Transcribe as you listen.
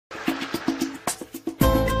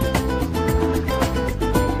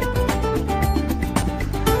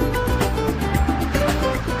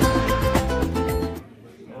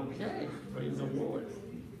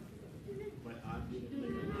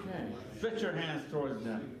hands towards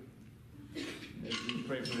them as we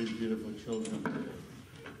pray for these beautiful children.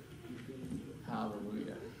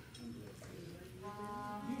 Hallelujah.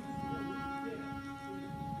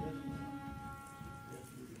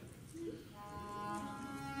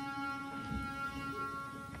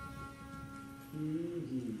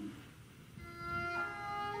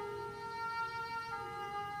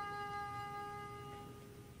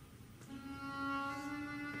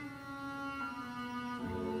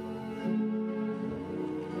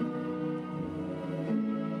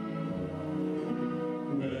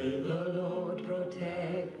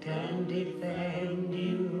 Protect and defend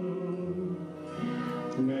you.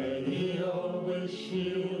 May He always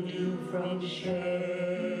shield you from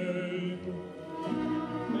shame.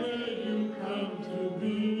 May you come to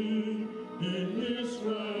be in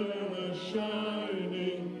Israel a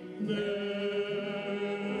shining name.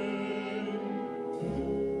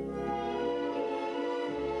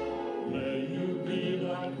 May you be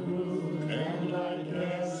like Ruth and like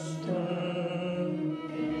Esther.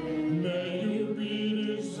 May you be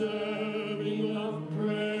deserving of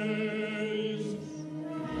praise.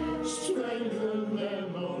 Strengthen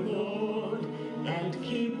them, O Lord, and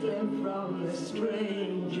keep them from the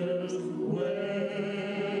stranger's ways.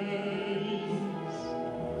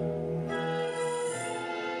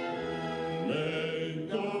 May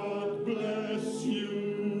God bless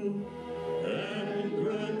you and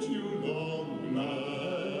grant you long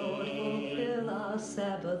life. Lord, fulfill our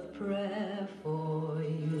Sabbath prayer for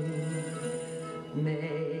you.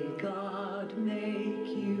 May God make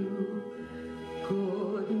you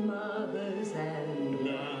good mothers and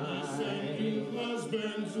wives. Send you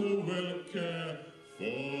husbands who will care for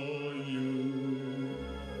you.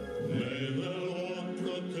 May the Lord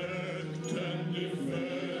protect and defend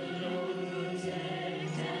you.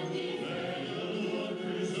 May the Lord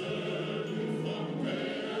preserve you from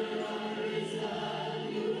pain. Preserve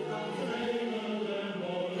you from favor them,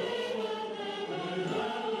 O Lord, with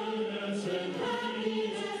happiness and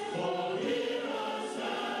peace. For hear our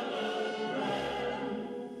Sabbath prayer.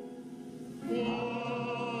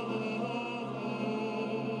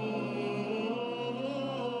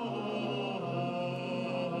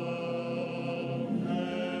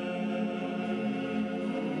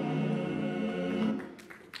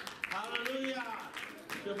 Hallelujah.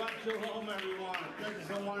 Shabbat Shalom, everyone. Touch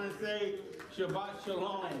someone and say Shabbat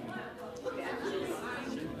Shalom.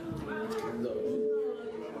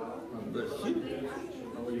 Bless you.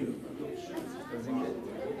 How are you?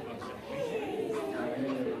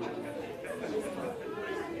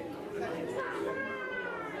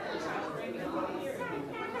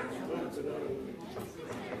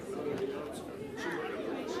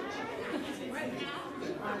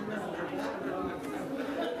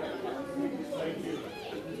 Thank you.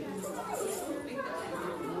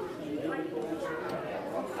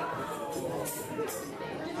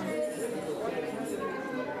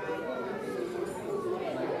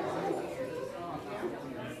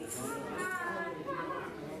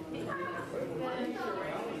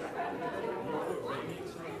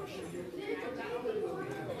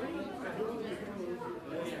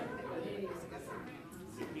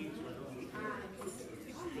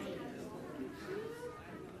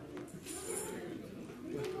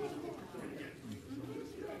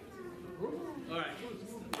 All right.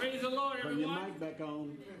 Praise the Lord, everyone. Turn your mic back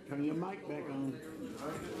on. Turn your mic back on.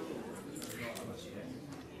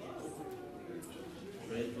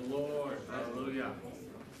 Praise the Lord. Hallelujah.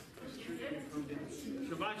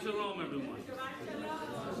 Shabbat Shalom, everyone. Shabbat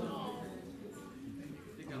Shalom.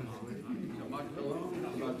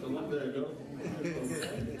 Shabbat Shalom. There you go.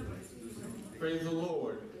 Praise the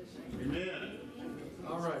Lord. Amen.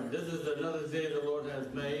 All right. This is another day the Lord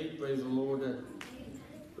has made. Praise the Lord that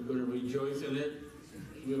we're going to rejoice in it.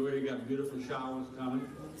 We already got beautiful showers coming.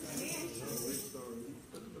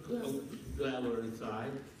 Glad we're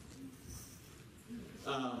inside.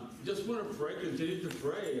 Just want to pray, continue to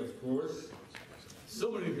pray, of course.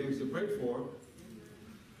 So many things to pray for.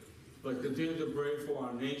 But continue to pray for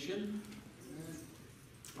our nation.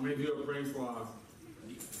 How many of you are praying for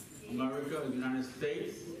America, the United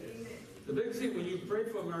States? The big thing when you pray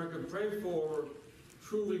for America, pray for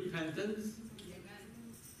true repentance.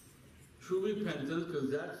 True repentance, because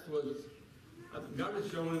that's what God is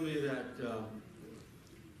showing me, that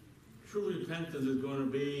true repentance is going to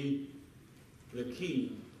be the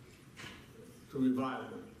key to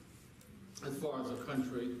revival. As far as the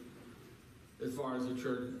country, as far as the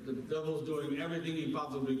church, the devil's doing everything he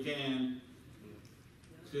possibly can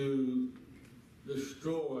to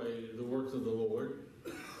destroy the works of the Lord.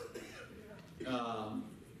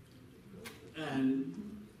 And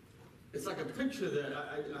it's like a picture that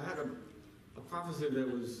I had a prophecy that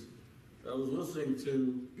I was listening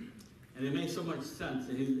to, and it made so much sense.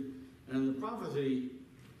 And in the prophecy,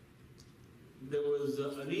 there was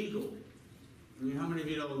an eagle. I mean, how many of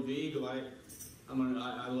you know the eagle? I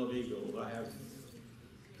love eagles. I have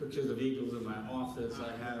pictures of eagles in my office.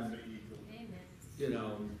 I have, you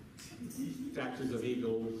know, statues of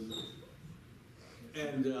eagles.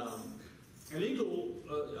 And an eagle,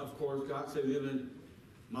 of course, God said, even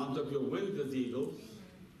mount up your wings as eagles,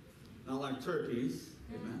 not like turkeys,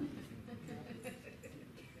 amen,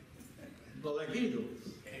 but like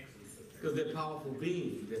eagles, because they're powerful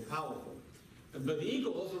beings, they're powerful. But the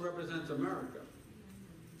eagle also represents America.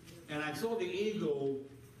 And I saw the eagle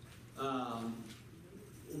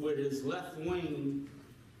with his left wing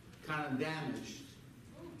kind of damaged.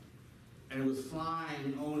 And it was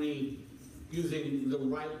flying only using the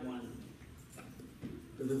right one.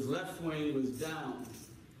 Because his left wing was down.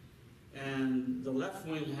 And the left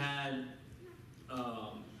wing had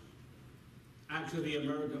actually the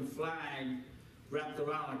American flag wrapped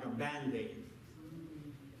around like a Band-Aid.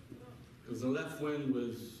 Because the left wing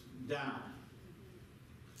was down.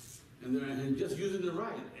 And just using the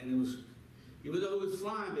right. And it was, even though it was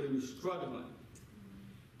flying, but it was struggling.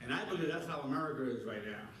 And I believe that's how America is right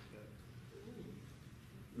now.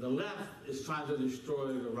 The left is trying to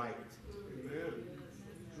destroy the right. Amen.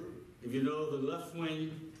 If you know, the left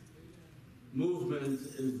wing movement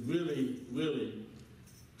is really, really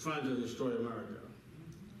trying to destroy America.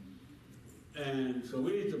 And so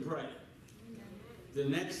we need to pray. The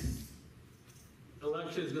next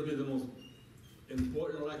election is going to be the most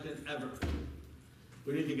important election ever.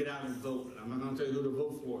 We need to get out and vote. I'm not going to tell you who to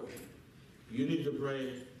vote for. You need to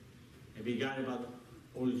pray and be guided by the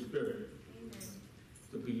Holy Spirit.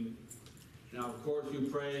 To be, now, of course, you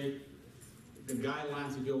pray the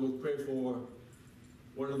guidelines that you always pray for.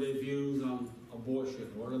 What are their views on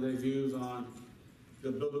abortion? What are their views on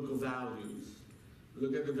the biblical values?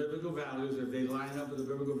 Look at the biblical values. If they line up with the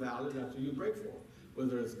biblical values, that's who you pray for.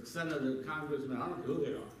 Whether it's senator, congressman, I don't know who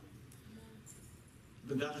they are.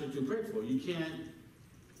 But that's what you pray for. You can't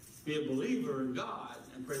be a believer in God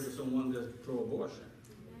and pray for someone that's pro-abortion.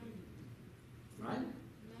 Right?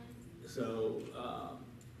 So,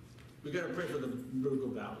 we got to pray for the biblical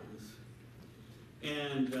values.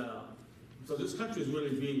 And so this country is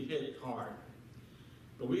really being hit hard.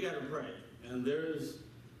 But we got to pray. And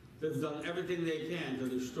they've done everything they can to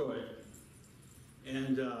destroy it.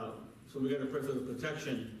 And so we got to pray for the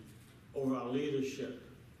protection over our leadership,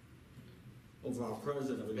 over our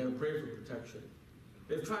president. We got to pray for protection.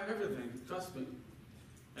 They've tried everything, trust me.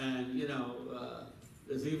 And, you know,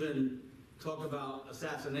 there's even talk about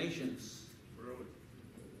assassinations. Really?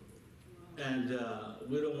 And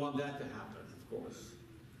we don't want that to happen, of course.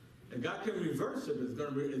 And God can reverse it. It's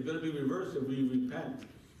going to be reversed if we repent.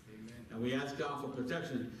 Amen. And we ask God for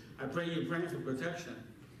protection. I pray you're praying for protection.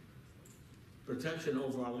 Protection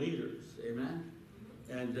over our leaders. Amen?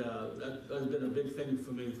 And that's been a big thing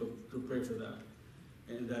for me to pray for them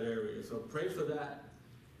in that area. So pray for that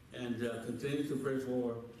and continue to pray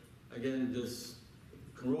for, again, this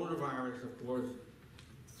coronavirus, of course,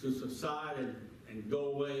 to subside and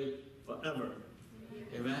go away forever.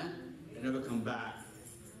 Amen? And never come back.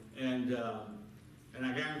 And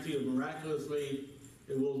I guarantee you, miraculously,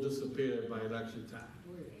 it will disappear by election time.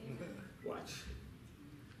 Watch.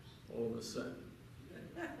 All of a sudden.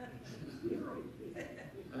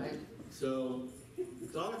 Right? So,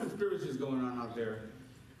 there's a lot of conspiracies going on out there.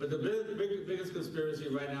 But the biggest conspiracy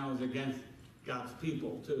right now is against God's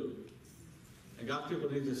people, too. And God's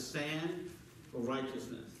people need to stand for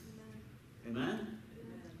righteousness. Amen?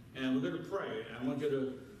 And we're going to pray. I want you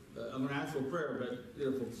to, I'm going to ask for prayer, but you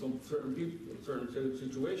know, for some certain people, certain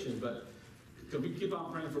situations. But can we keep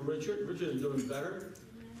on praying for Richard? Richard is doing better.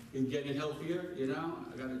 He's getting healthier, you know.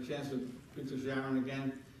 I got a chance to speak to Sharon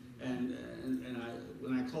again. And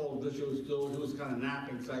when I called, Richard was still, he was kind of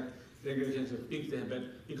napping, so I didn't get a chance to speak to him. But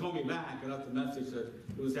he called me back and left a message that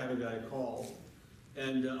he was having that I called.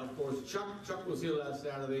 And of course, Chuck was here last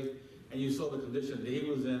Saturday, and you saw the condition that he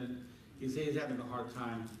was in. He said he's having a hard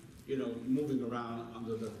time, you know, moving around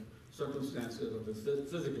under the circumstances of his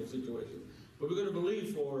physical situation. But we're going to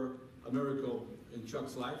believe for a miracle in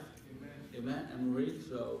Chuck's life. Amen. Amen. And Marie,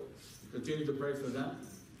 so continue to pray for them,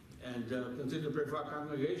 and continue to pray for our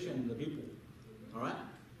congregation and the people. All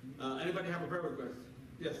right? Anybody have a prayer request?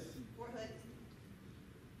 Yes. Fort Hood.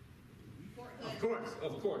 Of course,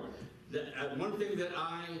 of course. One thing that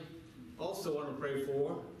I also want to pray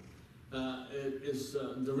for is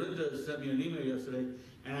Dorinda sent me an email yesterday,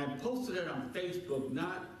 and I posted it on Facebook,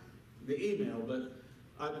 not the email, but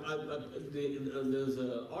there's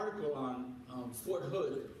an article on Fort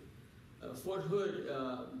Hood Fort Hood,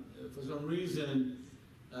 for some reason,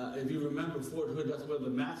 if you remember Fort Hood, that's where the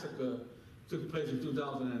massacre took place in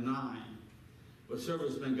 2009, where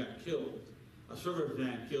servicemen got killed. A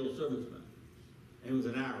serviceman killed servicemen, and he was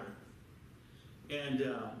an Arab. And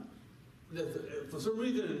for some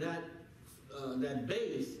reason, in that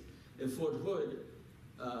base in Fort Hood,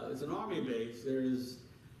 it's an army base. There's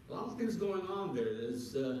a lot of things going on there.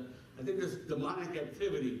 I think there's demonic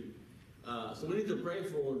activity. So we need to pray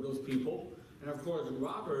for those people. And of course,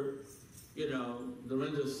 Robert,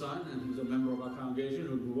 Lorenzo's son, and he's a member of our congregation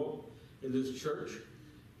who grew up in this church.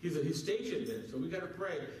 He's stationed there, so we got to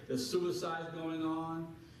pray. There's suicides going on.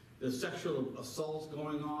 There's sexual assaults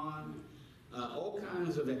going on. All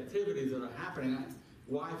kinds of activities that are happening.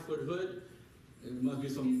 Why Fort Hood? There must be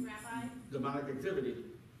some demonic activity.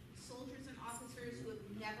 Soldiers and officers who have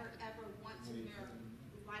never, ever once in their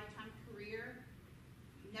lifetime career,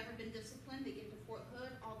 never been disciplined, they get to Fort Hood,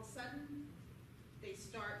 all of a sudden, they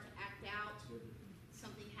start to act out.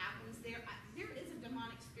 Something happens there. There is a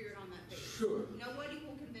demonic spirit on that base. Sure. Nobody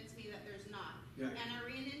will convince me that there's not. Yeah. And I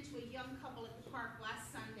ran into a young couple at the park last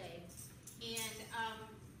Sunday, and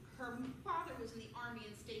her father was in the Army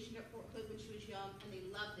and stationed at Fort Hood when she was young, and they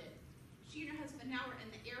loved it. She and her husband now are in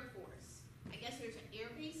the Air Force. I guess there's an air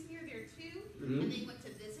base near there too, and they went to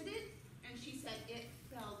visit it, and she said it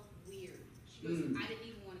felt weird. She goes, I didn't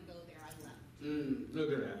even want to go there, I left. Look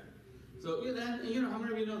at that. So, how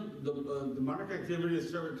many of you know the demonic activity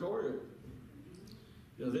is territorial?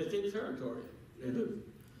 They take territory. They do.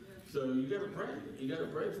 So you got to pray. You got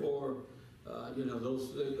to pray for,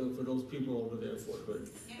 for those people over there, Fort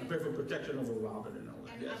Hood. I pray for protection over Robert and all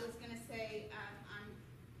that. And Yes. I was going to say,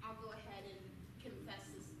 I'll go ahead and confess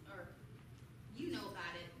this, or you know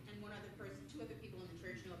about it, and two other people in the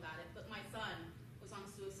church know about it, but my son was on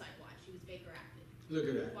suicide watch. He was Baker active. Look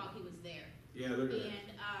at that. While he was there. Yeah, look at that.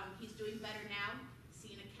 And he's doing better now,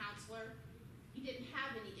 seeing a counselor. He didn't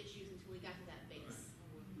have any issues until he got to that base.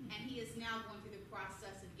 And he is now going through the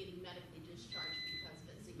process of getting medically discharged because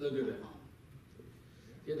of it. So he Look at can that. go home.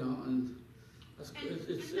 And that's And not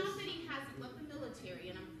that he hasn't left the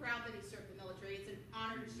military, and I'm proud that he served the military. It's an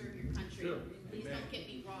honor to serve your country. Sure. Please Amen. don't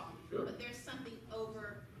get me wrong. Sure. But there's something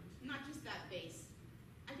over, not just that base.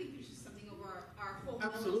 I think there's just something over our whole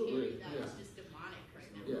Absolutely, military that is yeah. just demonic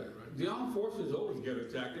right now. Yeah, the armed forces always get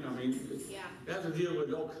attacked. Yeah. They have to deal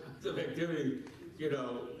with all kinds of activity.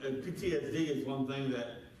 And PTSD is one thing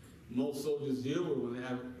that most soldiers deal with when they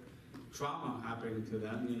have trauma happening to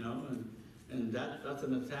them. And that's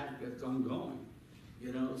an attack that's ongoing.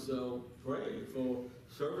 So pray for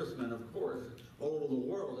servicemen, of course, all over the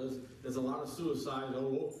world. There's a lot of suicides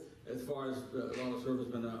all over, as far as a lot of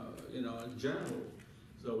servicemen, in general.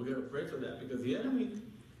 So we got to pray for that because the enemy,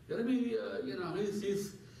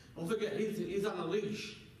 he's don't forget, he's on a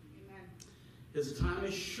leash. Amen. His time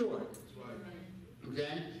is short.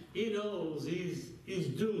 Okay? He knows he's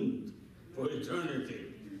doomed for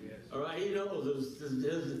eternity. All right? He knows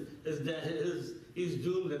he's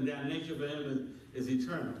doomed and damnation for him is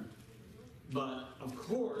eternal. But, of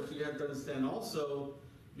course, you have to understand also,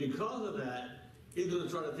 because of that, he's going to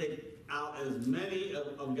try to take out as many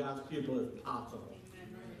of God's people as possible.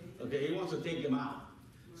 Okay? He wants to take them out.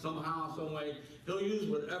 Somehow, some way. He'll use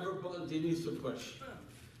whatever buttons he needs to push.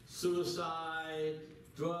 Suicide,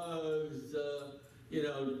 drugs,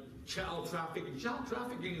 child trafficking. Child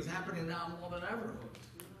trafficking is happening now more than ever.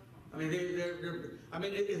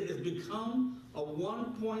 It's become a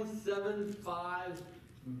 $1.75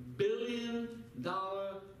 billion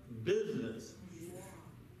business.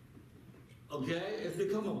 Okay? It's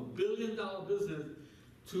become a $1 billion business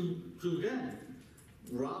to again,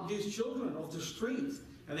 rob these children off the streets.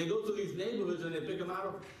 And they go to these neighborhoods and they pick them out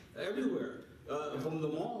of everywhere. From the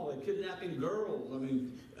mall, they're kidnapping girls.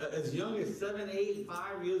 As young as 7, 8,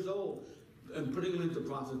 5 years old, and putting them into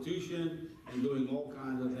prostitution and doing all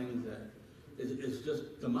kinds of things that it's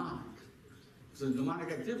just demonic. It's a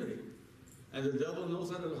demonic activity. And the devil knows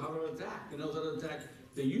how to attack. He knows how to attack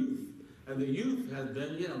the youth. And the youth has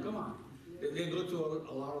been, come on. They go through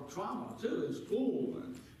a lot of trauma, too, in school,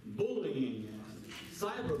 and bullying, and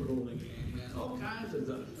cyberbullying, and all kinds of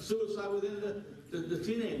stuff. Suicide within the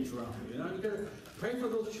teenage realm. You got to pray for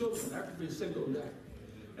those children every single day.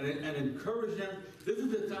 And encourage them. This is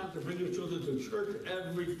the time to bring your children to church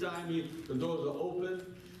every time the doors are open.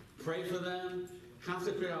 Pray for them.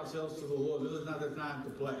 Consecrate ourselves to the Lord. This is not the time to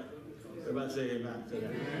play. Everybody say amen to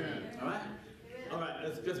that. Amen. All right? All right,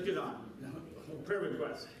 let's get on. Prayer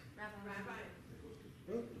request. Rabbi,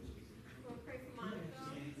 we'll pray for Monica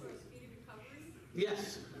for a speedy recovery.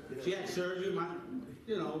 Yes. She had surgery.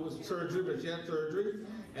 It was surgery, but she had surgery.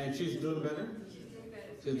 And she's doing better. She's doing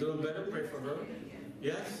better. She's doing better. Pray for her.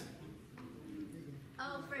 Yes?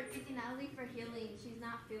 Oh, for Titi Natalie for healing. She's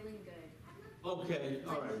not feeling good. Okay,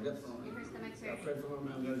 all right, definitely. Give her stomach I'll surgery. pray for her,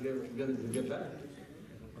 man. I'm gonna get better.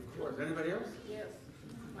 Of course. Anybody else? Yes,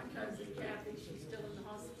 my cousin Kathy, she's still in the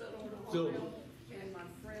hospital. Still. And my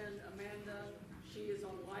friend Amanda, she is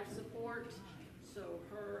on life support. So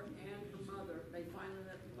her and her mother, they finally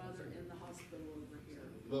let the mother in the hospital over here.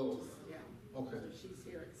 Both. Yeah. Okay. So she's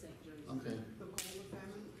here at St. Joe's. Okay. The Kohler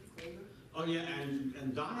family, Kohler. Oh, yeah,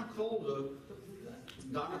 and Donna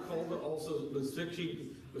Calder also was sick.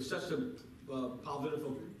 She was tested positive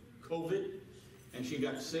for COVID, and she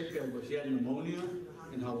got sick, and she had pneumonia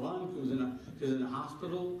in her lungs. She was in a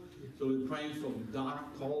hospital. So we're praying for Donna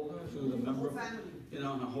Calder. She was a member, and her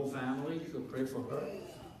whole family. So pray for her,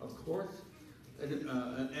 of course.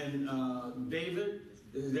 And David,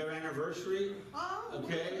 this is their anniversary.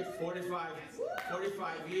 Okay, 45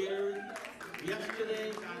 years.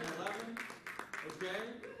 Yesterday, 9/11. Okay,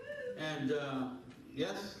 and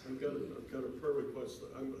yes. I've got a prayer request.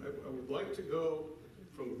 I would like to go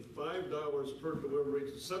from $5 per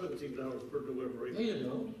delivery to $17 per delivery. There you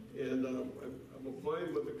go. And I'm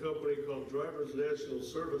applying with a company called Drivers National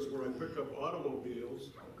Service, where I pick up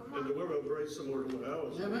automobiles and deliver them very similar to what I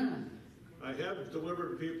was doing. Amen. I have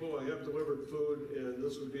delivered people, I have delivered food, and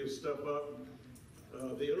this would be a step up.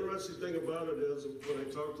 The interesting thing about it is, when I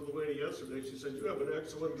talked to the lady yesterday, she said, "You have an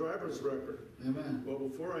excellent driver's record." Amen. Well,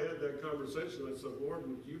 before I had that conversation, I said, "Lord,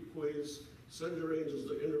 would you please send your angels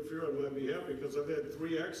to interfere on my behalf, because I've had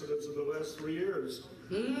 3 accidents in the last 3 years."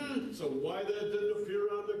 So why that didn't appear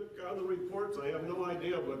on the reports, I have no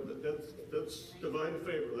idea, but that's divine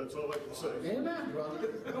favor. That's all I can say. Amen, brother.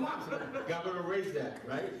 Come on, God will erase that,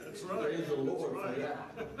 right? That's right. Praise the Lord That's right.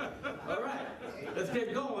 for that. All right, let's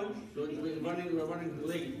get going. We're running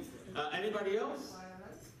late. Anybody else?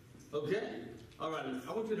 Okay. All right.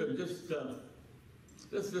 I want you to just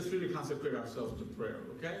let's really consecrate ourselves to prayer.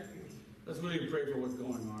 Okay. Let's really pray for what's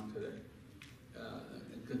going on today.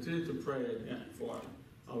 And continue to pray again for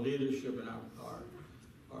our leadership and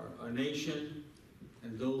our nation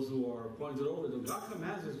and those who are appointed over them. God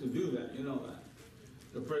commands us to do that. You know that.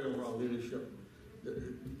 To pray over our leadership.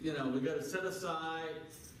 We got to set aside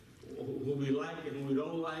who we like and who we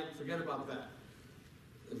don't like. Forget about that.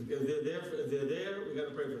 If they're there, we got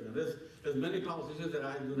to pray for them. There's many politicians that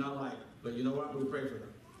I do not like, but you know what? We pray for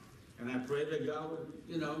them. And I pray that God would,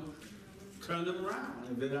 turn them around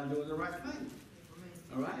if they're not doing the right thing.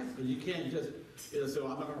 All right? So you can't just, say,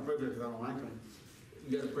 well, I'm not going to pray for them because I don't like them.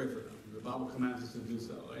 You got to pray for them. The Bible commands us to do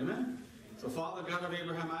so. Amen? So, Father, God of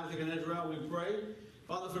Abraham, Isaac, and Israel, we pray.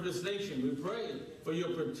 Father, for this nation, we pray for your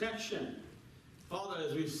protection. Father,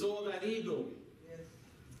 as we saw that eagle,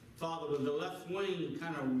 Father, with the left wing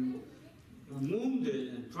kind of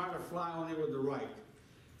wounded and trying to fly only with the right,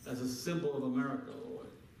 as a symbol of America, Lord.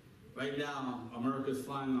 Right now, America is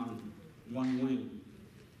flying on one wing.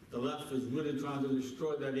 The left is really trying to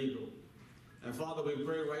destroy that eagle. And Father, we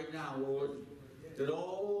pray right now, Lord, that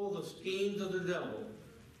all the schemes of the devil,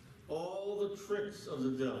 all the tricks of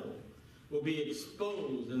the devil will be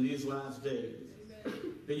exposed in these last days.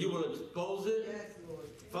 That you will expose it,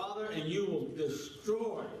 Father, and you will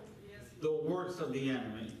destroy the works of the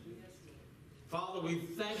enemy. Father, we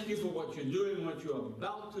thank you for what you're doing, what you're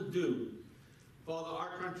about to do. Father,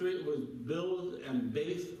 our country was built and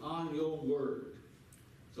based on your word.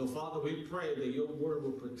 So, Father, we pray that your word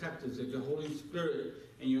will protect us, that your Holy Spirit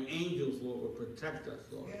and your angels, Lord, will protect us,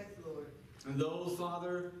 Lord. Yes, Lord. And those,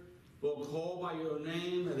 Father, will call by your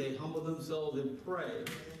name and they humble themselves and pray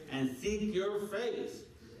and seek your face.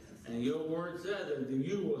 And your word said that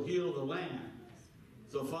you will heal the land.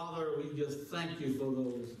 So, Father, we just thank you for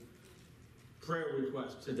those prayer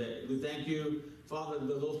requests today. We thank you, Father,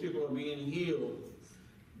 that those people are being healed.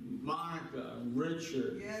 Monica, and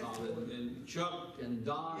Richard, Yes, Father, Lord. and Chuck, and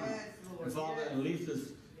Donna, Yes, Lord. and Father, Yes. and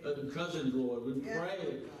Lisa's cousins, Lord. We Yes, pray,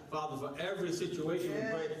 Lord. Father, for every situation.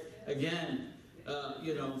 Yes. We pray again,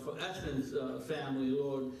 for Essence family,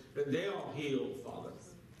 Lord, that they are healed, Father.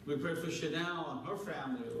 We pray for Chanel and her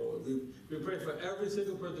family, Lord. We pray for every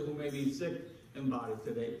single person who may be sick in body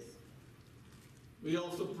today. We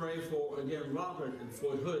also pray for, again, Robert in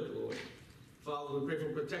Fort Hood, Lord. Father, we pray for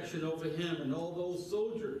protection over him and all those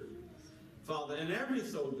soldiers, Father, and every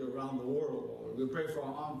soldier around the world, Lord. We pray for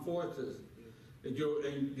our armed forces, that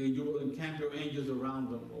you will encamp your angels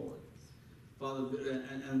around them, Lord. Father,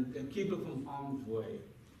 and keep it from harm's way.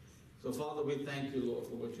 So, Father, we thank you, Lord,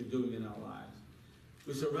 for what you're doing in our lives.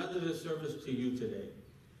 We surrender this service to you today.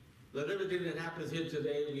 Let everything that happens here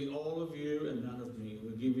today be all of you and none of me.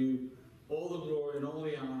 We give you all the glory and all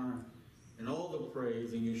the honor and all the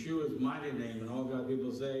praise in Yeshua's mighty name. And all God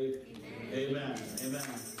people say, amen. Amen.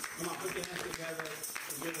 Come on, put your hands together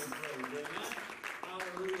and give him praise. Amen.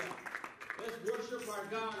 Hallelujah. Let's worship our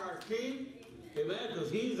God, our King. Amen. Because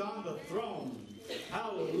he's on the throne.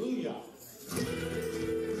 Hallelujah.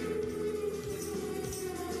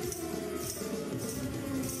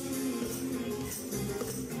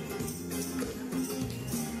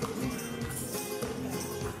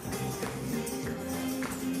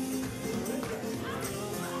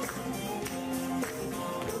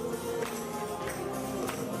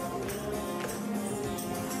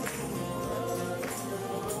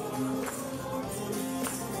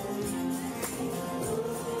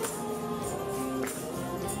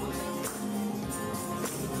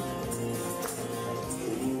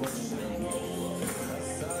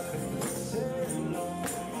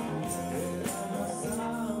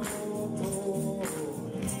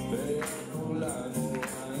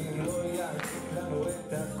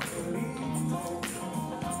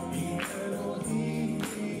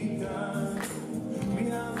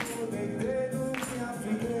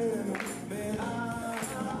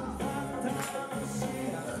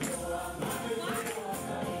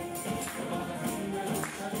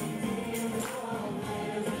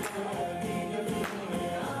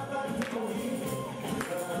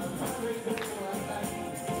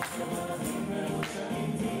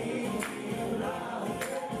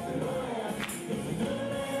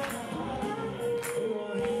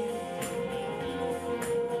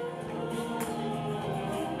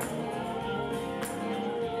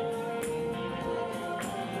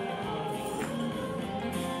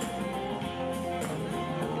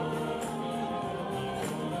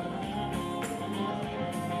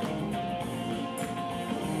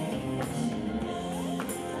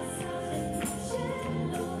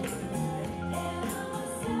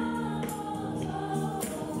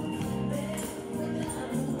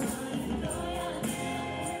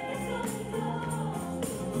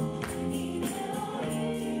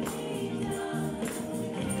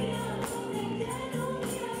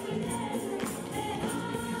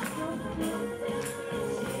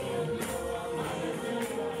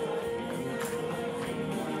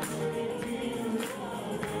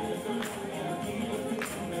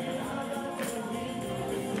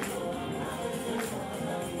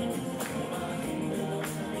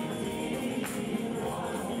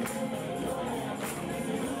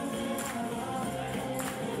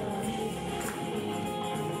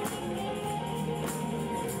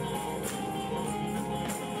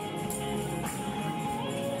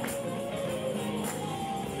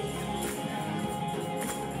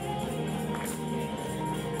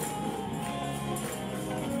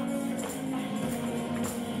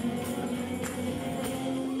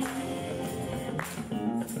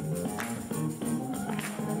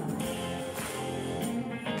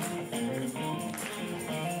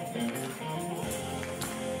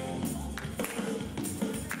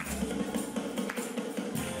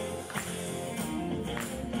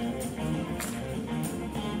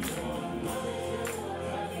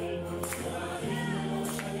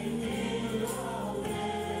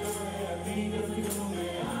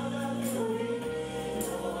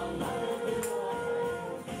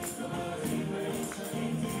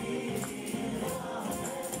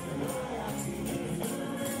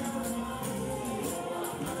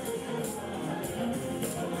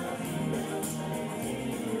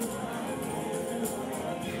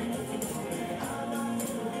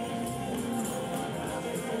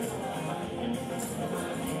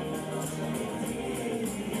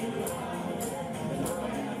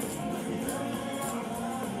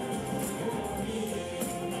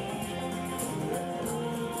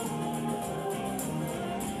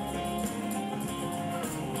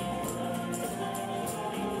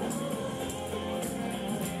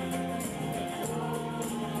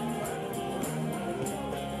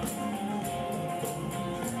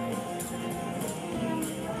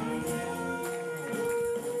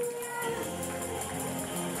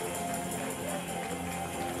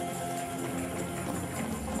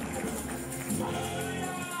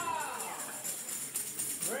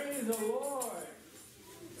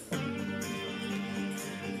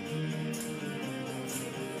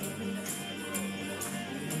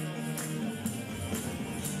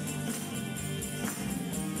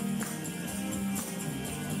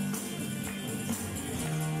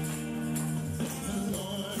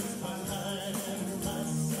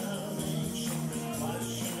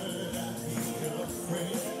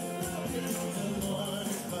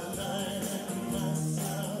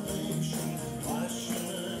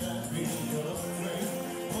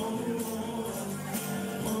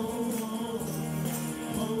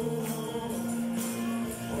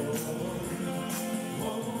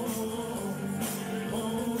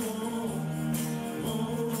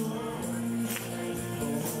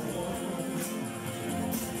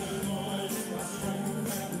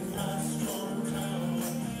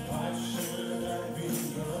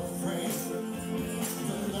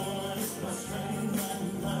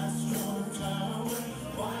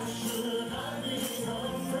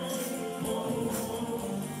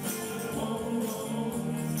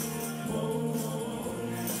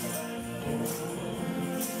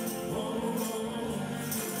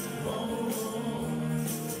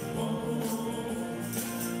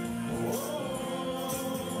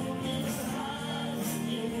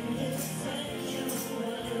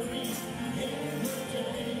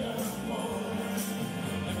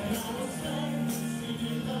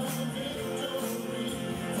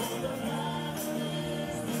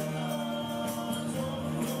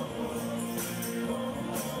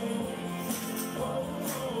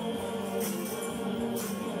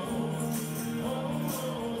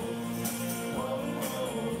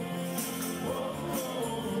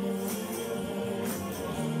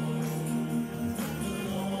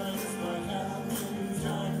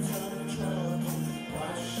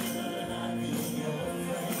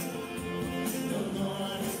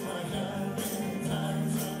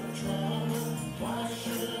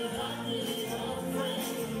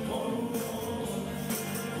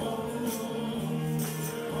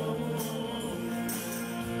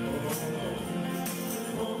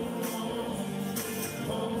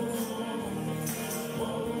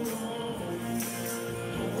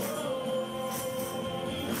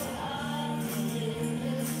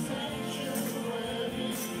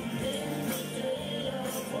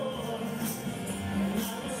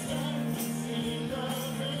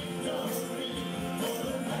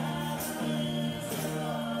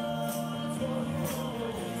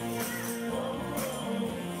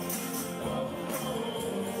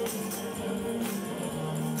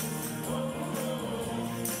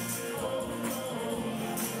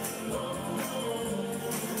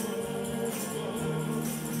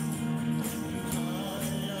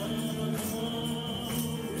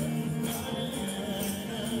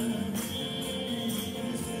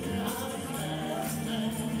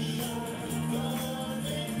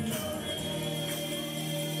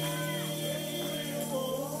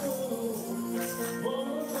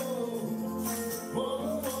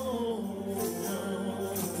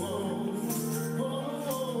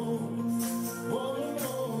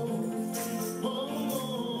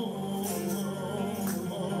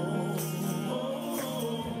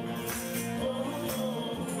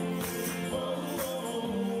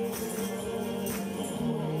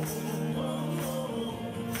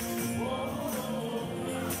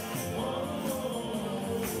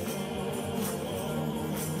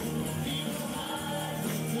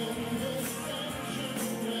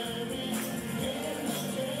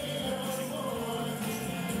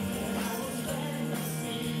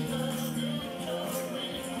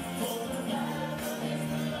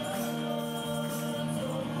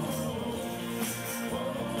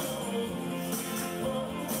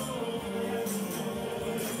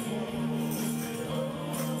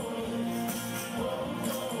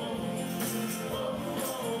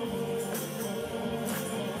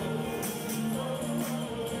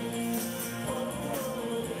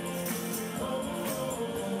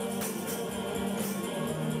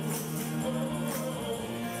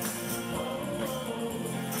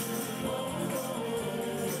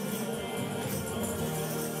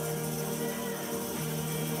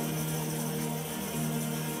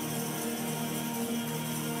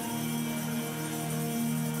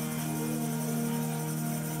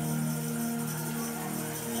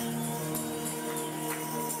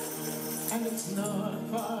 And it's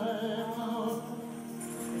not by power,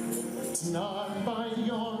 it's not by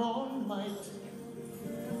your own might,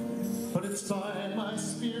 but it's by my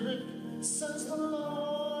Spirit, says the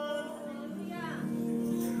Lord.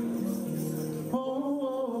 Oh,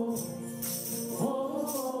 oh, oh,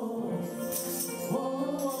 oh,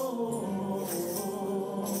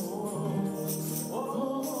 oh, oh,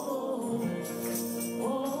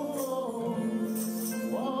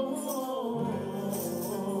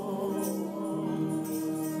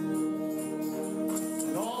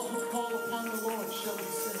 and all who call upon the Lord shall be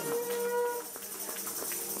saved.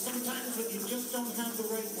 Sometimes when you just don't have the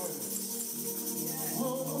right words. Oh,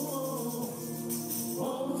 oh,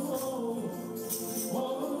 oh, oh, oh,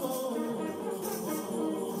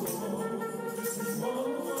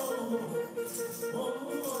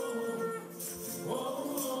 oh,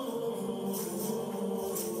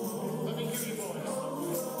 let me hear you, boys.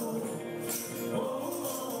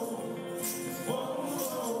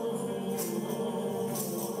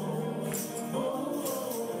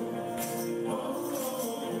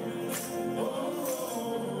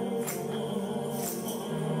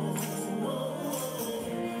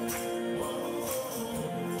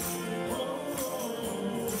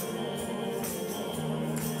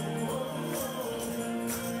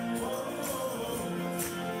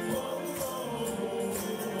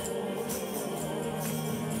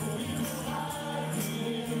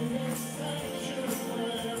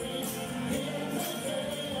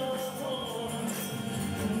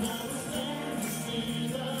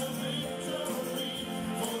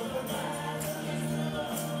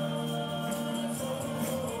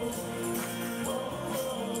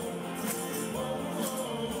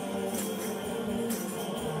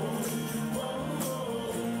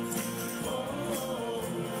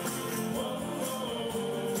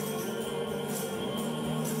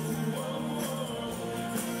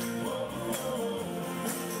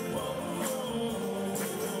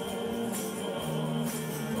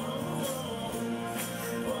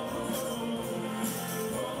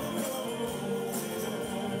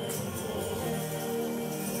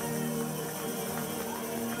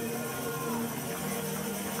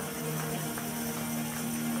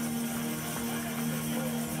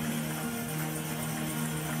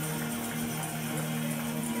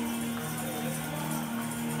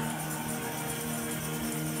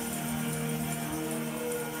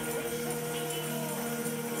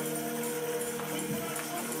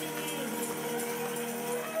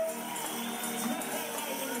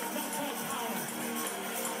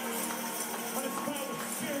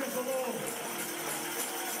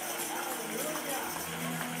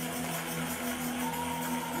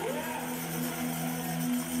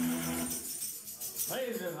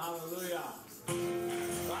 Praise him, hallelujah.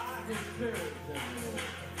 God is spirit, says the Lord.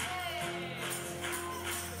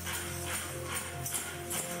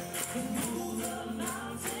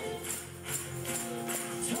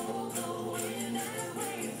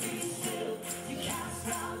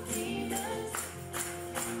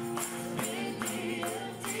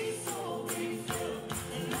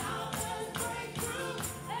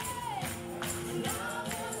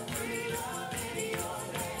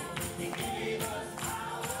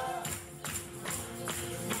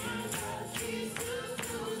 Jesus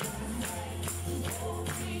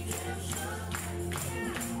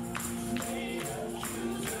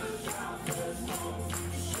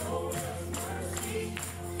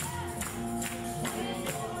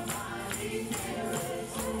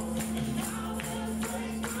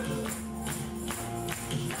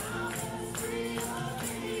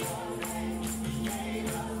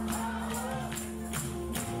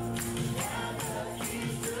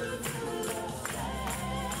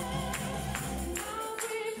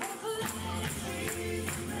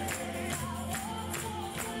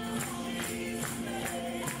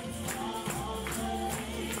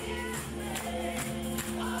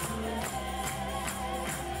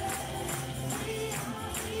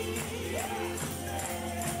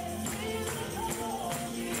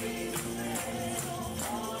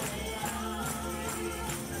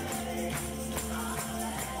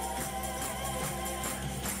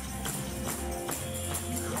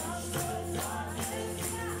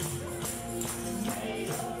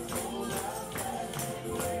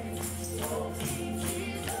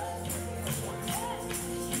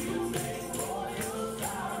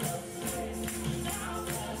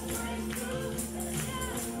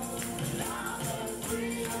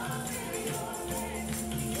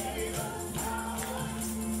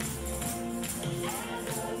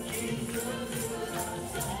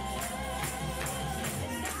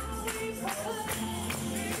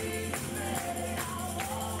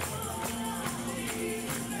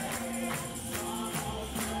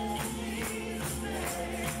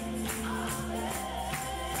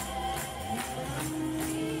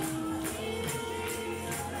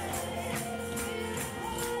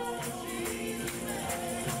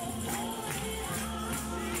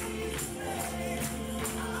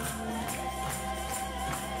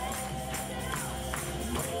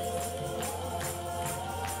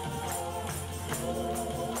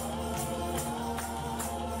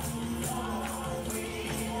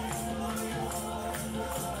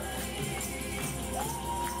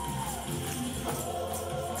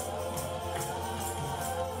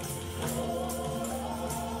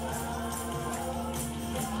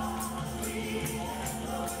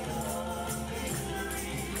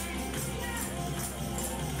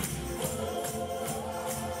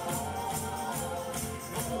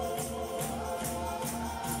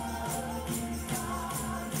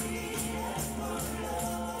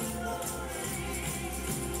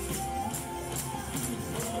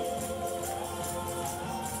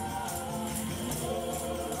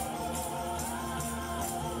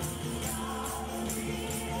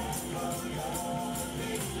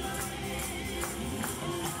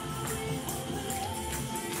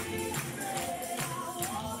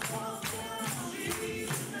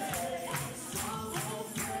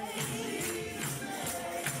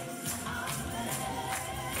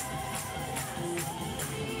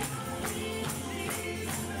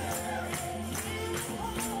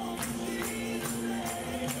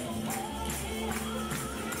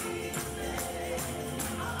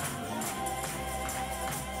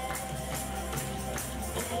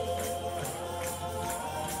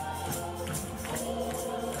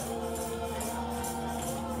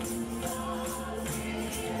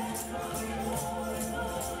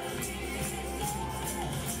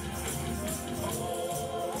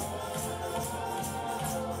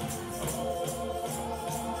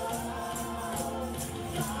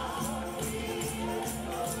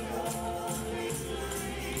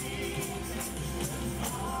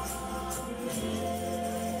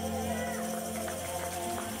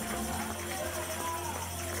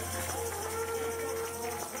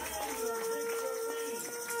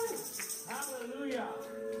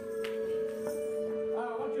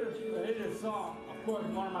song, of course,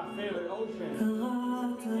 one of my favorite, Ocean.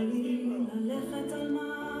 קראת לי ללכת על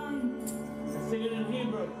מים, Sing it in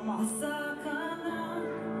Hebrew, come on. הסכנה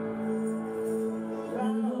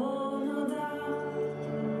הלא נודע,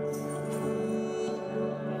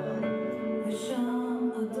 ושם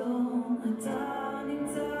אדון אתה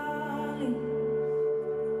נמצא לי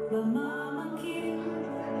במעמקים,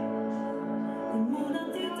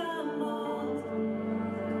 אמונתי תעמוד.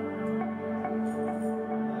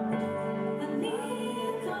 אני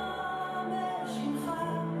אקרא בשמך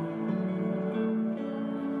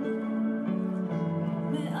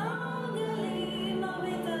מעל גלים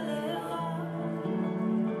אביט עליך,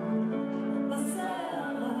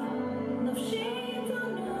 בסערה נפשי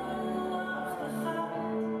תנוח בך,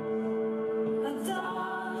 אתה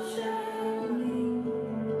שלי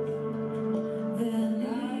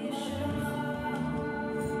ואני שלך.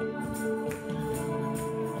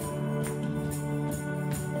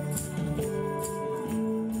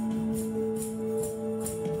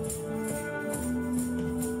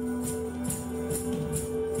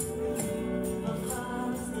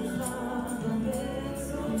 אחזתך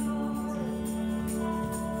במצוות,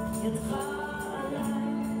 ידך עליי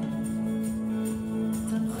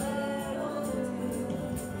תנחה אותי,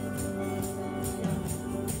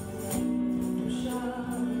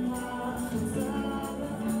 שם האחיזה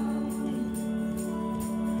בעוני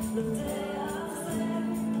לא תאכזב,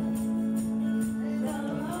 גם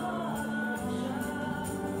לא עכשיו.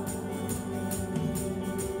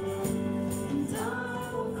 And I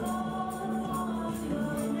will call on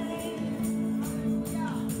your name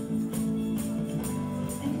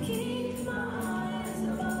and keep my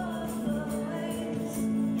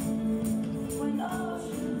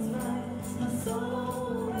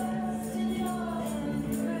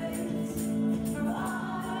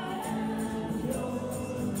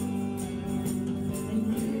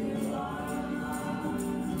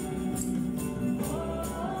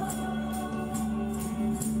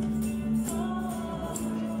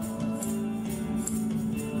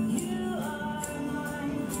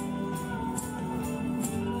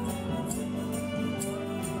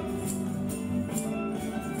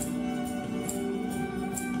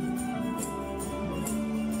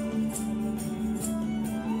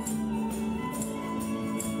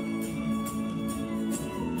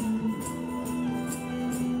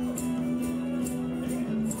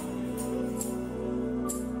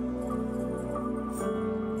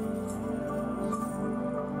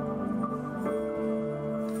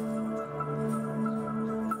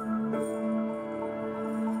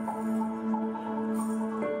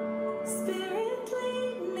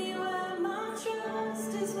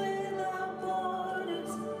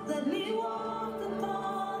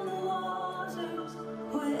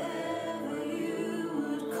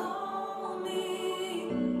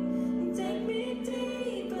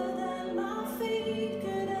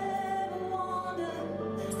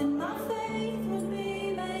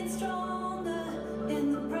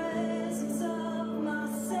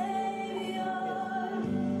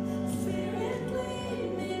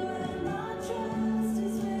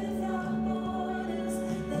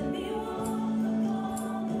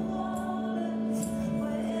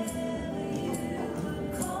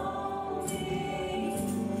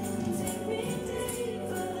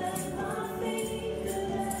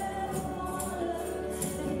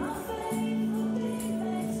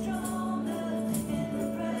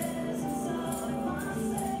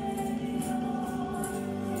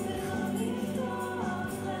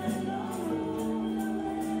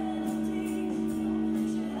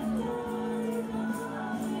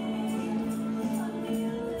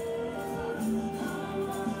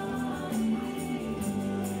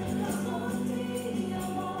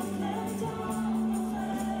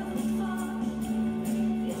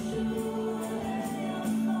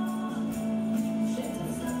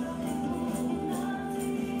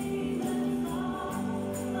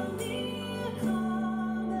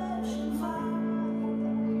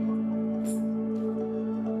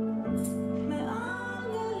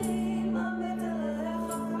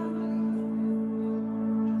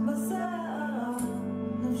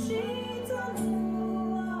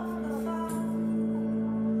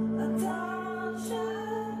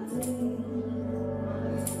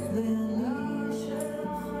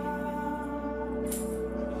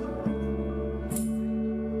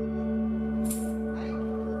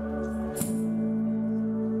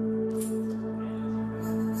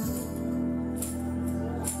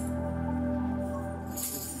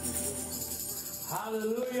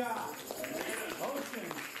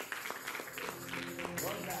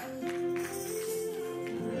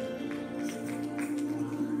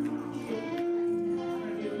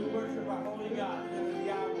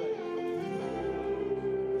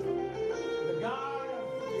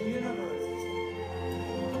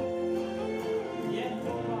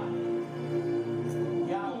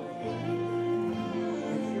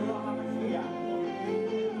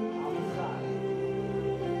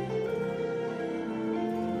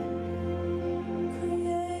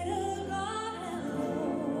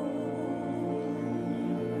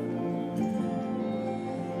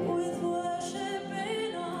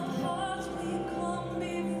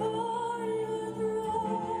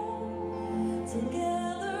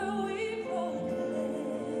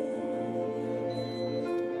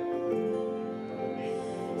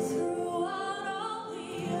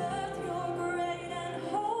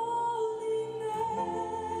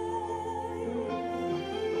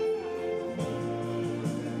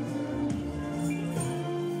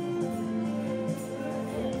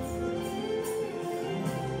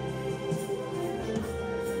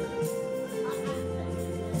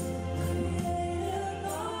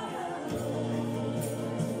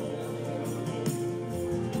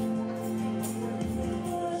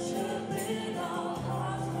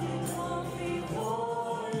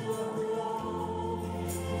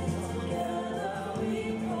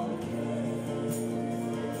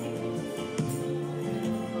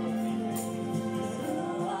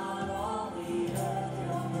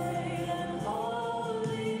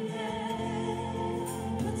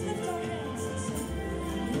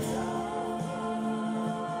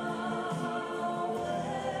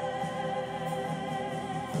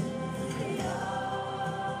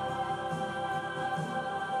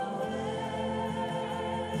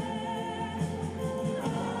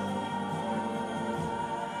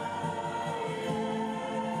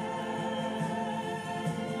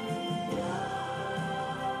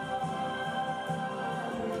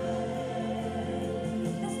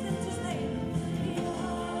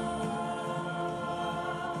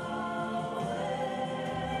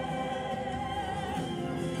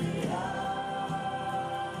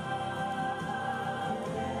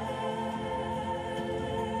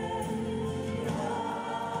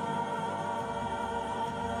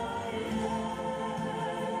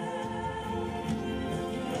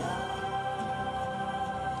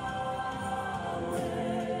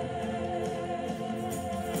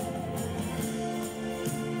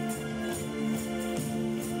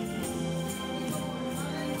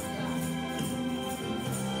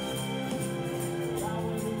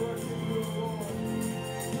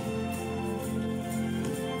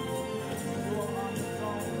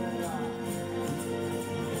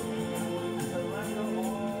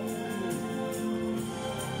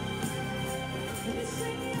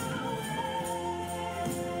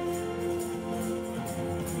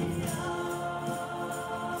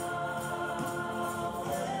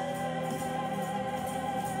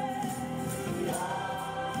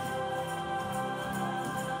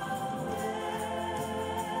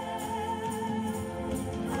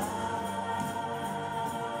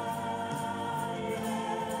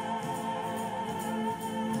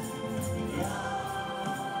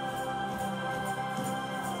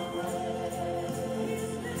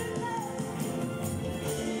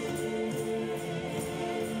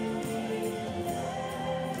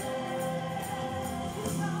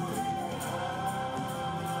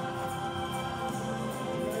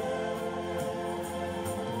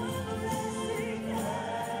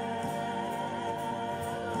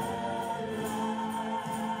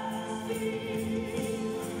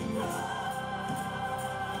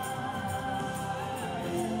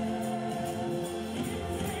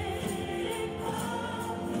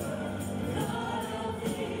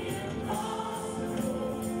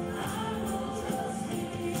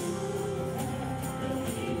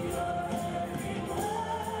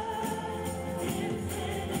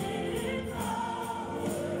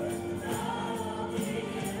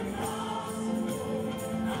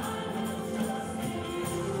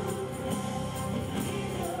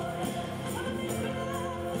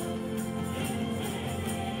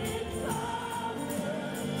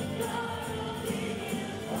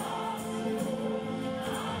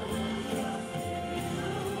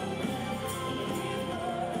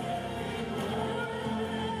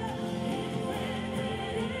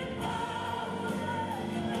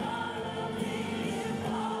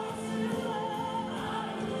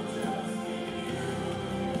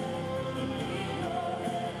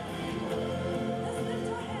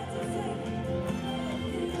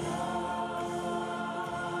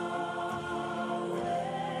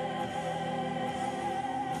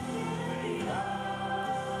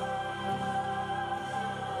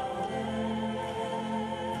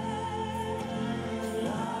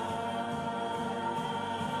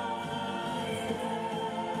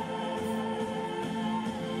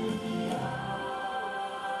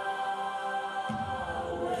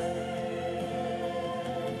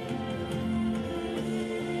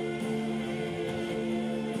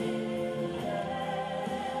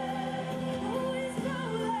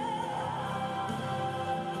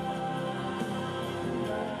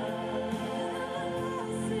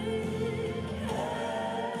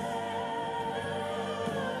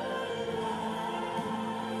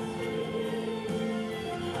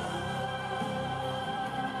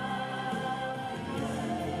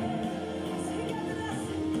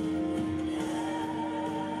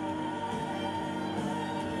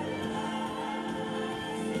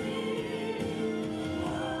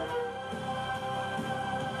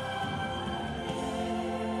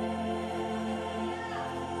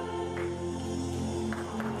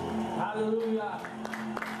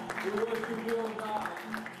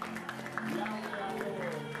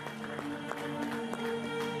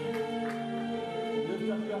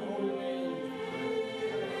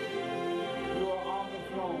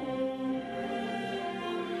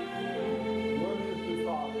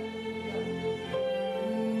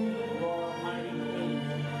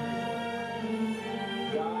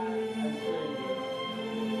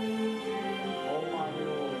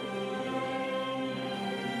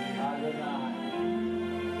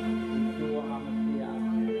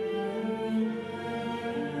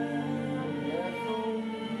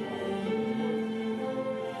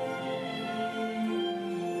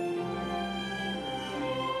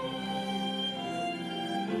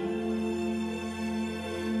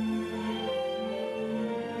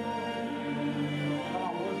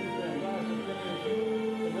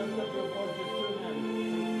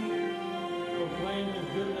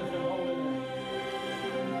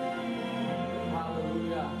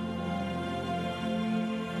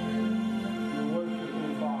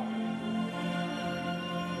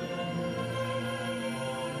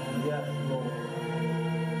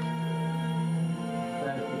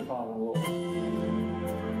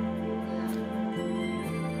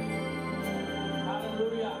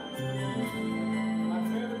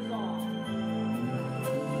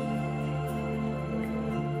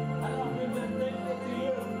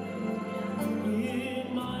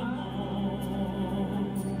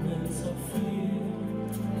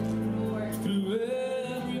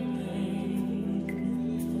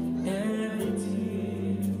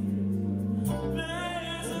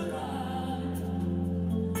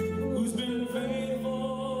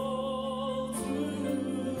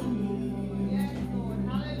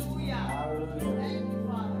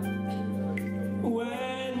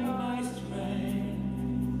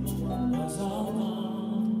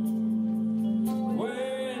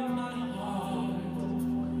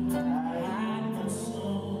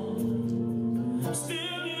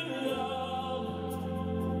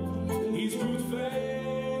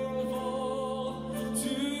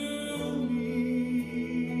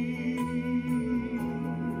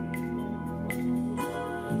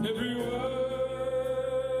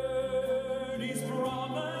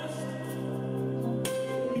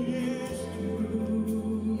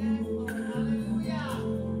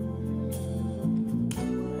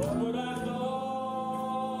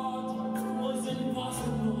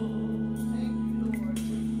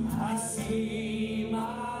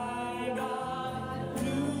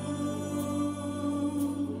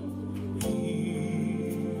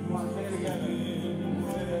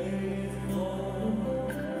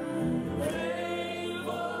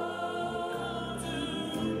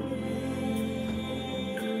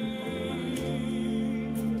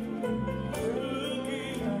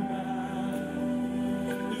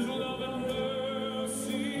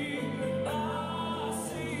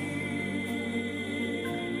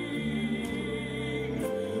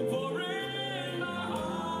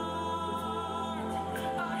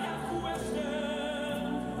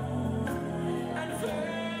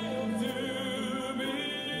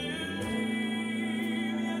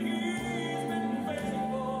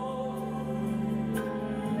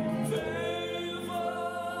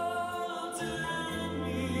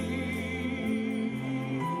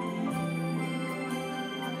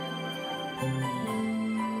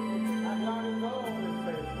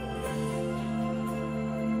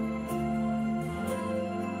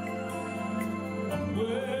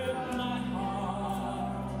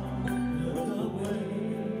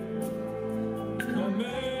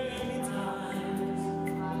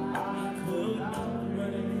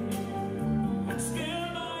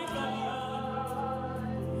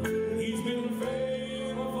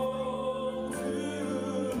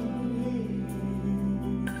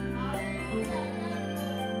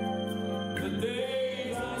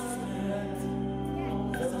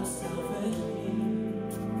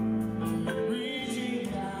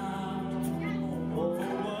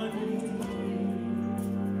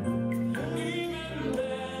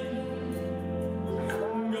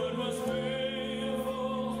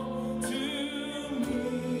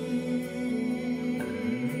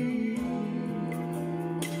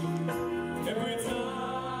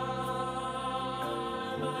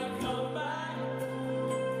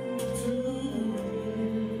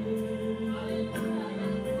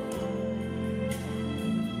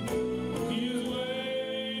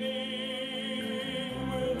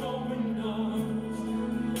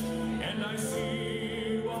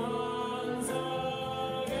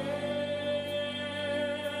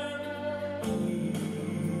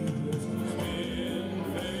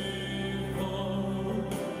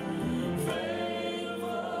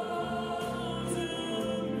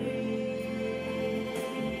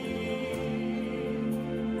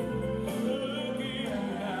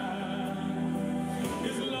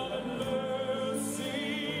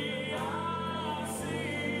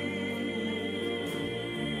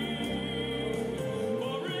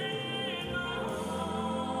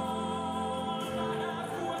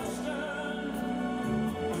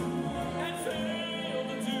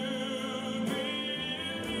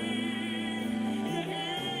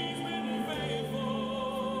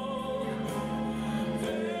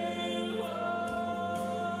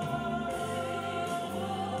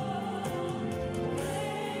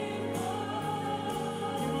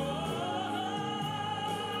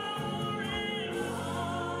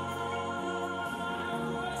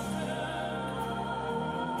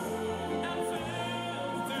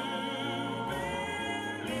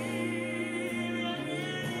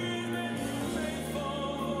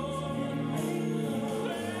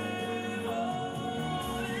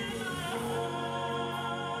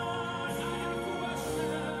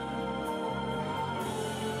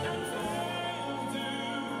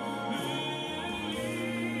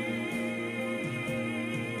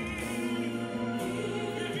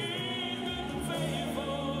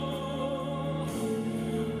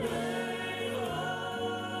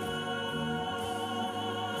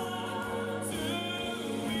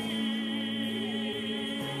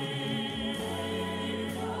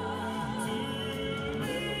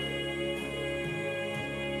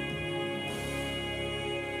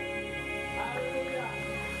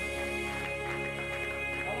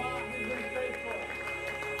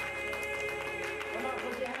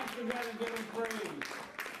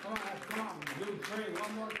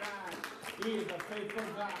one more time. He is a faithful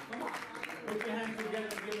God. Come on. Put your hands together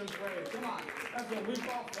and give him praise. Come on. That's a week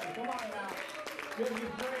offering. Come on now. Give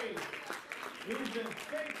him praise. He's been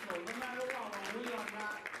faithful no matter what. When we are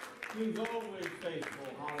not, he's always faithful.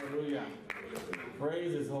 Hallelujah.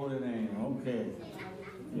 Praise his holy name. Okay.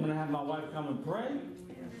 I'm going to have my wife come and pray.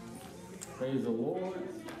 Praise the Lord.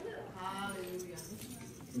 Hallelujah.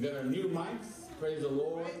 We got our new mics. Praise the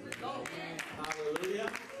Lord. Hallelujah.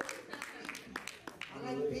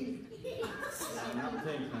 I like pink. Not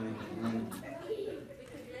pink, honey.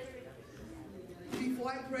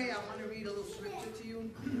 Before I pray, I want to read a little scripture to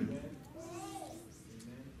you.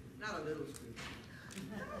 Not a little scripture.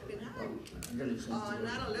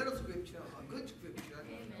 Not a little scripture, a good scripture.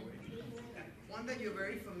 One that you're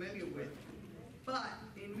very familiar with. But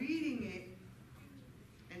in reading it,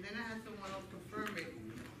 and then I had someone else confirm it,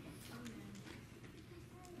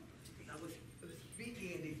 I was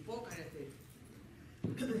speaking and they spoke and I said,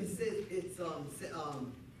 it says it's 2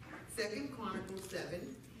 Chronicles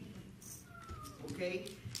 7, okay,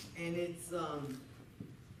 and it's you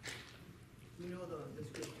know the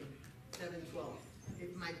scripture 7:12.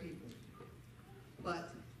 If my people,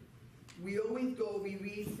 but we always we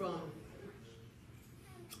read from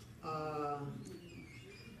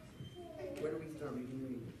where do we start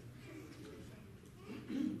reading?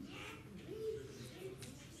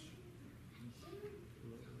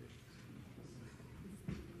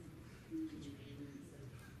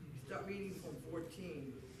 Start reading from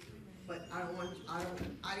 14, but I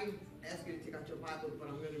didn't ask you to take out your Bible, but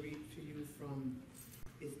I'm going to read to you from,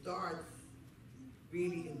 it starts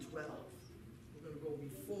really in 12. We're going to go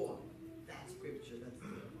before that scripture.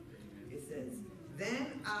 It says,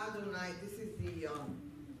 then Adonai, this is the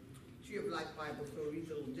Tree of Life Bible, so it reads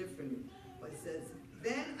a little differently, but it says,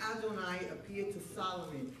 then Adonai appeared to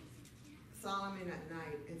Solomon at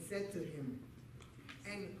night, and said to him,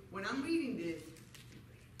 and when I'm reading this,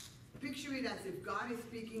 picture it as if God is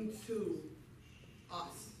speaking to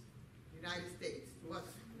us, United States, to us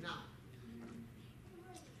now.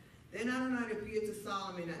 Then Adonai appeared to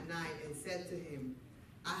Solomon at night and said to him,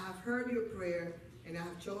 I have heard your prayer, and I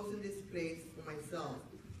have chosen this place for myself,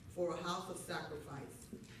 for a house of sacrifice.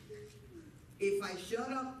 If I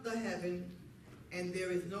shut up the heaven, and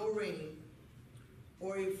there is no rain,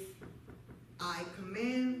 or if I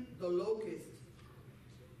command the locust,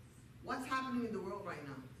 what's happening in the world right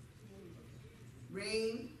now?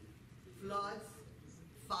 Rain, floods,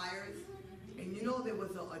 fires, and you know there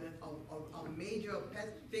was a major pest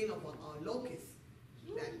thing of a locust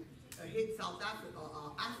that hit South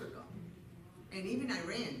Africa, and even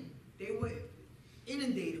Iran, they were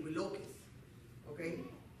inundated with locusts. Okay,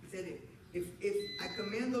 he said if I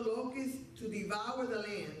command the locusts to devour the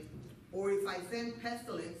land, or if I send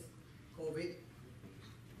pestilence, COVID.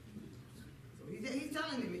 So he's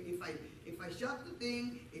telling him if I shut the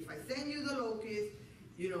thing, if I send you the locust,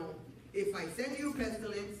 you know, if I send you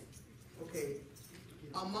pestilence, okay,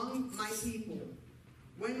 among my people,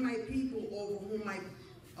 when my people over whom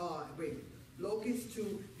locusts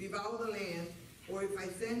to devour the land, or if I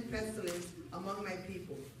send pestilence among my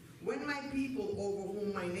people, when my people over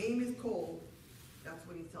whom my name is called, that's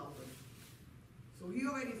what he tells us. So he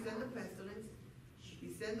already sent the pestilence,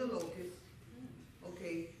 he sent the locusts,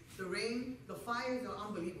 okay, the rain, the fires are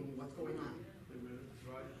unbelievable what's going on.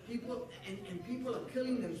 People, and people are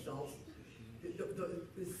killing themselves.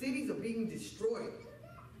 The cities are being destroyed.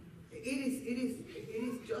 It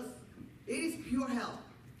is pure hell.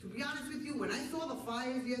 To be honest with you, when I saw the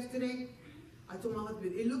fires yesterday, I told my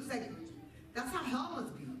husband, it looks like, that's how hell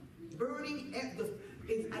must be. Burning,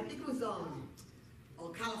 I think it was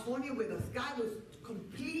California, where the sky was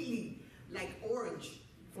completely like orange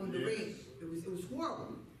from the rain. It was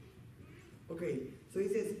horrible. Okay, so he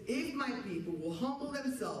says, if my people will humble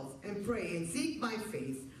themselves and pray and seek my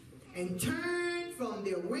face and turn from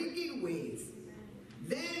their wicked ways,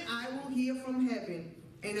 then I will hear from heaven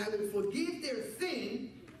and I will forgive their sin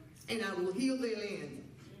and I will heal their land.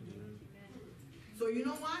 So you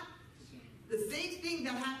know what? The same thing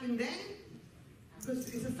that happened then, because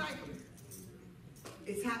it's a cycle,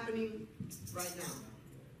 it's happening right now.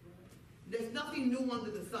 There's nothing new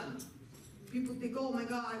under the sun. People think, oh my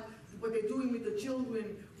God, what they're doing with the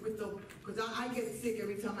children, because I get sick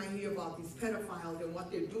every time I hear about these pedophiles and what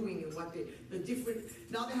they're doing and what the different,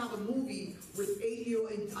 now they have a movie with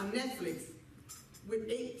 8-year-old on Netflix with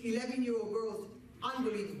 11-year-old girls,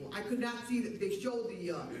 unbelievable. I could not see that they showed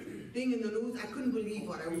the thing in the news. I couldn't believe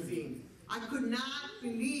what I was seeing. I could not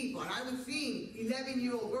believe what I was seeing,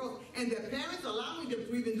 11-year-old girls, and their parents allowing them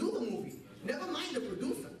to even do the movie. Never mind the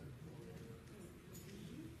producer.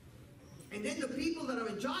 And then the people that are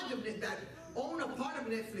in charge of it, that own a part of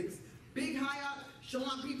Netflix. Big high up,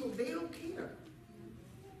 showing people, they don't care.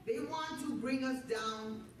 They want to bring us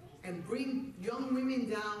down and bring young women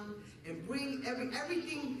down and bring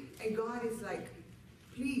everything. And God is like,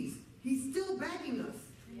 please, he's still begging us.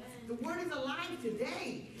 The word is alive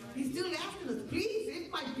today. He's still asking us, please,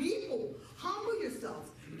 if my people, humble yourselves,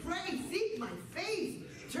 pray, seek my face,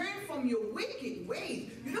 turn from your wicked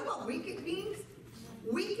ways. You know what wicked means?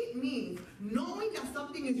 Wicked means knowing that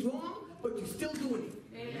something is wrong, but you're still doing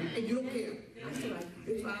it. And you don't care.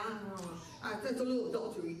 It's fine. It's a little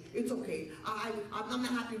adultery. It's okay. I'm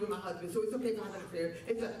not happy with my husband, so it's okay if I have an affair.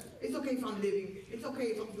 It's okay if I'm living. It's okay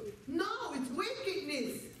if I'm... No, it's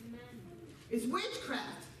wickedness. It's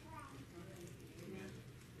witchcraft.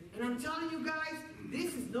 And I'm telling you guys,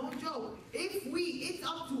 this is no joke. It's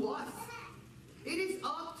up to us. It is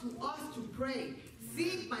up to us to pray.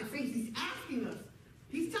 Seek my face. He's asking us.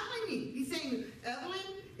 He's telling me. He's saying, Evelyn,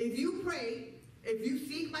 if you pray, if you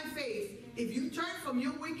seek my face, if you turn from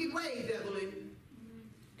your wicked ways, Evelyn,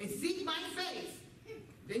 and seek my face,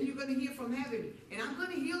 then you're going to hear from heaven. And I'm going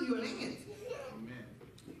to heal your land.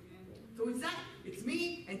 So it's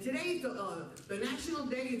me, and today's the national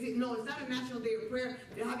day. No, it's not a national day of prayer.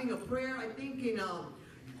 They're having a prayer, I think, in,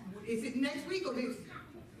 is it next week or this?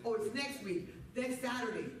 Oh, it's next week, next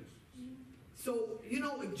Saturday. So,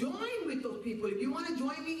 join with those people. If you want to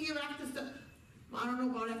join me here after service, I don't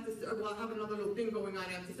know about after service, well, I have another little thing going on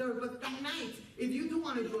after service, but that night, if you do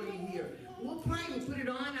want to join me here, we'll pray, we'll put it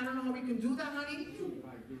on. I don't know how we can do that, honey.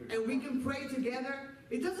 And we can pray together.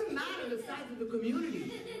 It doesn't matter the size of the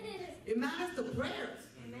community. It matters the prayers.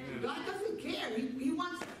 God doesn't care. He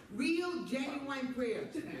wants real, genuine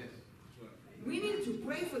prayers. We need to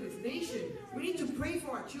pray for this nation. We need to pray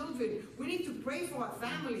for our children. We need to pray for our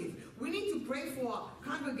families. We need to pray for our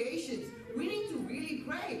congregations. We need to really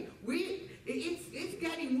pray. It's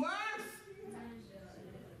getting worse.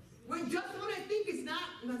 Just when I think it's not,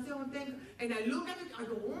 and I look at it, I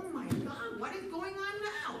go, oh my God, what is going on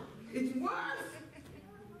now? It's worse.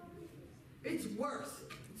 It's worse.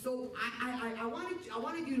 So I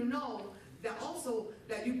wanted you to know that also,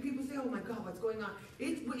 that you people say, oh my God, what's going on?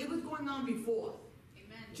 It was going on before.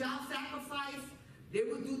 Amen. Child sacrifice, they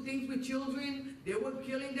would do things with children, they were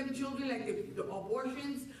killing them children, like the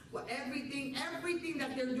abortions, well, everything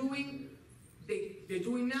that they're doing, they're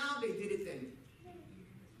doing now, they did it then.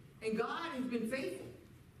 And God has been faithful.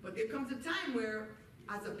 But there comes a time where,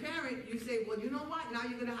 as a parent, you say, well, you know what? Now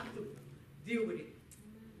you're going to have to deal with it.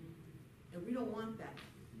 And we don't want that.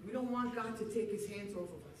 We don't want God to take his hands off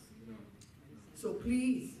of us. So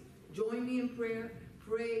please, join me in prayer.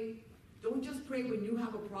 Pray. Don't just pray when you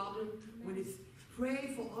have a problem.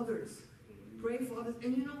 Pray for others. Pray for others.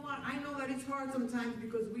 And you know what? I know that it's hard sometimes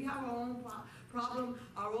because we have our own problem,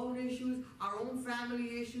 our own issues, our own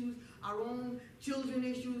family issues, our own children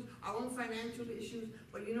issues, our own financial issues.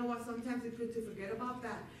 But you know what? Sometimes it's good to forget about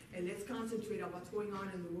that and let's concentrate on what's going on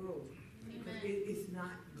in the world. Because it is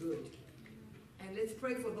not good. And let's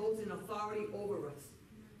pray for those in authority over us.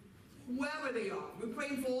 Whoever they are. We're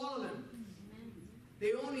praying for all of them.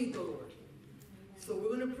 They all need the Lord. So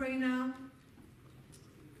we're going to pray now.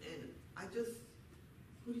 And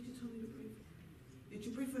who did you tell me to pray for? Did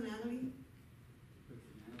you pray for Natalie?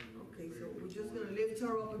 Okay, so we're just going to lift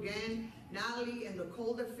her up again. Natalie and the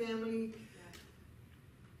Calder family.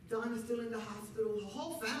 Don is still in the hospital. Her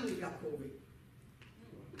whole family got COVID.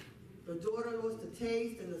 The daughter lost the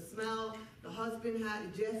taste and the smell. The husband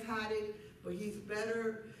Jeff had it, but he's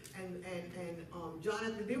better. And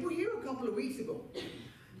Jonathan, they were here a couple of weeks ago.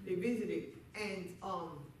 They visited. And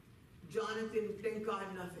Jonathan, thank God,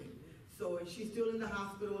 nothing. So she's still in the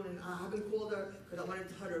hospital, and I haven't called her because I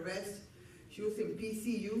wanted her to rest. She was in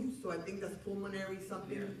PCU, so I think that's pulmonary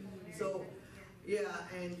something. Yeah. So, yeah,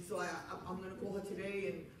 and so I'm going to call her today,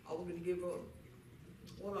 and I'm going to give her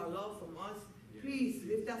all our love from us. Please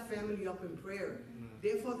lift that family up in prayer.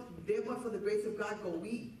 Therefore, for the grace of God, go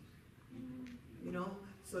we. You know,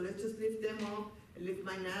 so let's just lift them up and lift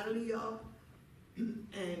my Natalie up.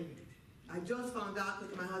 And I just found out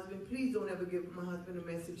that my husband, please don't ever give my husband a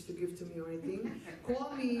message to give to me or anything.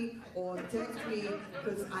 Call me or text me,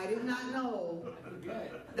 because I did not know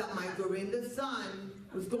that my Dorinda's son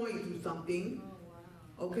was going through something.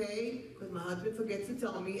 Okay? Because my husband forgets to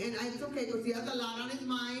tell me. And it's okay, because he has a lot on his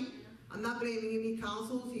mind. I'm not blaming him. He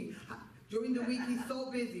counsels. During the week, he's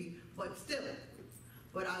so busy. But still.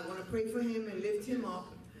 But I want to pray for him and lift him up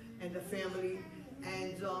and the family.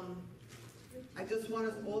 And I just want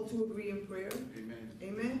us all to agree in prayer. Amen.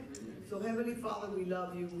 Amen? So Heavenly Father, we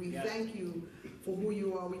love you. We thank you for who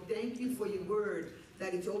you are. We thank you for your word,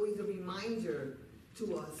 that it's always a reminder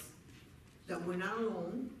to us that we're not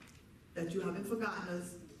alone, that you haven't forgotten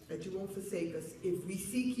us, that you won't forsake us. If we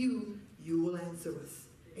seek you, you will answer us,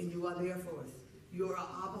 and you are there for us. You're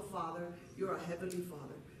our Abba Father, you're our Heavenly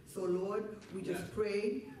Father. So Lord, we just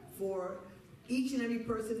pray for each and every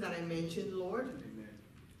person that I mentioned, Lord. Amen.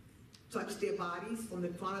 Touch their bodies from the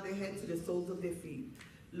crown of their head to the soles of their feet.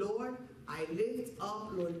 Lord, I lift up,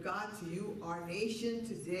 Lord God, to you our nation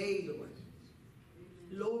today, Lord.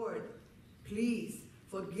 Lord, please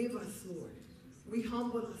forgive us, Lord. We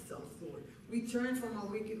humble ourselves, Lord. We turn from our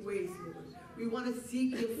wicked ways, Lord. We want to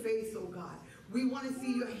seek your face, oh God. We want to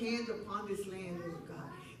see your hand upon this land, Lord God.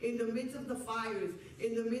 In the midst of the fires,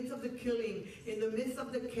 in the midst of the killing, in the midst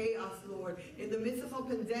of the chaos, Lord, in the midst of a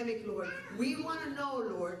pandemic, Lord, we want to know,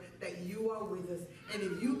 Lord, that you are with us. And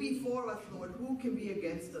if you be for us, Lord, who can be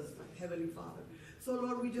against us, Heavenly Father? So,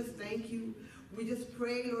 Lord, we just thank you. We just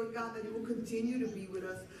pray, Lord God, that you will continue to be with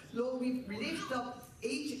us. Lord, we lift up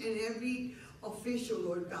each and every official,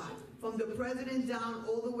 Lord God, from the president down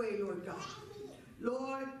all the way, Lord God.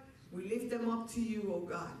 Lord, we lift them up to you, oh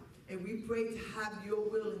God, and we pray to have your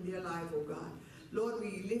will in their life, oh God. Lord,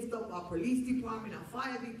 we lift up our police department, our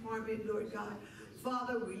fire department, Lord God.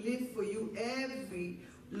 Father, we lift for you every,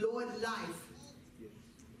 Lord, life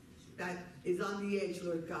that is on the edge,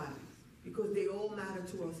 Lord God, because they all matter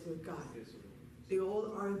to us, Lord God. They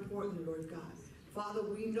all are important, Lord God. Father,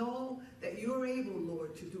 we know that you're able,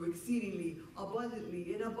 Lord, to do exceedingly,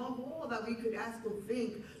 abundantly, and above all that we could ask or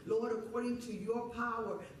think, Lord, according to your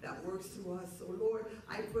power that works through us. So, Lord,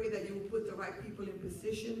 I pray that you will put the right people in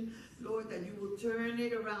position, Lord, that you will turn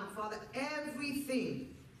it around. Father,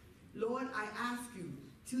 everything, Lord, I ask you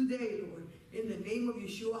today, Lord, in the name of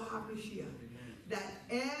Yeshua HaMashiach, that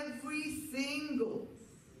every single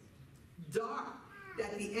dart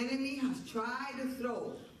that the enemy has tried to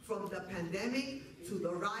throw, from the pandemic to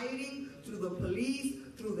the rioting, to the police,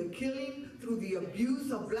 through the killing, through the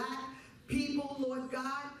abuse of black people, Lord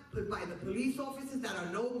God, put by the police officers that are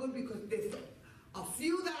no good, because there's a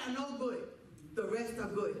few that are no good, the rest are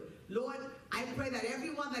good. Lord, I pray that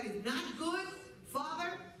everyone that is not good,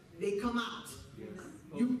 Father, they come out.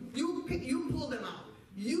 You pull them out.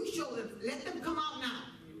 You show them, let them come out now,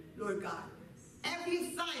 Lord God. Every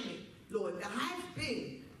assignment, Lord, that has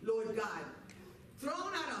been, Lord God,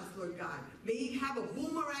 thrown at us, Lord God, may it have a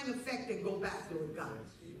boomerang effect and go back, Lord God.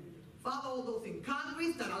 Father, all those in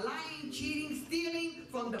Congress that are lying, cheating, stealing,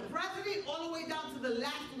 from the president all the way down to the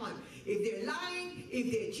last one. If they're lying,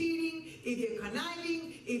 if they're cheating, if they're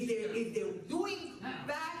conniving, if they're doing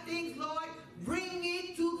bad things, Lord, bring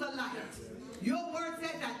it to the light. Your word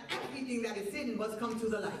says that everything that is hidden must come to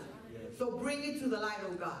the light. So bring it to the light,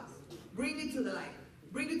 oh God. Bring it to the light.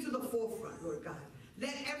 Bring it to the forefront, Lord God.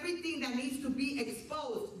 Let everything that needs to be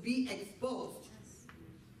exposed be exposed.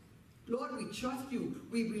 Lord, we trust you.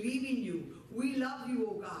 We believe in you. We love you,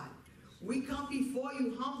 oh God. We come before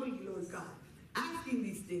you humbly, Lord God, asking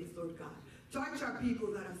these things, Lord God. Touch our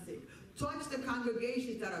people that are sick. Touch the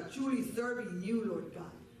congregations that are truly serving you, Lord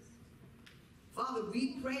God. Father,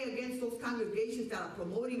 we pray against those congregations that are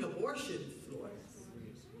promoting abortions, Lord,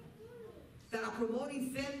 that are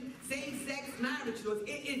promoting same-sex marriage, Lord.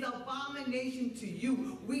 It is abomination to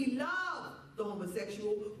you. We love the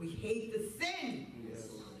homosexual. We hate the sin,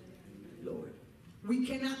 Lord. We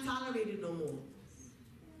cannot tolerate it no more.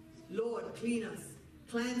 Lord, clean us,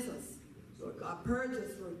 cleanse us, Lord God. Purge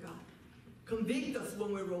us, Lord God. Convict us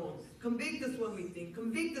when we're wrong. Convict us when we think.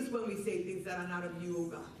 Convict us when we say things that are not of you, oh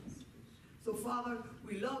God. So, Father,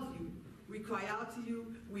 we love you. We cry out to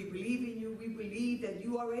you. We believe in you. We believe that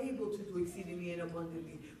you are able to do exceedingly and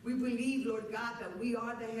abundantly. We believe, Lord God, that we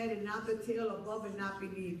are the head and not the tail, above and not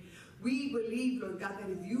beneath. We believe, Lord God, that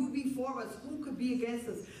if you be for us, who could be against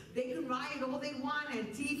us? They can riot all they want,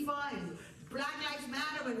 Antifa and Black Lives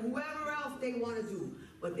Matter and whoever else they want to do.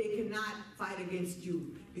 But they cannot fight against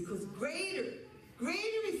you. Because greater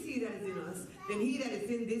is he that is in us than he that is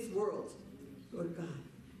in this world, Lord God.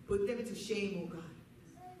 Put them to shame, oh God.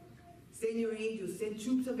 Send your angels, send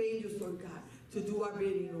troops of angels, Lord God, to do our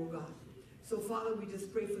bidding, oh God. So, Father, we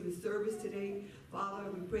just pray for this service today.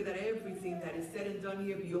 Father, we pray that everything that is said and done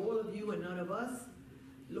here be all of you and none of us.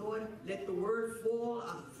 Lord, let the word fall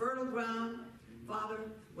on fertile ground.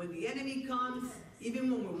 Father, when the enemy comes,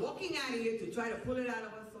 even when we're walking out of here to try to pull it out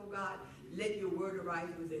of us, oh God, let your word arise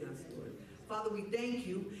within us, Lord. Father, we thank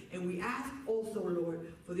you, and we ask also,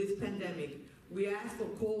 Lord, for this pandemic. We ask for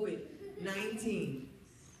COVID-19,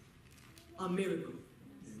 a miracle.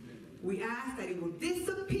 We ask that it will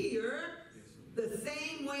disappear the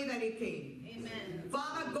same way that it came. Amen.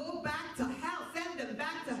 Father, go back to hell. Send them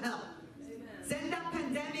back to hell. Amen. Send that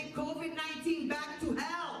pandemic, COVID-19, back to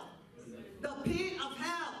hell. The pit of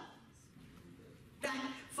hell. That,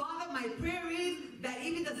 Father, my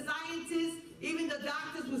scientists, even the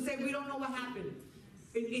doctors will say, we don't know what happened.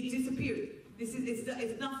 It disappeared.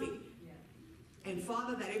 It's nothing. And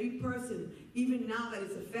Father, that every person, even now that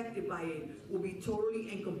is affected by it, will be totally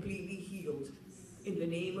and completely healed. In the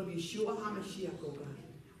name of Yeshua HaMashiach, oh God.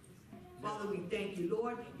 Father, we thank you,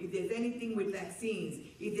 Lord. If there's anything with vaccines,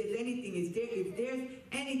 if there's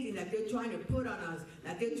anything that they're trying to put on us,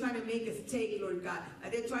 that they're trying to make us take, Lord God,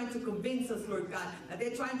 that they're trying to convince us, Lord God, that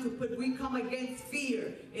they're trying to put, we come against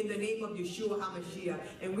fear in the name of Yeshua HaMashiach.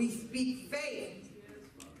 And we speak faith.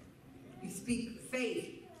 We speak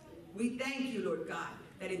faith. We thank you, Lord God,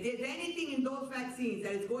 that if there's anything in those vaccines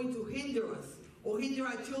that is going to hinder us, or hinder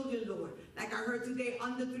our children, Lord. Like I heard today,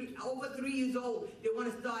 over 3 years old, they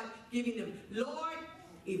want to start giving them. Lord,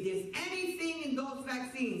 if there's anything in those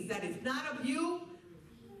vaccines that is not of you,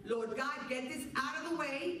 Lord God, get this out of the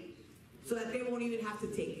way so that they won't even have to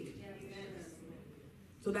take it.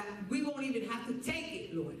 So that we won't even have to take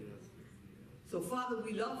it, Lord. So Father,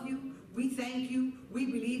 we love you. We thank you. We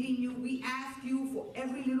believe in you. We ask you for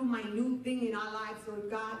every little minute thing in our lives, Lord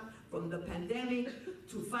God, from the pandemic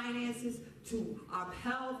to finances, to our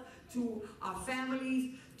health, to our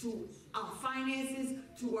families, to our finances,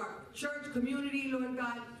 to our church community, Lord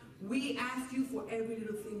God. We ask you for every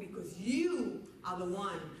little thing because you are the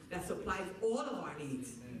one that supplies all of our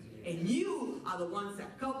needs. And you are the ones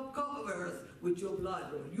that cover us with your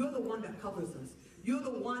blood, Lord. You're the one that covers us. You're the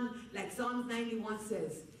one, like Psalms 91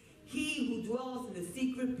 says, he who dwells in the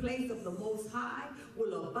secret place of the Most High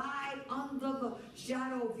will abide under the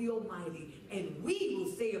shadow of the Almighty. And we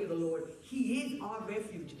will say of the Lord, he is our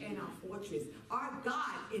refuge and our fortress. Our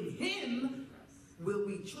God, in him will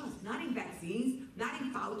we trust. Not in vaccines, not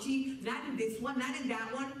in Fauci, not in this one, not in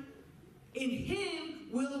that one. In him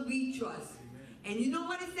will we trust. And you know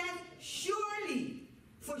what it says? Surely,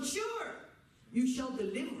 for sure, you shall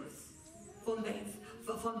deliver us from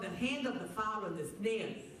the hand of the fowler and the snare,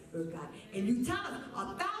 Lord God. And you tell us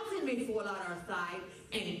 1,000 may fall at our side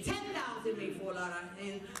and 10,000 may fall at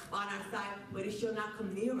on our side, but it shall not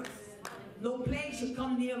come near us. No plague shall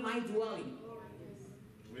come near my dwelling.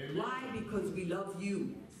 Why? Because we love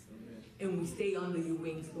you and we stay under your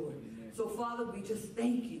wings, Lord. So Father, we just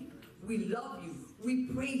thank you. We love you. We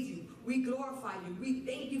praise you. We glorify you. We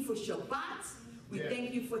thank you for Shabbat. We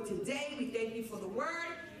thank you for today. We thank you for the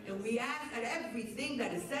word. And we ask that everything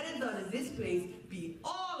that is said and done in this place be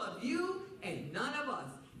all of you and none of us.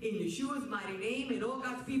 In Yeshua's mighty name, and all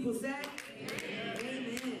God's people said, amen.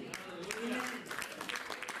 Amen. Amen.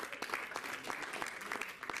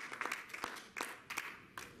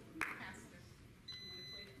 Pastor, you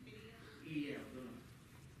want to play the video? Yeah.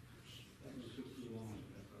 That was too long.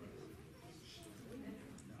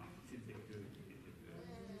 No, it did good.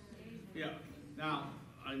 Yeah. Now,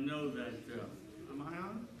 I know that, am I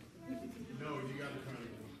on? No, you got to turn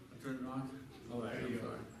it on. I turn it on? All right, I'm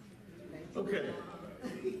sorry. Okay.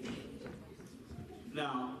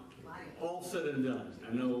 Now, all said and done,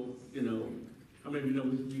 I know, how many of you know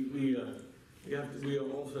we are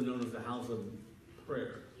also known as the house of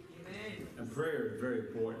prayer. Amen. And prayer is very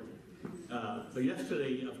important. But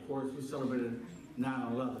yesterday, of course, we celebrated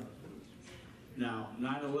 9/11. Now,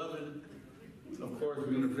 9/11, of course, we're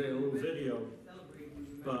going to play a little video,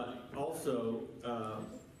 but also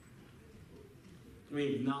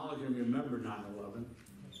we acknowledge and remember 9/11.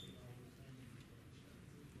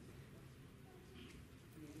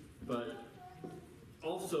 But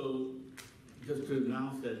also, just to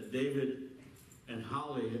announce that David and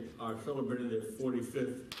Holly are celebrating their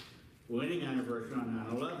 45th wedding anniversary on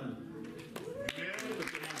 9/11.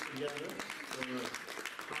 Put your hands together for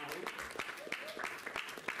Holly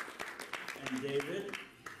and David.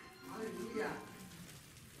 Hallelujah.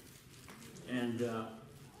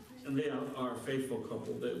 And they are a faithful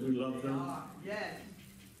couple. That we love them. Yes.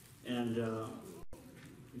 And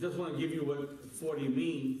just want to give you what 40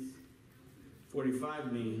 means.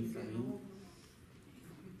 45 means, I mean.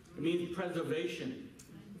 It means preservation.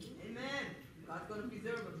 Amen. God's going to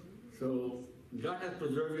preserve us. So God has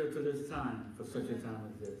preserved you to this time, for such a time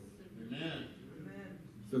as this. Amen. Amen.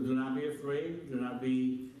 So do not be afraid. Do not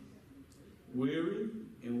be weary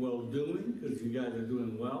in well-doing, because you guys are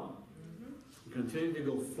doing well. Continue to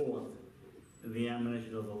go forth in the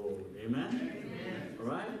admonition of the Lord. Amen? Amen. All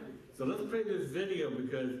right? So let's play this video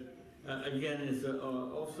because, again, it's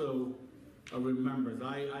also a remembrance.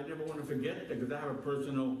 I never want to forget that because I have a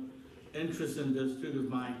personal interest in this too.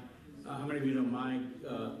 Because how many of you know my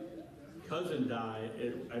cousin died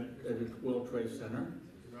at the World Trade Center?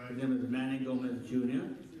 His name is Manny Gomez Jr.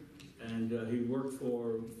 And he worked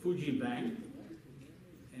for Fuji Bank.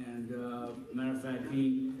 And matter of fact,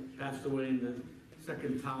 he passed away in the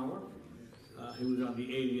second tower He was on the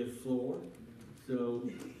 80th floor. So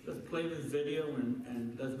let's play this video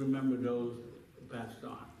and let's remember those who passed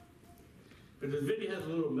on. But this video has a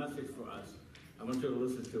little message for us. I want you to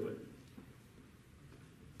listen to it.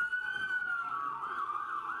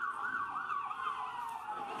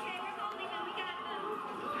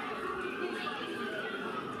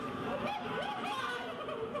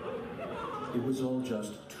 It was all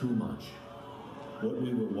just too much. What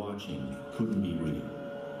we were watching couldn't be real.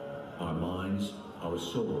 Our minds, our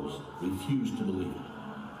souls refused to believe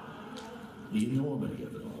it. The enormity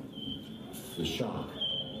of it all. The shock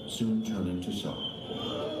soon turning to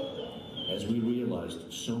sorrow. As we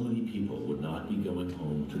realized so many people would not be going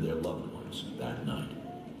home to their loved ones that night.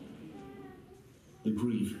 The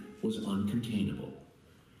grief was uncontainable.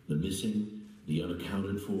 The missing, the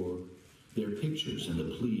unaccounted for, their pictures and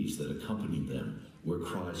the pleas that accompanied them were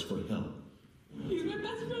cries for help. He's my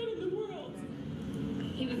best friend in the world.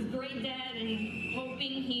 He was a great dad and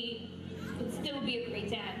hoping he would still be a great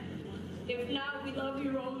dad. If not, we love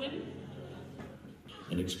you, Roman.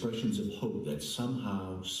 And expressions of hope that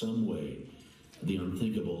somehow, some way, the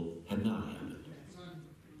unthinkable had not happened.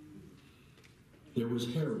 There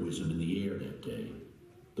was heroism in the air that day,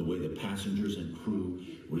 the way the passengers and crew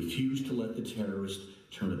refused to let the terrorists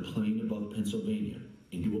turn a plane above Pennsylvania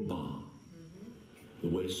into a bomb. The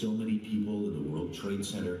way so many people in the World Trade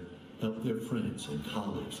Center helped their friends and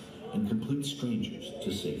colleagues and complete strangers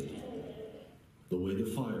to safety. The way the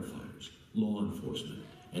firefighters, law enforcement,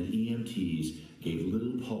 and EMTs gave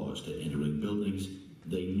little pause to entering buildings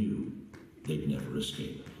they knew they'd never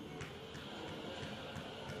escape.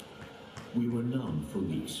 We were numb for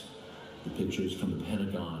weeks. The pictures from the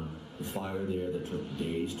Pentagon, the fire there that took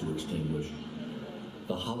days to extinguish,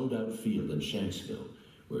 the hollowed-out field in Shanksville,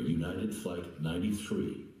 where United Flight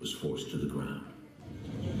 93 was forced to the ground.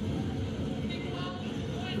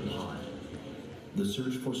 The pile, the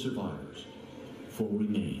search for survivors, for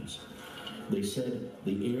remains. They said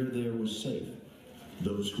the air there was safe.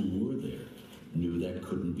 Those who were there knew that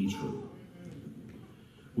couldn't be true.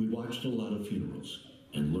 We watched a lot of funerals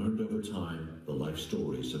and learned over time the life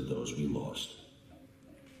stories of those we lost.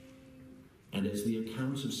 And as the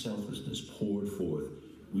accounts of selflessness poured forth,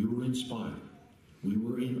 we were inspired. We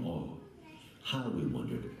were in awe. How, we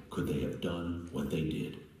wondered, could they have done what they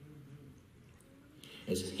did?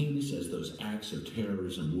 As heinous as those acts of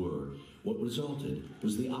terrorism were, what resulted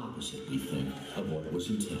was the opposite, we think, of what was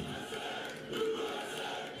intended.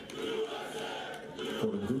 For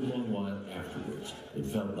a good long while afterwards, it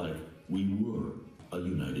felt like we were a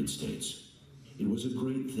United States. It was a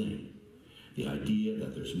great thing, the idea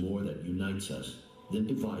that there's more that unites us than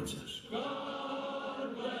divides us.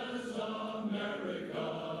 God bless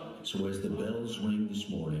America. So as the bells ring this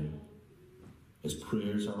morning, as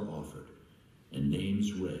prayers are offered and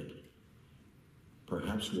names read,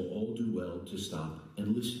 perhaps we'll all do well to stop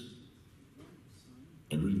and listen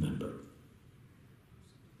and remember.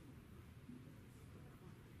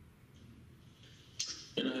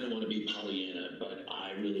 And I don't want to be Pollyanna, but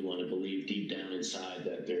I really want to believe deep down inside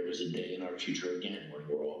that there is a day in our future again when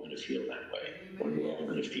we're all going to feel that way, when we're all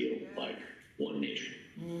going to feel like one nation.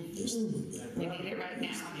 Mm-hmm. We need it right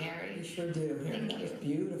now, Harry. We sure do. Harry, that was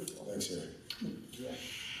beautiful. Thanks, Harry.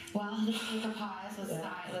 Well, let's take a pause, let's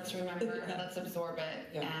sigh, let's remember, let's absorb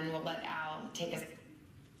it, and we'll let Al take us.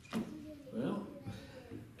 Well,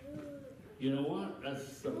 you know what?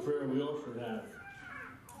 That's a prayer we all should have.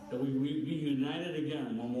 That we be united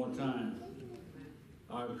again one more time.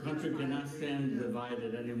 Our country cannot stand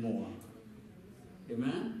divided anymore.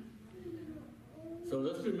 Amen? So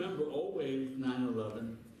let's remember always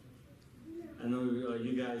 9/11. I know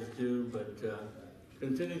you guys do, but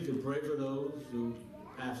continue to pray for those who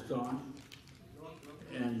passed on.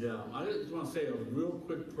 And I just want to say a real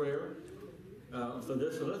quick prayer for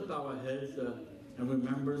this. So let's bow our heads and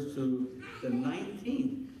remember to the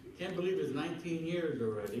 19th. Can't believe it's 19 years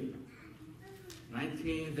already.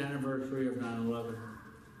 19th anniversary of 9/11.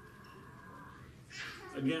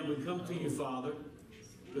 Again, we come to you, Father,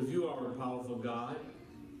 because you are a powerful God.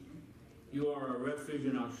 You are our refuge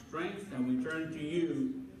and our strength, and we turn to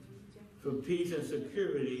you for peace and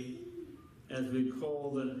security as we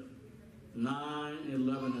call the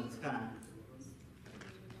 9/11 attack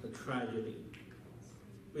a tragedy.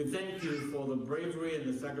 We thank you for the bravery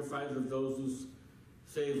and the sacrifice of those who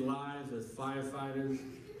save lives as firefighters,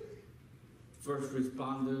 first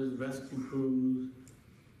responders, rescue crews,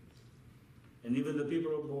 and even the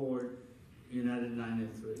people aboard United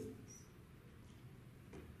 93.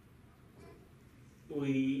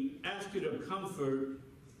 We ask you to comfort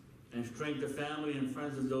and strengthen the family and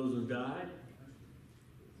friends of those who died.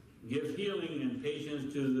 Give healing and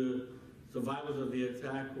patience to the survivors of the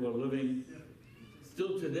attack who are living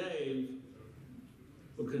still today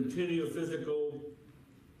with continued physical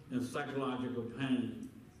and psychological pain.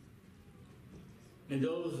 And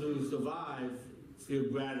those who survive feel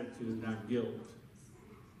gratitude, not guilt.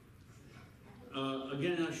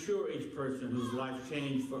 Again, assure each person whose life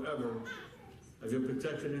changed forever of your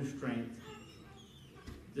protection and strength.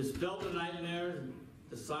 Dispel the nightmares,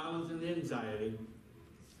 the silence, and the anxiety.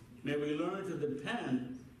 May we learn to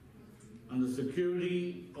depend on the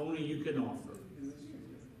security only you can offer.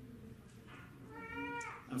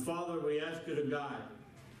 And Father, we ask you to guide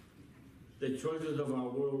the choices of our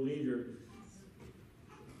world leaders.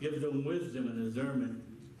 Give them wisdom and discernment,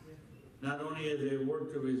 not only as they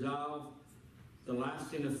work to resolve the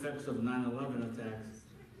lasting effects of 9/11 attacks,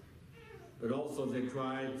 but also as they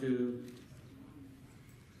try to,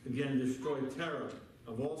 again, destroy terror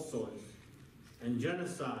of all sorts, and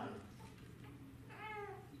genocide,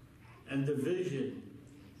 and division,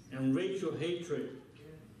 and racial hatred.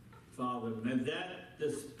 Father, may that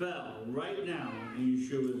dispel right now in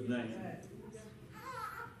Yeshua's name.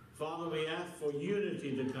 Father, we ask for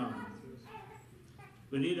unity to come.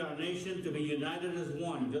 We need our nation to be united as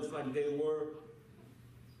one, just like they were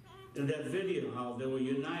in that video, how they were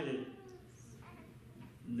united.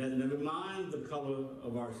 Never mind the color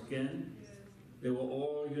of our skin. They were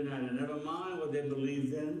all united. Never mind what they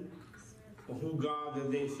believed in or who God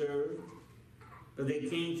that they served. But they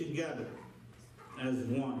came together as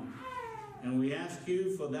one. And we ask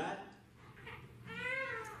you for that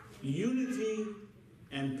unity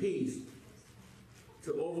and peace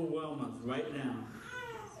to overwhelm us right now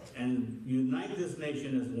and unite this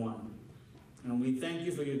nation as one. And we thank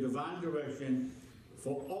you for your divine direction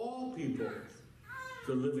for all people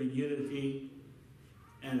to live in unity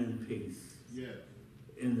and in peace. Yeah.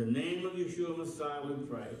 In the name of Yeshua Messiah we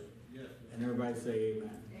pray. Yeah. And everybody say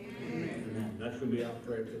amen. Amen. Amen. That should be our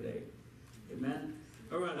prayer today. Amen.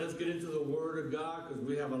 All right, let's get into the Word of God because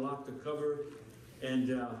we have a lot to cover.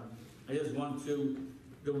 And I just want to,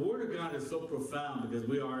 the Word of God is so profound because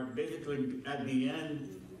we are basically at the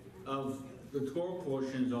end of the Torah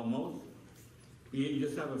portions almost. We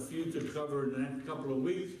just have a few to cover in the next couple of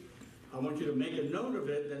weeks. I want you to make a note of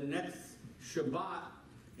it. The next Shabbat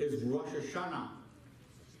is Rosh Hashanah.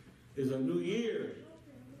 It's a new year.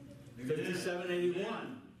 5781.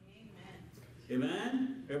 Amen.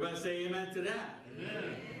 Amen? Everybody say amen to that.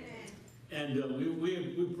 Amen. And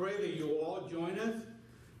we pray that you all join us.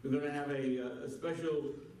 We're going to have a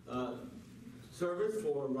special service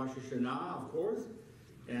for Rosh Hashanah, of course,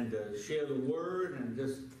 and share the word and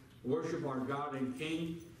just worship our God and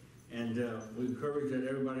King. And we encourage that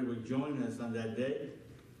everybody would join us on that day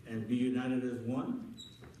and be united as one,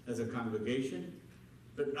 as a congregation.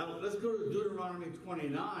 But let's go to Deuteronomy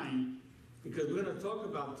 29, because we're going to talk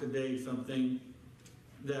about today something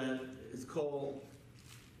that is called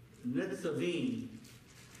Nitzavim.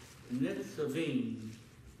 Nitzavim.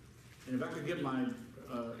 And if I could get my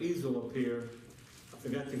easel up here, I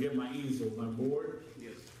forgot to get my easel, my board.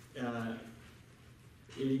 Yes.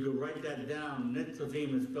 And you could write that down.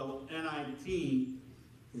 Nitzavim is spelled Nitzavim.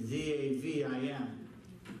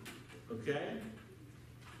 Okay?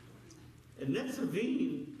 And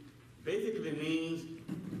Nitzavim basically means,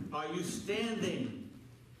 are you standing?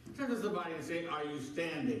 Turn to somebody and say, are you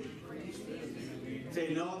standing?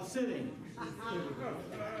 Say, no, I'm sitting.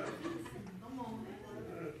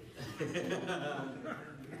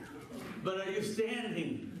 But are you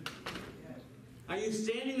standing? Are you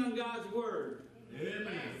standing on God's word?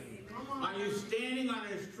 Amen. Are you standing on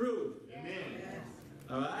His truth? Amen.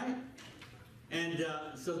 All right? And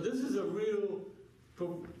so this is a real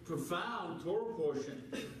profound Torah portion,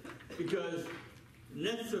 because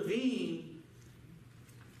Nitzavim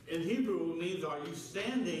in Hebrew means, are you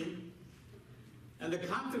standing? And the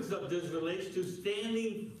context of this relates to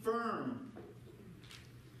standing firm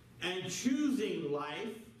and choosing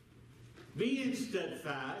life, being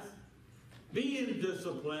steadfast, being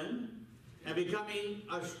disciplined, and becoming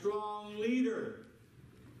a strong leader.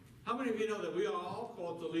 How many of you know that we are all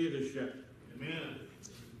called to leadership? Amen.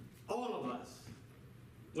 All of us.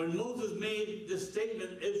 When Moses made this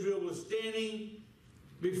statement, Israel was standing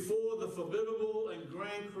before the formidable and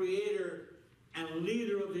grand creator and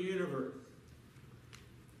leader of the universe.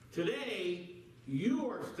 Today, you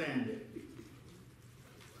are standing.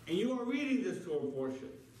 And you are reading this Torah portion.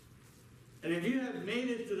 And if you have made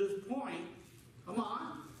it to this point, come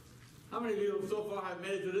on. How many of you so far have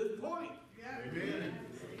made it to this point? Yeah. Amen.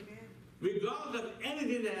 Regardless of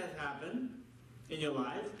anything that has happened in your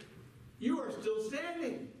life, you are still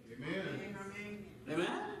standing. Amen. Amen.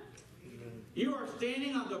 Amen? You are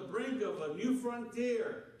standing on the brink of a new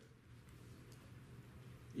frontier.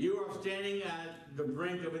 You are standing at the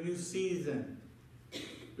brink of a new season.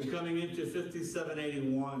 We're coming into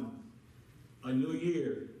 5781, a new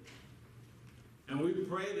year. And we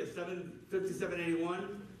pray that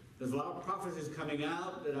 5781, there's a lot of prophecies coming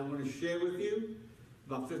out that I'm going to share with you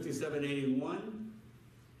about 5781.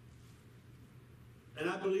 And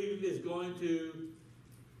I believe it's going to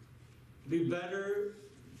be better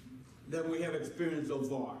than we have experienced so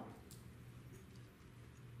far.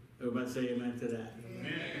 Everybody say amen to that.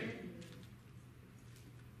 Amen.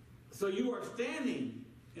 So you are standing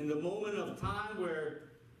in the moment of time where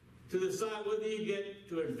to decide whether you get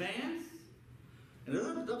to advance, and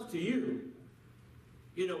it's up to you.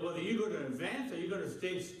 You know, whether you're going to advance or you're going to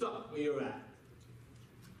stay stuck where you're at.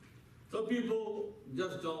 Some people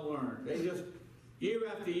just don't learn. They just, year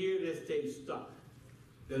after year, they stay stuck.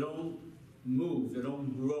 They don't move. They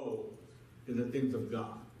don't grow in the things of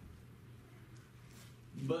God.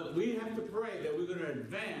 But we have to pray that we're going to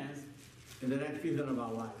advance in the next season of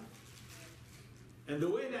our life. And the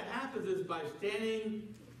way that happens is by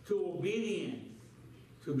standing to obedience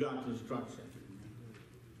to God's instruction.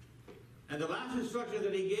 And the last instruction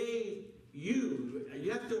that he gave you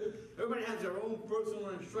have to, everybody has their own personal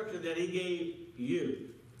instruction that he gave you.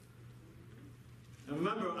 And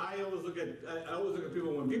remember, I always look at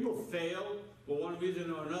people, when people fail for one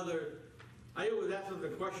reason or another, I always ask them the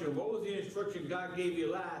question, what was the instruction God gave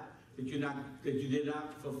you last that you did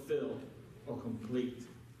not fulfill or complete?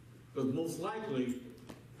 Because most likely,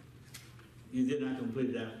 you did not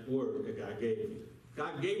complete that word that God gave you.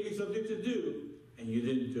 God gave you something to do, and you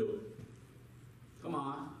didn't do it. Come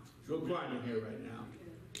on. It's real quiet in here right now.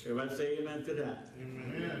 Everybody say amen to that.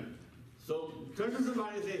 Amen. So turn to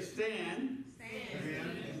somebody and say, stand.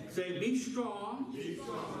 Stand. Say, be strong. Be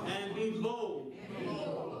strong. And be bold. And be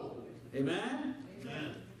bold. Amen?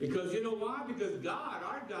 Amen. Because you know why? Because God,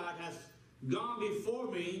 our God, has gone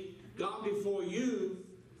before me, gone before you,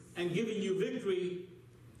 and given you victory,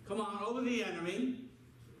 come on, over the enemy,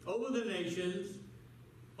 over the nations,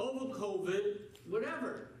 over COVID,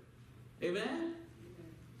 whatever. Amen?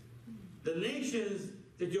 The nations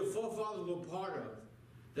that your forefathers were part of,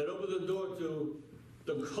 that opened the door to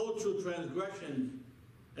the cultural transgressions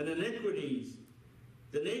and iniquities,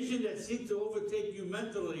 the nation that seek to overtake you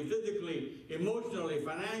mentally, physically, emotionally,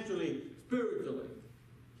 financially, spiritually,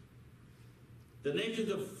 the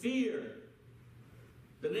nations of fear,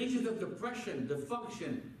 the nations of depression,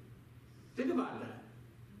 dysfunction. Think about that.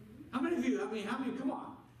 How many of you, come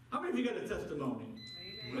on, how many of you got a testimony?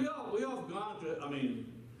 We all have gone through,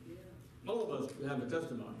 all of us have a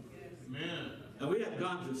testimony. Amen. And we have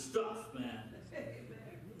gone through stuff, man.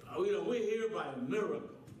 We're here by a miracle.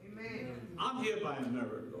 Amen. I'm here by a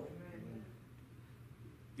miracle.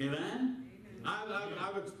 Amen?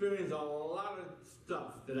 I've experienced a lot of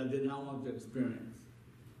stuff that I did not want to experience.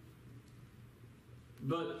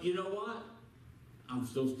 But you know what? I'm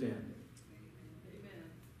still standing.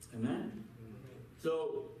 Amen? Amen?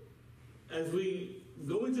 So, as we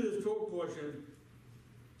go into this talk portion,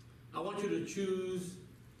 I want you to choose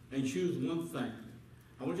one thing.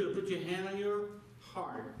 I want you to put your hand on your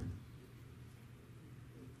heart,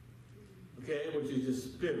 okay, which is your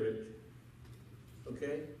spirit,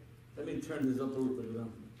 okay? Let me turn this up a little bit.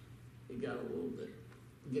 It got a little bit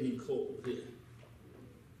getting cold here.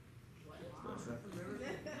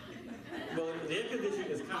 Well, the air conditioning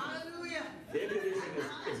is coming. Hallelujah. The air conditioning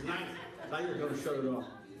is nice. Now you're going to shut it off.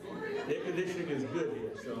 The air conditioning is good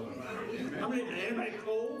here, so. Anybody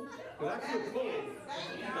cold? Well, I feel cold.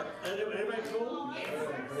 Anybody cold?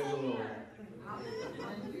 Praise the Lord.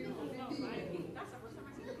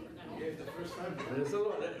 Praise the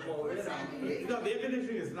Lord. No, the air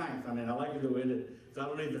conditioning is nice. I like it the way that, so I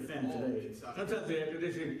don't need the fan today. Sometimes the air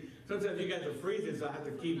conditioning, sometimes you guys are freezing, so I have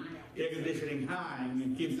to keep the air conditioning high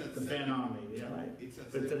and keep the fan on me. Yeah, right?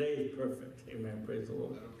 But today is perfect. Amen. Praise the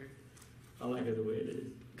Lord. I like it the way it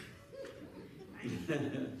is.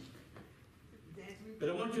 But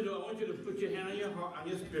I want you to put your hand on your heart, on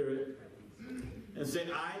your spirit, and say,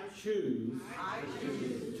 I choose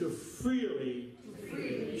to freely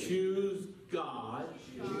choose God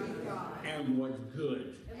and what's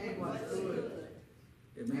good.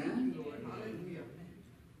 Amen?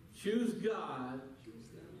 Choose God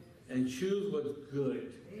and choose what's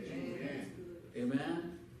good.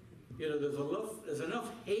 Amen? You know, there's enough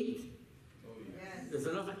hate. There's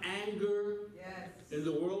enough anger in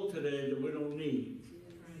the world today that we don't need.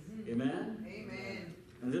 Amen? Amen.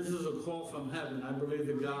 And this is a call from heaven. I believe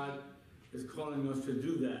that God is calling us to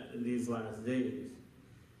do that in these last days.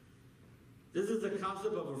 This is the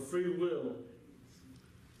concept of a free will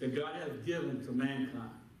that God has given to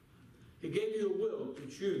mankind. He gave you a will to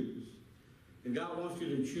choose. And God wants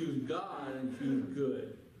you to choose God and choose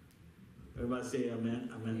good. Everybody say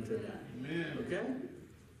amen, amen to that. Amen. Okay?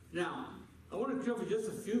 Now, I want to cover just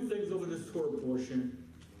a few things over this Torah portion.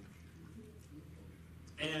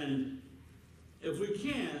 And if we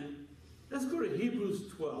can, let's go to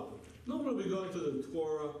Hebrews 12. Normally we go into the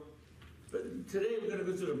Torah, but today we're going to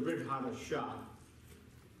go to the Brit Hadashah.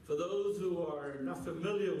 For those who are not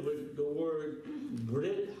familiar with the word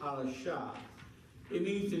Brit Hadashah, it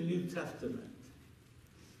means the New Testament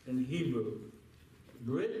in Hebrew.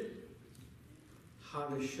 Brit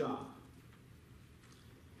Hadashah.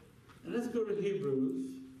 And let's go to Hebrews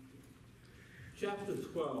chapter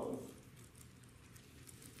 12.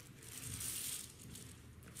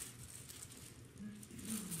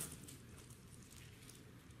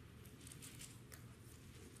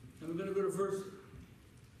 And we're going to go to verse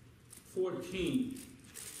 14.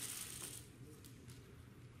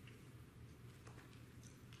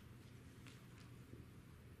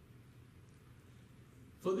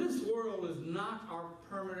 For this world is not our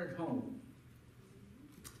permanent home.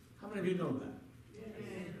 How many of you know that?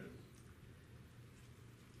 Yes.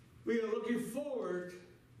 We are looking forward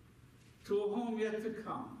to a home yet to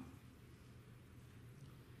come.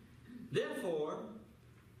 Therefore,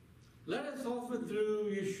 let us offer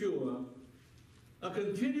through Yeshua a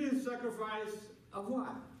continuous sacrifice of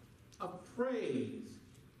what? Of praise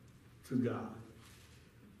to God,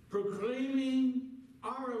 proclaiming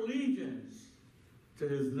our allegiance to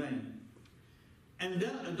his name. And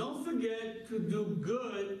don't forget to do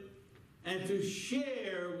good and to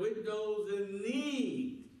share with those in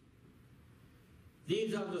need.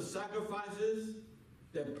 These are the sacrifices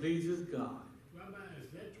that pleases God. Rabbi, is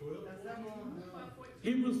that 12?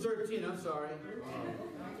 Hebrews 13, I'm sorry.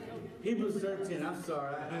 Hebrews 13, I'm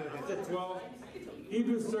sorry. I said 12.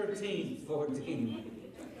 Hebrews 13, 14.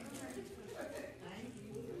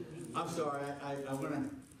 I'm sorry, I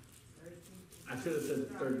should have said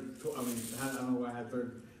third. I don't know why I had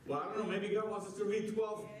third. Well, I don't know. Maybe God wants us to read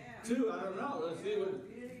 12 too. I don't know. Let's see what.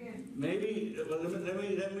 Maybe. Well, let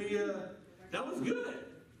me. That was good.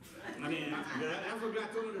 I mean, I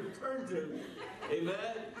forgot someone to turn to.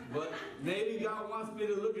 Amen. But maybe God wants me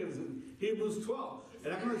to look at Hebrews 12.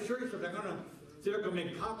 And I'm going to show you something. I'm going to see if I can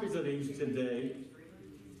make copies of these today.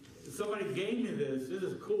 Somebody gave me this. This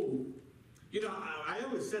is cool. You know, I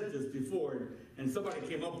always said this before, and somebody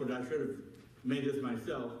came up with it. I should have made this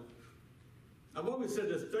myself. I've always said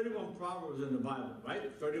there's 31 Proverbs in the Bible,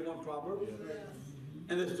 right? 31 Proverbs? Yes.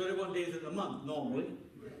 And there's 31 days in the month, normally.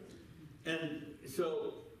 And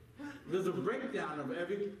so there's a breakdown of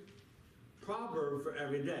every proverb for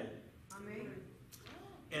every day. Amen.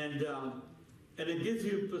 And it gives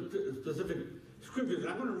you specific scriptures.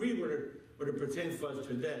 And I'm going to read what it pertains for us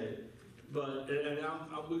today. But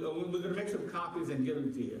we're going to make some copies and give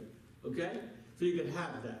them to you. Okay? So you can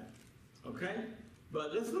have that. Okay?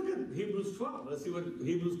 But let's look at Hebrews 12. Let's see what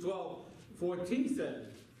Hebrews 12:14 says.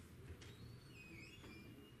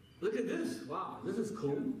 Look at this. Wow, this is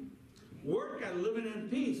cool. Work at living in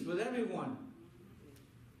peace with everyone.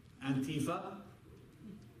 Antifa.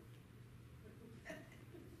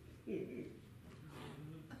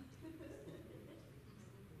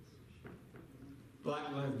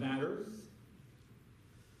 Black Lives Matters.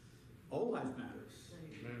 All lives matters.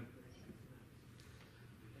 Amen.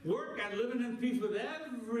 Work at living in peace with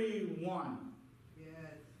everyone. Yes.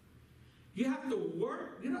 You have to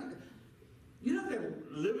work. You know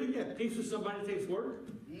that living at peace with somebody takes work?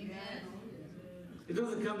 Amen. It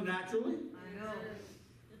doesn't come naturally. I know.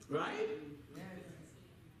 Right? Yes.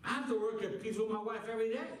 I have to work at peace with my wife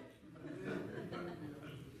every day.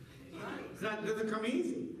 It doesn't come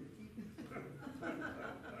easy.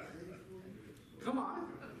 Come on.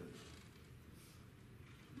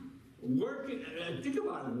 Think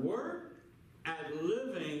about it. Work at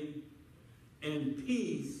living in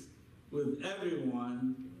peace with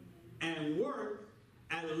everyone, and work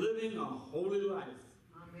at living a holy life.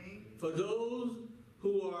 Amen. For those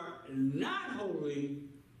who are not holy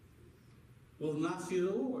will not see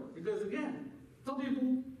the Lord. Because again, some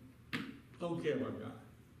people don't care about God.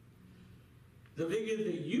 The thing is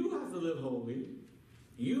that you have to live holy,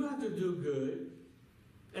 you have to do good,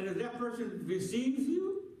 and if that person receives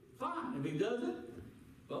you, fine. If he doesn't,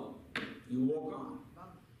 well, you walk on.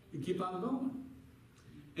 You keep on going.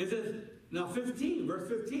 It says, now 15, verse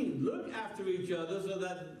 15, look after each other so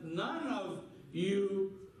that none of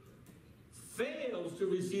you fails to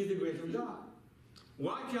receive the grace of God.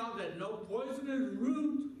 Watch out that no poisonous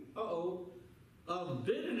root, of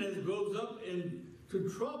bitterness grows up to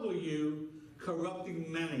trouble you,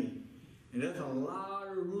 corrupting many. And there's a lot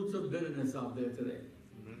of roots of bitterness out there today.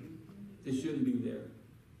 It shouldn't be there.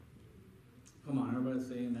 Come on, everybody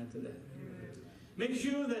say amen to that. Make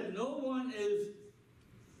sure that no one is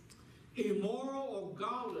immoral or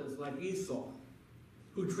godless like Esau,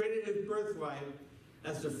 who traded his birthright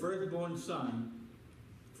as the firstborn son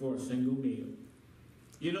for a single meal.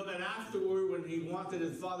 You know that afterward, when he wanted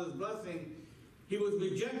his father's blessing, he was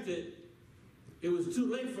rejected. It was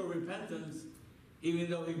too late for repentance, even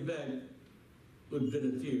though he begged with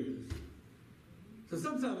bitter tears. So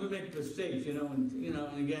sometimes we make mistakes,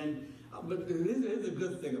 and again, but here's a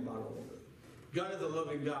good thing about all of it. God is a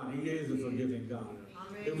loving God. He is a forgiving God.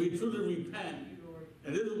 Amen. If we truly repent,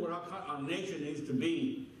 and this is what our nation needs to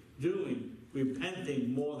be doing,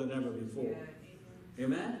 repenting more than ever before. Yeah.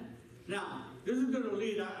 Amen? Now, this is going to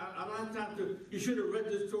lead, I don't have time to, you should have read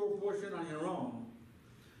this Torah portion on your own.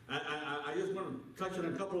 I just want to touch on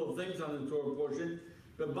a couple of things on the Torah portion.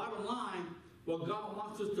 But bottom line, what God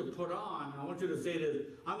wants us to put on, I want you to say this,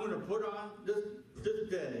 I'm going to put on this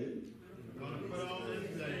day, I'm going to put on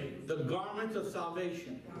this day the garments of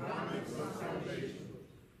salvation. Garments of salvation.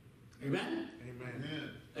 Amen? Amen.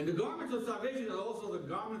 And the garments of salvation are also the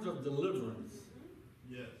garments of deliverance.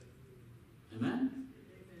 Yes. Amen?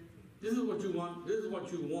 This is what you want. This is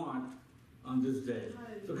what you want on this day.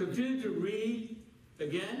 So continue to read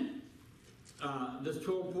again this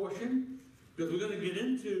Torah portion, because we're going to get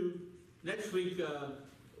into next week.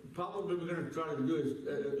 Probably we're going to try to do is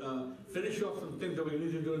finish off some things that we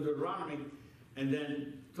need to do in Deuteronomy, and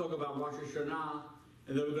then talk about Rosh Hashanah,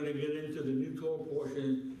 and then we're going to get into the new Torah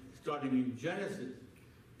portion starting in Genesis.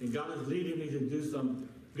 And God is leading me to do some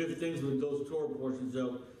good things with those Torah portions.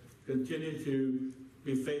 So continue to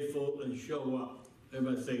be faithful and show up.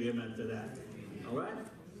 Everybody say amen to that. All right?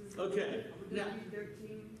 Okay. Now,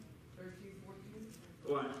 13, 14.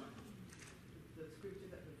 What? The scripture,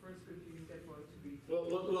 the first scripture you said for us to read.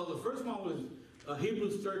 Well, the first one was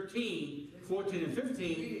Hebrews 13, 14, and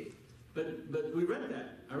 15. But we read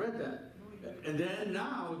that. I read that. And then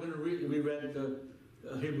now we're going to read. We read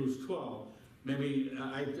Hebrews 12. Maybe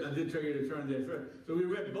I did tell you to turn there first. So we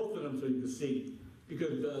read both of them so you can see.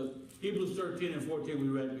 Because Hebrews 13 and 14 we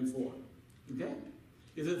read before. Okay?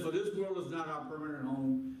 It says, for this world is not our permanent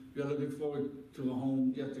home. We are looking forward to a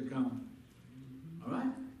home yet to come. All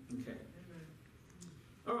right? Okay.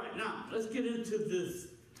 All right, now let's get into this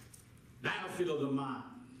battlefield of the mind.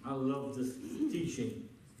 I love this teaching.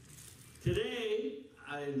 Today,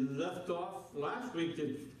 I left off last week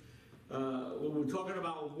that we were talking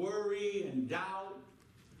about worry and doubt,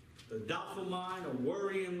 the doubtful mind, a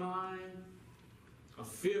worrying mind, a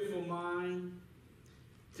fearful mind.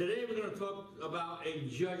 Today we're going to talk about a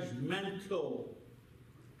judgmental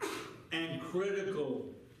and critical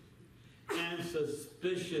and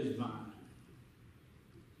suspicious mind.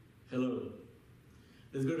 Hello.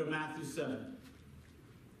 Let's go to Matthew 7.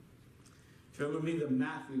 Turn with me to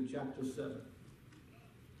Matthew chapter 7.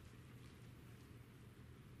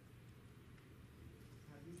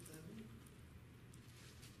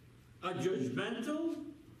 A judgmental,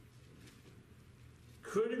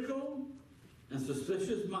 critical, and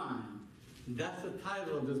suspicious mind. That's the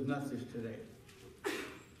title of this message today.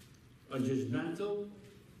 A judgmental,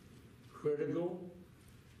 critical,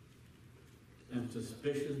 and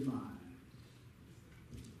suspicious mind.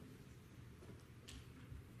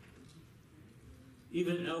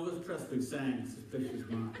 Even Elvis Presley sang Suspicious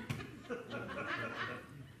Mind.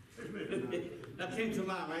 That came to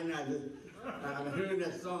mind right now. I'm hearing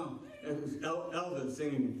that song. It was Elvis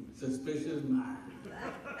singing Suspicious Mind.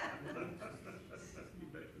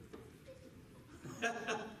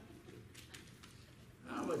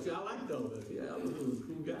 How about you? I like Elvis. Yeah, Elvis was a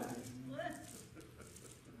cool guy.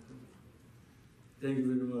 Thank you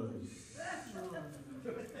very much.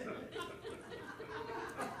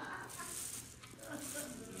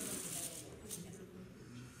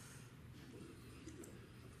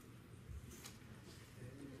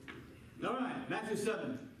 All right, Matthew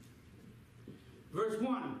 7, verse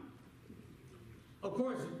 1. Of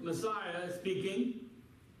course, Messiah is speaking.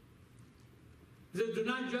 He says, do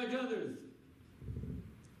not judge others,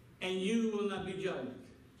 and you will not be judged.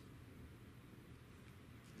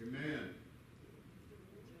 Amen.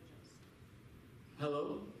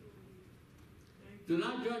 Hello? Do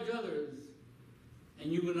not judge others,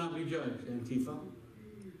 and you will not be judged, Antifa.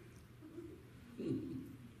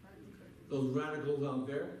 Those radicals out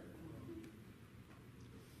there.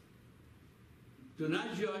 Do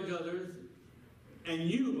not judge others, and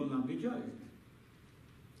you will not be judged.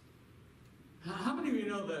 How many of you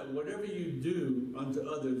know that whatever you do unto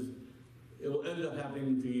others, it will end up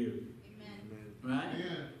happening to you? Amen. Right?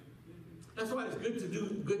 Amen. That's why it's good to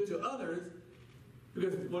do good to others,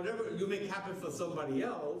 because whatever you make happen for somebody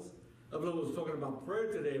else, Evelyn was talking about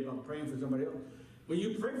prayer today, about praying for somebody else. When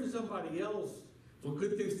you pray for somebody else, for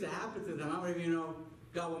good things to happen to them, how many of you know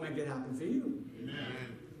God will make it happen for you?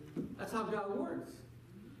 Amen. That's how God works.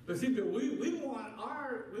 But see, we want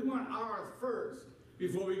ours first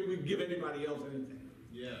before we give anybody else anything.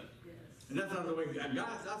 Yes. And that's not the way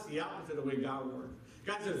that's the opposite of the way God works.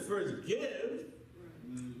 God says, first give,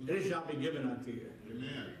 and it shall be given unto you.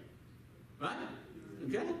 Amen. Right?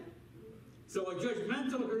 Okay? So a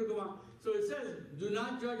judgmental critical one. So it says, do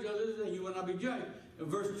not judge others that you will not be judged. In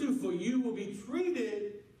verse 2, for you will be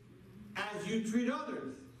treated as you treat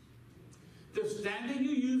others. The standard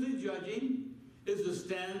you use in judging is the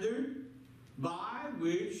standard by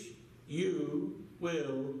which you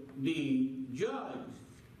will be judged.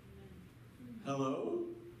 Hello?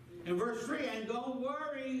 In verse 3, and don't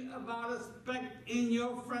worry about a speck in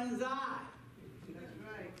your friend's eye. That's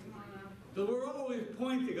right. Come on now. So we're always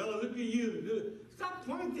pointing. Oh, look at you. Stop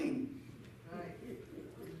pointing. Right.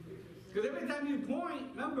 Because every time you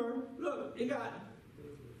point, remember, look, you got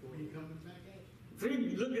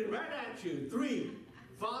three looking right at you. Three.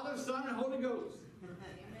 Father, Son, and Holy Ghost.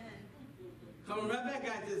 Coming right back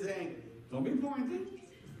at you saying, don't be pointing.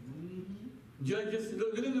 Judge, just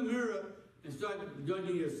look in the mirror and start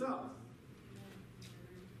judging yourself.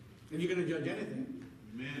 If you're going to judge anything.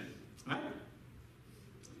 Amen. Right?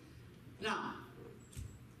 Now,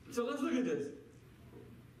 so let's look at this.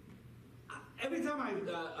 Every time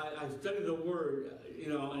I study the Word,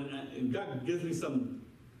 and God gives me some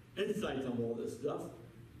insights on all this stuff,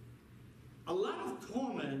 a lot of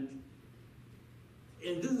torment,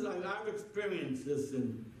 and this is, I've experienced this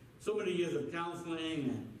in so many years of counseling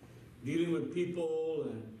and dealing with people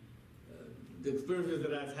and the experiences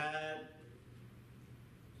that I've had.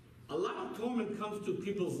 A lot of torment comes to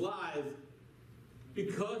people's lives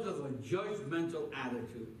because of a judgmental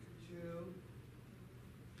attitude. True.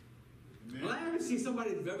 When I ever see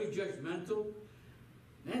somebody very judgmental,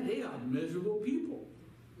 man, they are miserable people.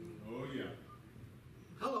 Oh, yeah.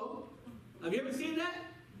 Hello? Have you ever seen that?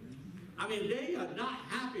 I mean, they are not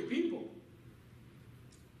happy people.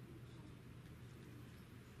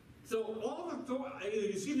 So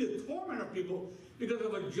you see the torment of people because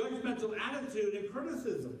of a judgmental attitude and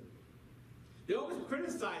criticism. They're always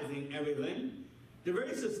criticizing everything. They're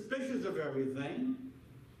very suspicious of everything.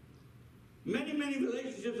 Many, many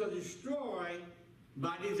relationships are destroyed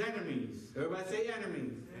by these enemies. Everybody say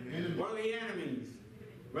enemies. Amen. What are the enemies?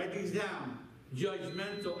 Write these down.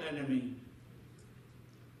 Judgmental enemy.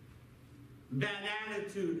 Bad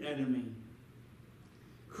attitude enemy.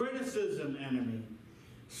 Criticism enemy.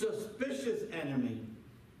 Suspicious enemy.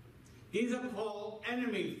 These are called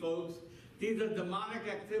enemies, folks. These are demonic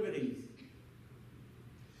activities.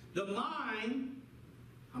 The mind,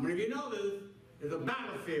 how many of you know this, is a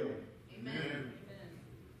battlefield. Amen.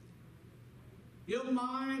 Your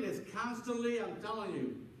mind is constantly, I'm telling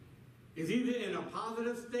you, is either in a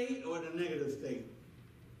positive state or in a negative state.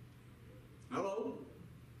 Hello?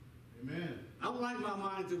 Amen. I don't like my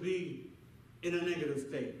mind to be in a negative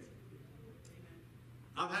state.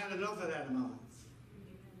 I've had enough of that in my life.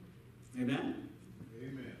 Amen?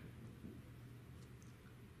 Amen.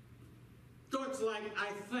 Thoughts like,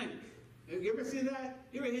 I think. You ever see that?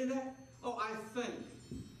 You ever hear that? Oh, I think.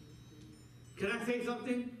 Can I say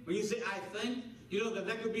something? When you say I think, you know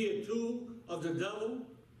that could be a tool of the devil.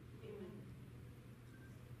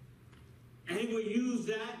 And he will use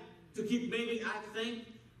that to keep maybe I think.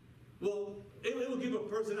 Well, it will give a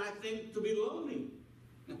person, I think, to be lonely.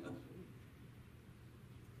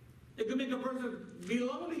 It could make a person be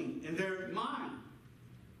lonely in their mind.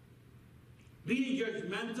 Being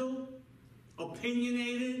judgmental,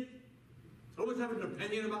 opinionated, always have an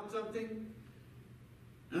opinion about something.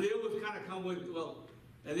 And they always kind of come with,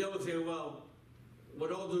 and they always say, well,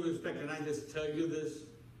 with all due respect, can I just tell you this?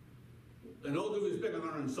 In all due respect, I'm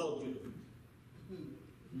going to insult you.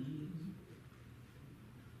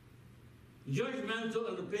 Judgmental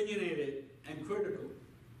and opinionated and critical.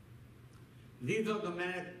 These are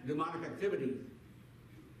demonic activities.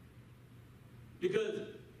 Because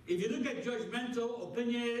if you look at judgmental,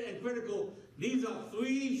 opinionated, and critical, these are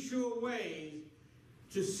three sure ways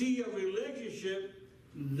to see a relationship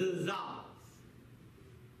dissolve.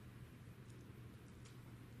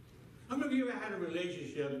 How many of you ever had a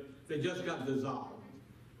relationship that just got dissolved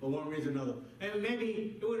for one reason or another? And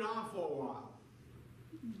maybe it went on for a while,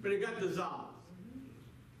 but it got dissolved.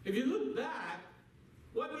 If you look back,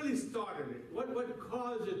 what really started it? What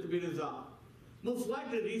caused it to be dissolved? Most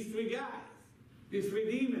likely these three guys, these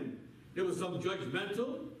three demons. There was some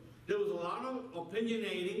judgmental, there was a lot of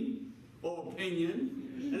opinionating or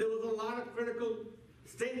opinion, and there was a lot of critical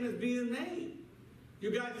statements being made.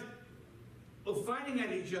 You guys of fighting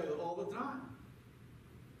at each other all the time.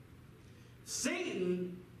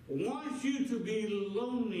 Satan wants you to be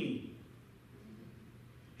lonely.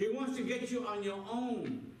 He wants to get you on your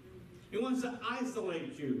own. He wants to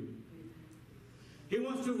isolate you. He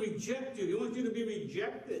wants to reject you. He wants you to be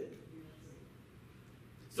rejected.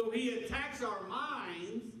 So he attacks our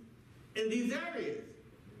minds in these areas.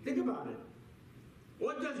 Think about it.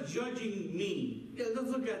 What does judging mean? Yeah, let's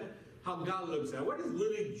look at how God looks at it. What is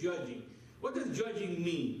really judging? What does judging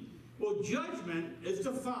mean? Well, judgment is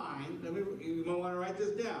defined, you might want to write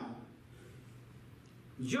this down.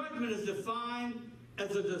 Judgment is defined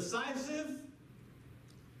as a decisive,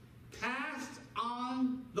 passed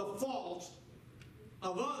on the faults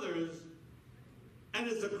of others, and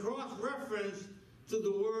is a cross-reference to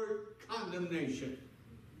the word condemnation.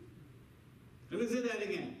 Let me say that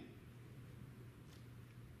again.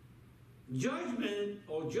 Judgment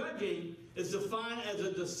or judging is defined as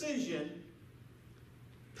a decision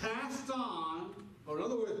passed on, or in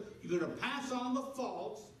other words, you're going to pass on the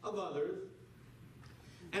faults of others,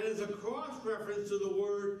 and is a cross-reference to the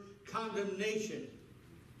word condemnation,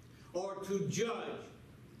 or to judge,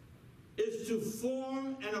 is to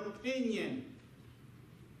form an opinion.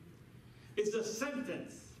 It's a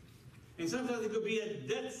sentence, and sometimes it could be a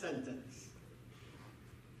death sentence.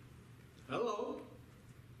 Hello?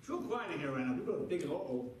 It's real quiet in here right now. People are thinking,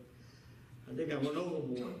 uh-oh, I think I went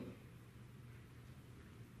overboard.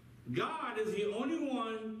 God is the only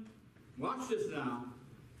one, watch this now,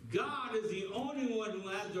 God is the only one who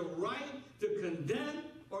has the right to condemn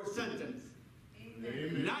or sentence.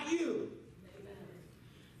 Amen. Not you. Amen.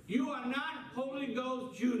 You are not Holy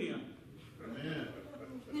Ghost Junior. Amen.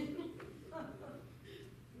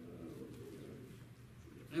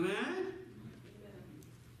 Amen?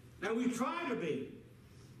 And we try to be.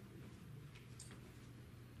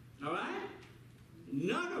 All right?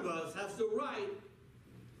 None of us has the right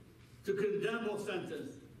to condemn or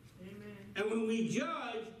sentence. Amen. And when we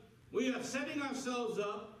judge, we are setting ourselves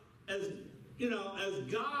up as, as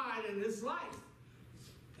God in this life.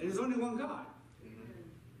 And there's only one God. Amen.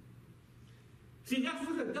 See, that's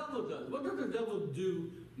what the devil does. What does the devil do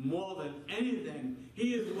more than anything?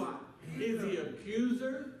 He is what? He's the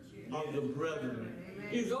accuser of the brethren. Amen.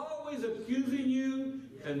 He's always accusing you,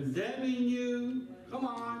 condemning you. Come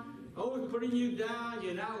on. Always putting you down.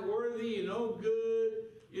 You're not worthy. You're no good.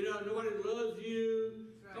 Nobody loves you.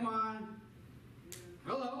 Come on.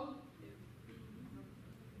 Hello.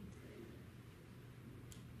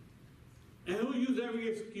 And he'll use every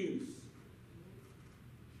excuse.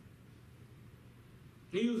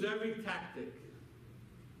 He used every tactic.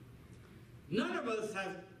 None of us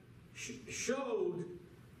have showed,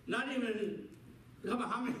 not even,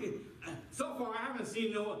 how many, so far I haven't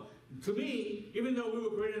seen to me, even though we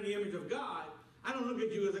were created in the image of God, I don't look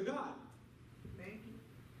at you as a God. Thank you.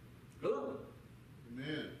 Hello?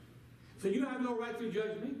 Amen. So you have no right to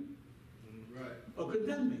judge me. Right. Or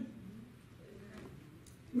condemn me.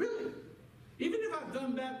 Really. Even if I've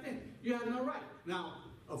done bad things, you have no right. Now,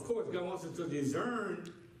 of course, God wants us to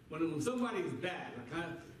discern when somebody's bad.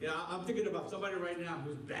 I'm thinking about somebody right now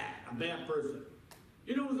who's bad, a bad person.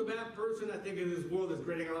 You know who's a bad person I think in this world that's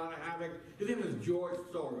creating a lot of havoc? His name is George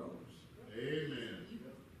Soros. Amen.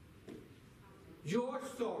 George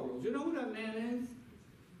Soros. You know who that man is?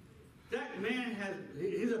 That man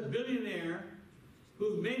he's a billionaire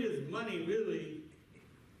who's made his money really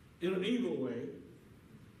in an evil way.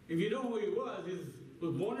 If you know who he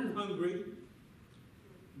was born in Hungary,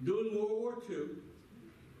 during World War II.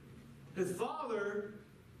 His father,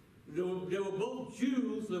 they were both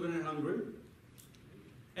Jews living in Hungary,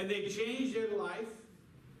 and they changed their life.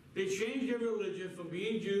 They changed their religion from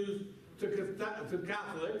being Jews to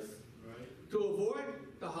Catholics, right, to avoid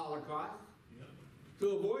the Holocaust, to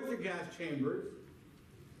avoid the gas chambers.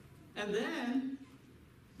 And then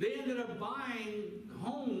they ended up buying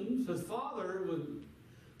homes. His father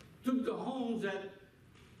took the homes that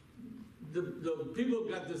the people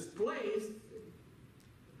got displaced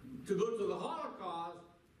to go to the Holocaust,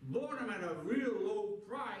 bought them at a real low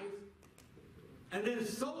price, and then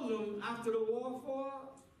sold them after the war for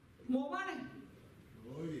more money.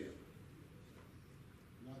 Oh, yeah.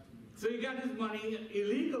 So he got his money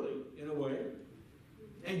illegally, in a way.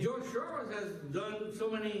 And George Soros has done so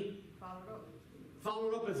many,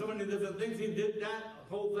 followed up in so many different things. He did that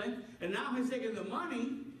whole thing. And now he's taking the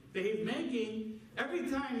money that he's making. Every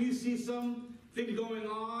time you see something going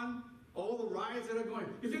on, all the riots that are going,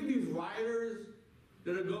 you think these rioters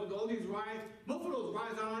that are going, all these riots, most of those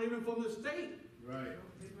riots are not even from the state. Right.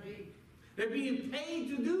 They're being paid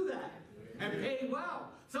to do that. and paid well.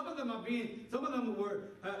 Some of them were,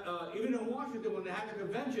 even in Washington when they had the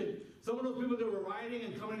convention, some of those people that were rioting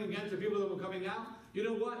and coming against the people that were coming out, you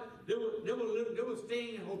know what? They were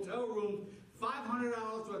staying in hotel rooms, $500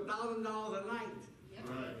 to $1,000 a night. Yep.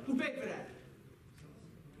 Right. Who paid for that?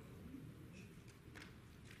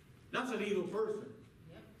 That's an evil person.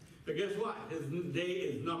 Yep. But guess what? His day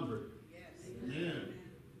is numbered. Yes. Amen.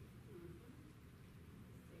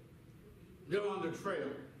 They're on the trail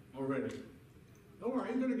already. Don't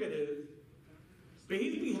worry, he's going to get his. But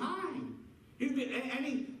he's behind.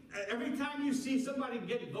 Every time you see somebody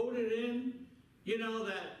get voted in, you know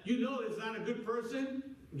it's not a good person,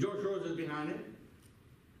 George Soros is behind it.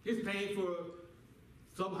 He's paying for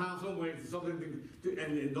somehow, some way, something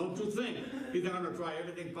and don't you think he's not going to try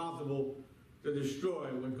everything possible to destroy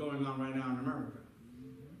what's going on right now in America.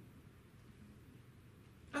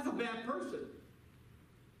 That's a bad person.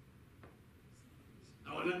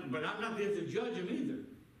 But I'm not there to judge him either.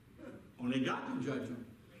 Only God can judge him.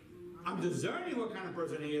 I'm discerning what kind of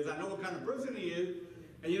person he is. I know what kind of person he is.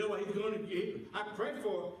 And you know what he's going to, I pray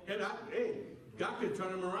for him. Hey, God can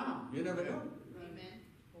turn him around. You never know. Amen.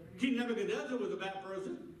 King Nebuchadnezzar was a bad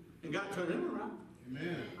person, and God turned him around.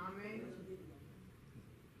 Amen. Amen.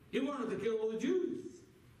 He wanted to kill all the Jews.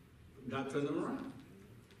 God turned him around.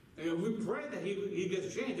 And we pray that he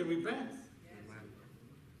gets changed and repents.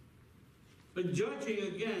 But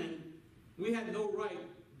judging again, we had no right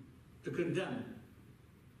to condemn.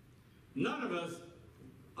 None of us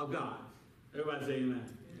are God. Everybody say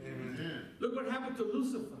amen. Amen. Look what happened to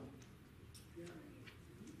Lucifer.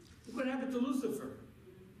 Look what happened to Lucifer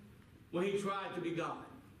when he tried to be God.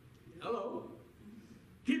 Hello.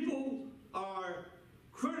 People are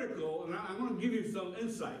critical, and I'm going to give you some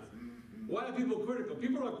insight. Why are people critical?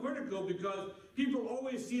 People are critical because people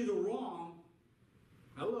always see the wrong,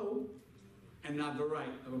 hello, and not the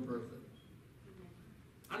right of a person.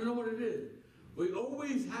 I don't know what it is. We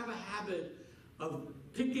always have a habit of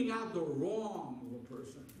picking out the wrong of a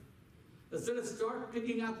person. Instead of start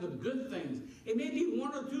picking out the good things. It may be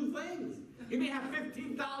one or two things. You may have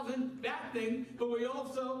 15,000 bad things, but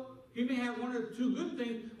you may have one or two good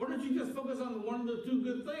things. Why don't you just focus on the one or two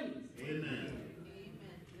good things? Amen.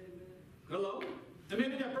 Hello? And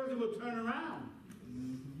maybe that person will turn around.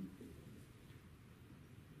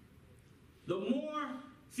 The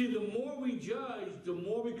more we judge, the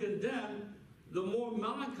more we condemn, the more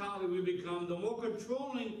melancholy we become, the more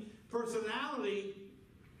controlling personality,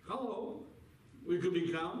 hello, we could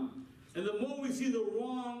become, and the more we see the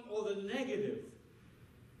wrong or the negative.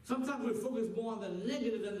 Sometimes we focus more on the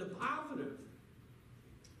negative than the positive.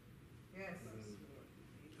 Yes.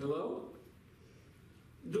 Hello?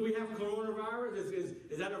 Do we have coronavirus?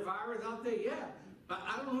 Is that a virus out there? Yeah.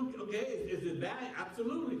 I don't know, okay, is it bad?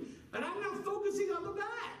 Absolutely. But I'm not focusing on the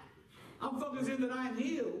bad. I'm focusing that I'm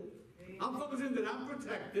healed. I'm focusing that I'm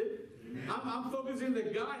protected. I'm focusing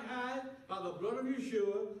that God has, by the blood of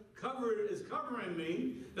Yeshua, is covering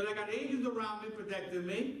me, that I got angels around me protecting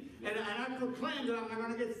me, and I proclaim that I'm not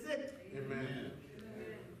going to get sick. Amen.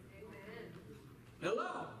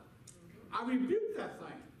 Hello? I rebuke that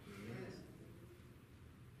thing.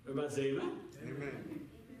 Everybody say amen? Amen.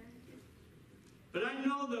 But I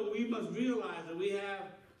know that we must realize that we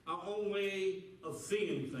have our own way of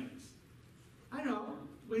seeing things. I know,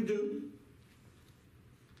 we do.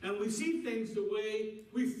 And we see things the way,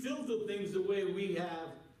 we filter things the way we have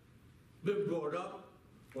been brought up,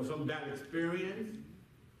 or some bad experience.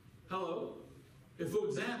 Hello? If, for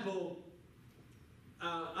example,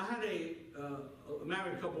 I had a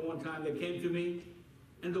married couple one time that came to me,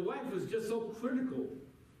 and the wife was just so critical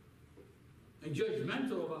and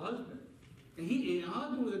judgmental of her husband. And her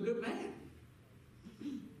husband was a good man.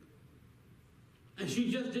 And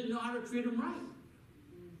she just didn't know how to treat him right.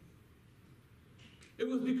 It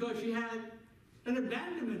was because she had an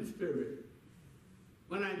abandonment spirit.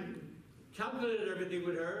 When I calculated everything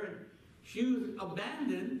with her, and she was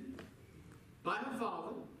abandoned by her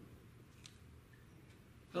father.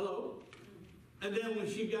 Hello? And then when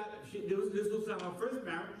this was her first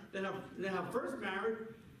marriage, then her first marriage,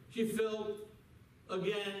 she felt,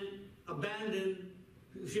 again, abandoned.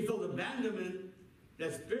 She felt abandonment,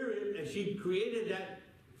 that spirit, and she created that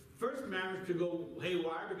first marriage to go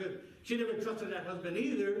haywire because she never trusted that husband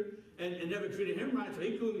either and never treated him right, so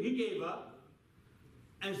he gave up.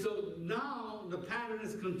 And so now the pattern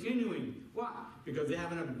is continuing. Why? Because they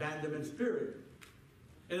have an abandonment spirit.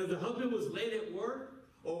 And if the husband was late at work,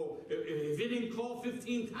 or if he didn't call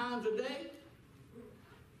 15 times a day,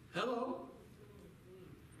 hello?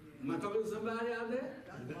 Am I talking to somebody out there?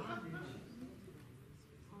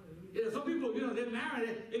 Some people, they're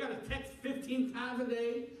married, they got to text 15 times a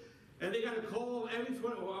day, And they got to call every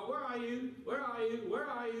 20, well, where are you? Where are you? Where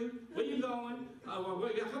are you? Where you going? How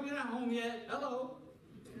come you're not home yet? Hello?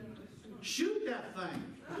 Shoot that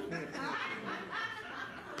thing.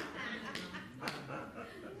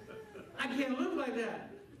 I can't live like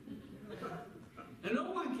that. And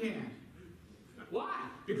no one can. Why?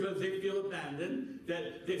 Because they feel abandoned.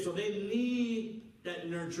 So they need that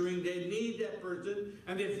nurturing. They need that person.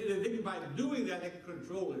 And they think by doing that, they can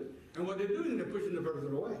control it. And what they're doing, they're pushing the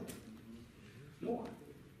person away. More.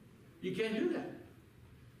 You can't do that.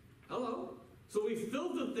 Hello? So we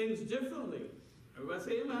filter things differently. Everybody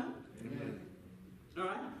say amen? Amen. All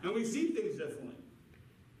right? And we see things differently.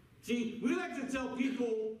 See, we like to tell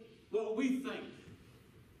people what we think.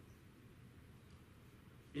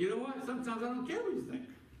 You know what? Sometimes I don't care what you think.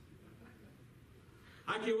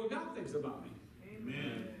 I care what God thinks about me.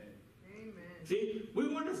 Amen. Amen. See, we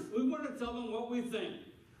want to tell them what we think.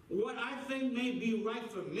 What I think may be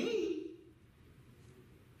right for me,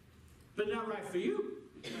 but not right for you.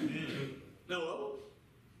 Amen. Hello?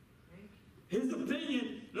 His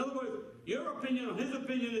opinion, in other words, your opinion on his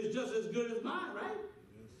opinion is just as good as mine, right?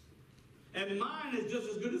 Yes. And mine is just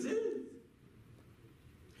as good as his.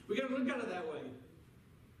 We got to look at it that way.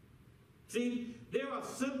 See, they are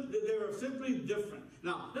simply different.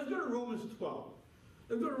 Now, let's go to Romans 12.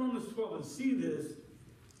 Let's go to Romans 12 and see this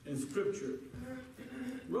in Scripture.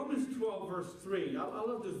 Romans 12, verse 3. I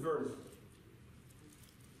love this verse.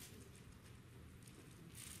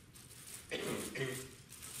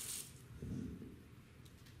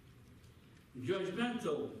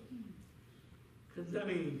 Judgmental,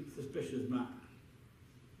 condemning suspicious mind.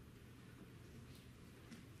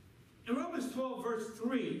 In Romans 12, verse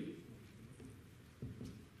 3,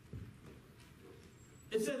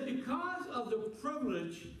 it says, because of the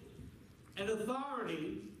privilege and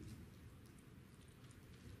authority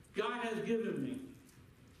God has given me,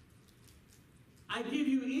 I give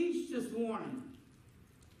you each this warning.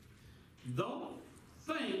 Don't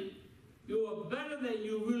think you are better than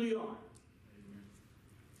you really are.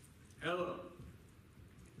 Hello.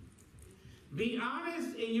 Be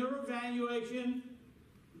honest in your evaluation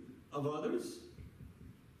of others.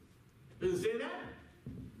 Does it say that?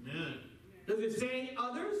 Amen. Does it say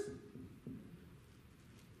others?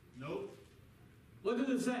 Nope. What does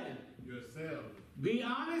it say? Yourself. Be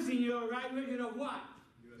honest in your evaluation of what?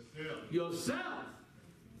 Yourself. Yourself.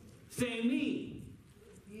 Say me.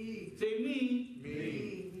 Me. Say me.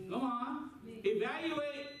 Me. Come on.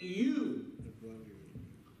 Evaluate you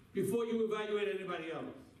before you evaluate anybody else.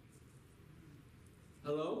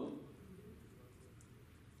 Hello?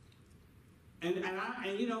 And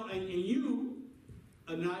you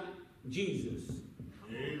are not Jesus.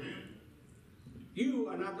 Amen. You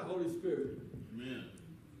are not the Holy Spirit. Amen.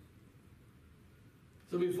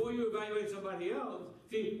 So before you evaluate somebody else,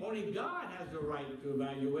 see, only God has the right to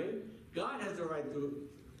evaluate. God has the right to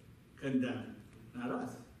condemn, not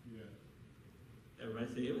us. Yeah. Everybody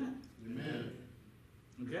say amen. Amen.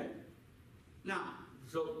 Okay? Now,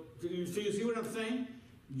 so you see what I'm saying?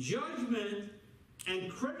 Judgment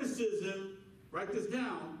and criticism, write this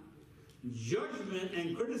down, judgment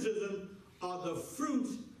and criticism are the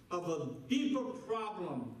fruits of a deeper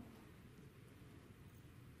problem.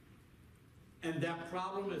 And that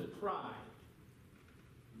problem is pride.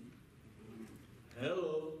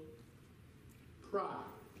 Hello. Pride.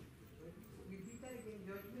 Repeat that again.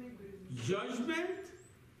 Judgment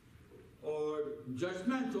or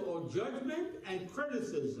judgmental or judgment and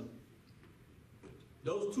criticism.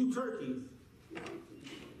 Those two turkeys.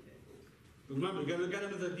 Remember, you got to look at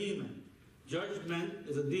them as a demon. Judgment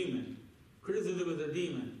is a demon. Criticism is a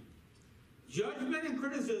demon. Judgment and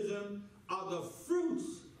criticism are the fruits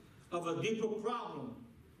of a deeper problem.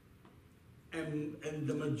 And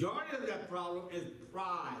the majority of that problem is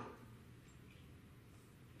pride.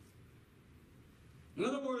 In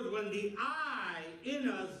other words, when the I in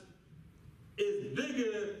us is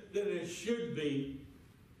bigger than it should be,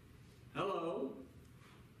 hello?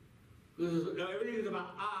 Everything is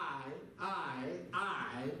about I.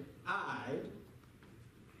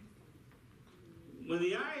 When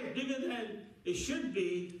the I is bigger than it should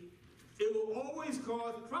be, it will always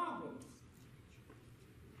cause problems.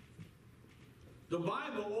 The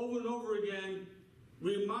Bible over and over again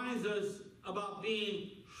reminds us about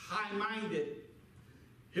being high-minded.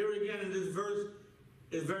 Here again in this verse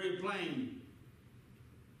is very plain.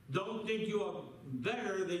 Don't think you are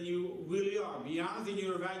better than you really are. Be honest in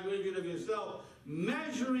your evaluation of yourself,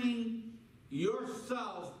 measuring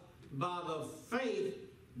yourself by the faith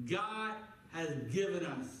God has given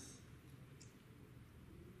us.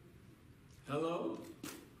 Hello?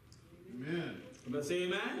 Amen. Everybody say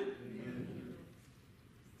amen? Amen.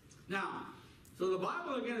 Now, so the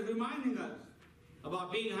Bible again is reminding us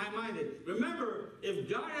about being high-minded. Remember, if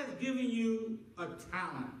God has given you a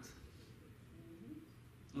talent,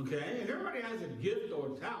 okay, and everybody has a gift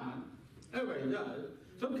or a talent, everybody does,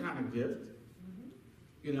 some kind of gift,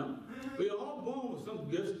 you know. We're all born with some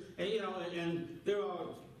gifts, and you know, and there are,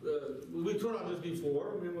 we taught on this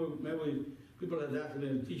before, maybe people have asked me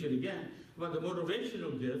to teach it again, about the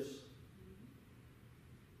motivational gifts,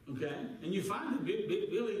 okay, and you find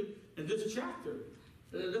it really in this chapter.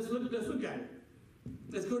 Let's look at it.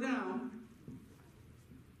 Let's go down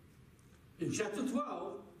in chapter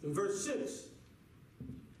 12, in verse 6.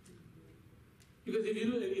 Because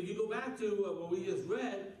if you go back to what we just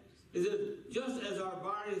read, it says, just as our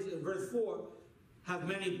bodies, in verse 4, have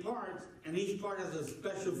many parts, and each part has a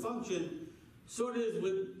special function, so it is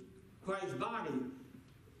with Christ's body.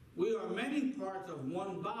 We are many parts of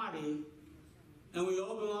one body, and we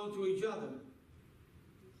all belong to each other.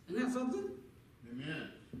 Isn't that something? Amen.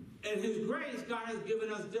 And His grace, God has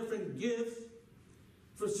given us different gifts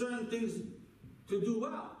for certain things to do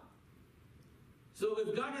well. So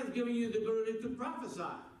if God has given you the ability to prophesy,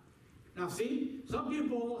 now see, some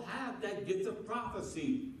people have that gift of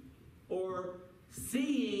prophecy or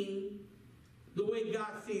seeing the way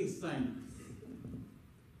God sees things.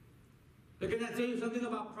 But can I tell you something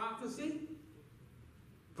about prophecy?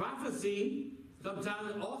 Prophecy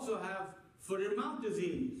sometimes also have foot and mouth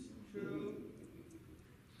disease. True.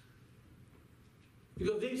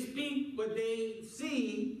 Because they speak what they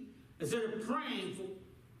see instead of praying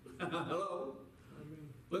for. Hello?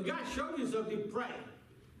 When God showed you something, pray.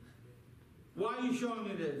 Why are you showing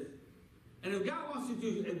me this? And if God wants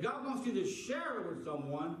you to share it with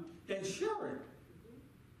someone, then share it.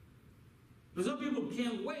 But some people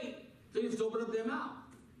can't wait till you just open up their mouth.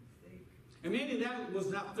 And maybe that was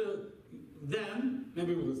not for them,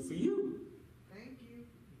 maybe it was for you. Thank you.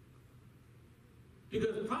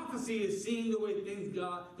 Because prophecy is seeing the way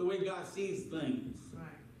God sees things.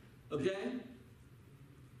 Right. Okay?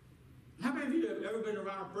 How many of you have ever been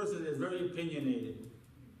around a person that's very opinionated?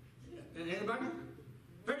 Anybody?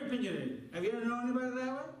 Very opinionated. Have you ever known anybody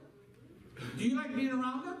that way? Do you like being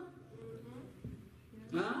around them?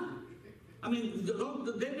 Huh? I mean,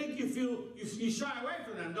 they make you feel, you shy away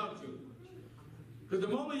from them, don't you? Because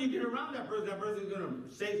the moment you get around that person's going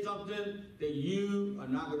to say something that you are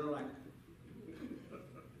not going to like.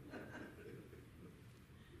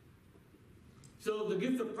 So the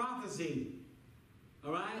gift of prophecy,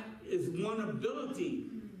 all right, is one ability,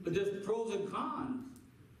 but there's pros and cons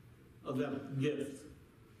of that gift.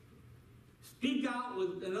 Speak out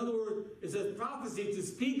with, in other words, it says prophecy, to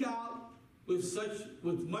speak out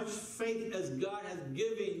with much faith as God has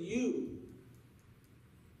given you.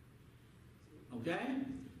 Okay?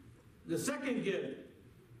 The second gift.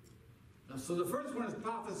 So the first one is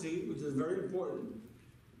prophecy, which is very important.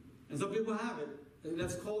 And some people have it. And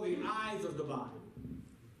that's called the eyes of the body.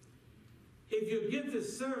 If your gift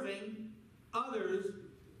is serving others,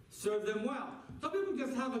 serve them well. Some people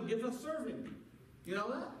just have a gift of serving. You know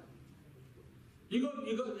that? They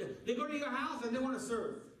go to your house and they want to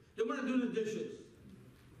serve. They want to do the dishes.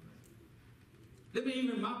 They may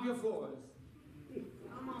even mop your floors.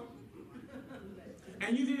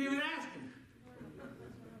 And you didn't even ask them.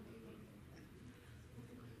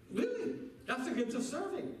 Really? That's the gift of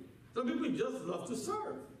serving. Some people just love to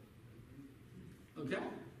serve. Okay?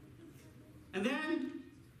 And then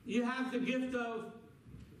you have the gift of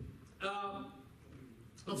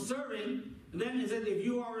serving. And then it says if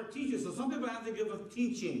you are a teacher. So some people have the gift of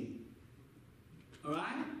teaching. All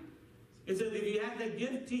right? It says if you have that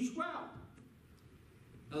gift, teach well.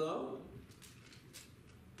 Hello?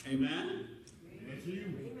 Amen?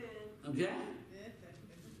 Amen. Okay?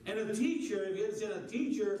 And a teacher, if you understand a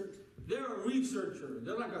teacher, they're a researcher.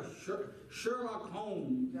 They're like a Sherlock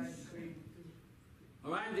Holmes.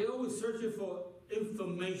 All right? They're always searching for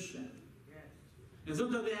information. Yes. And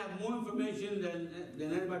sometimes they have more information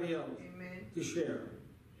than anybody else. Amen. To share.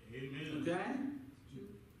 Amen. Okay?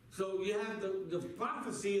 So you have the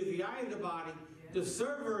prophecy is the eye of the body. The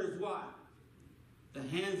server is what? The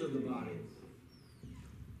hands of the body.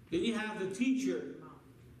 Then you have the teacher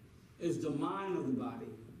is the mind of the body.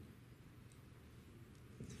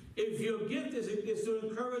 If your gift is to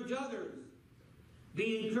encourage others,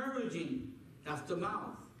 be encouraging. That's the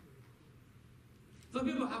mouth. Some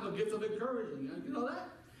people have a gift of encouraging. You know that?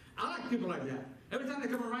 I like people like that. Every time they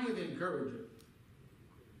come around you, they encourage you.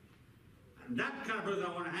 And that kind of person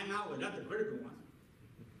I want to hang out with. That's the critical one.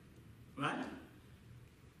 Right?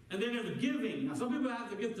 And then there's giving. Now, some people have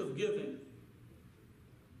the gift of giving.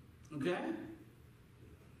 Okay?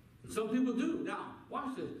 Some people do. Now,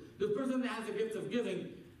 watch this. This person that has the gift of giving,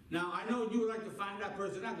 Now, I know you would like to find that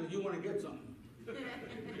person out because you want to get something.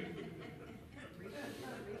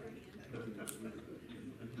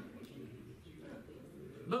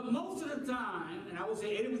 But most of the time, and I will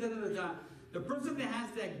say 80% of the time, the person that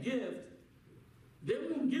has that gift, they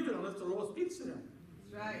won't give it unless the Lord speaks to them.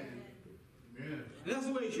 That's right. Amen. And that's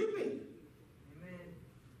the way it should be. Amen.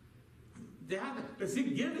 They have it. But see,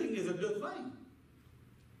 giving is a good thing.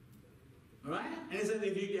 All right? And it says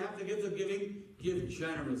if you have the gift of giving, give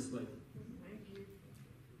generously. Thank you.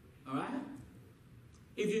 All right?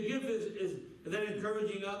 If your gift is then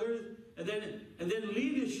encouraging others, and then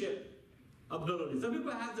leadership ability. Some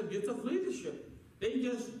people have the gift of leadership. They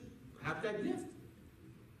just have that gift.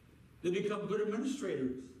 They become good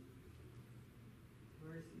administrators.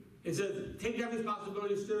 It says, take that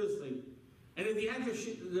responsibility seriously. And if you have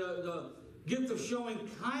the gift of showing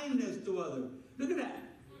kindness to others, look at that.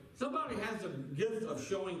 Somebody has a gift of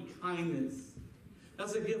showing kindness.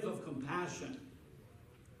 That's a gift of compassion.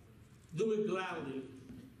 Do it gladly.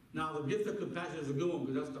 Now, the gift of compassion is a good one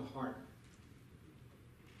because that's the heart.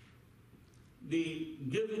 The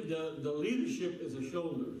leadership is the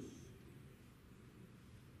shoulders.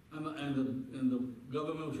 And the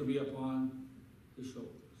government should be upon the shoulders.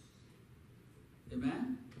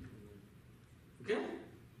 Amen? Okay?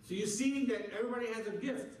 So you see that everybody has a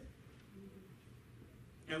gift.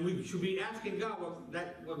 And we should be asking God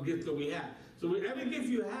what gift do we have. So every gift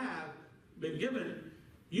you have been given,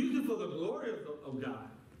 use it for the glory of God.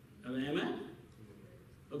 Amen?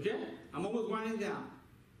 Okay? I'm almost winding down.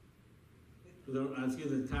 I see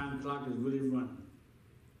the time clock is really running.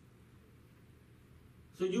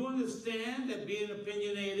 So you understand that being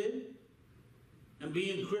opinionated and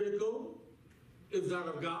being critical is not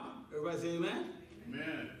of God. Everybody say amen?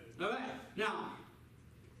 Amen. All right. Now,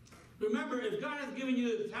 remember, if God has given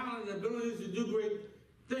you the talent and abilities to do great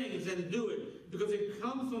things, then do it. Because it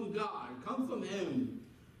comes from God. It comes from Him.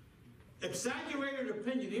 Exaggerated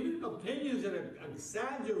opinion, even opinions that are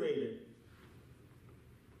exaggerated.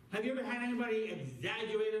 Have you ever had anybody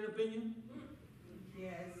exaggerate an opinion?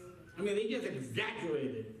 Yes. I mean, they just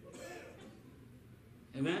exaggerated.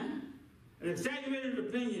 Amen? An exaggerated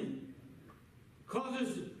opinion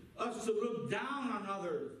causes us to look down on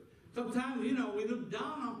others. Sometimes, we look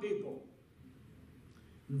down on people.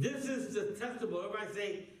 This is detestable. Everybody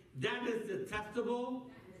say, that is detestable.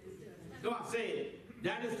 Come on, say it.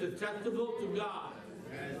 That is detestable to God.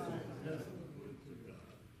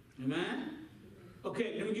 Amen?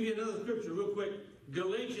 Okay, let me give you another scripture real quick.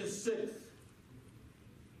 Galatians 6.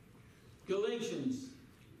 Galatians.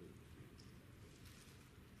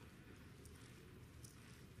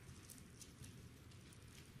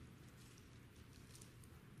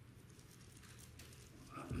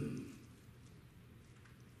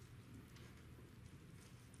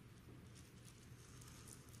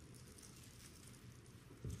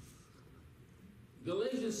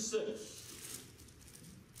 Galatians 6,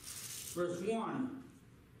 verse 1.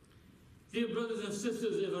 Dear brothers and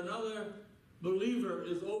sisters, if another believer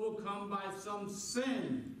is overcome by some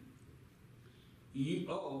sin, here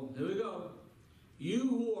we go. You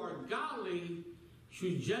who are godly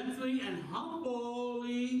should gently and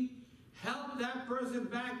humbly help that person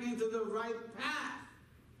back into the right path.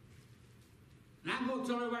 Not go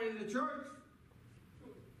tell everybody in the church.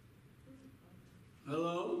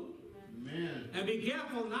 Hello? Amen. And be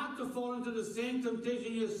careful not to fall into the same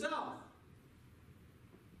temptation yourself.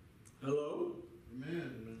 Hello?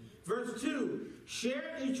 Amen. Verse 2,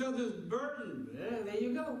 share each other's burden. There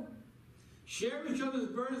you go. Share each other's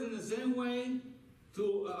burdens in the same way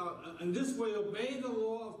in this way obey the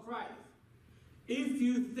law of Christ. If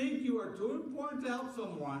you think you are too important to help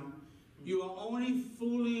someone, you are only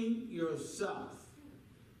fooling yourself.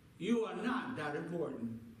 You are not that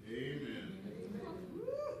important. Amen.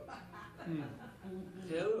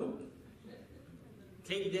 Hello.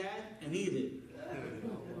 Take that and eat it.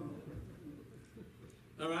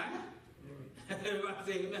 All right? Everybody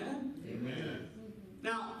say amen? Amen.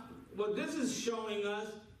 Now, what this is showing us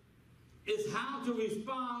is how to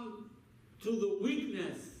respond to the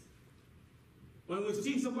weakness. When we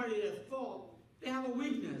see somebody at fault, they have a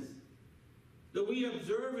weakness that we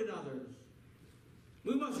observe in others.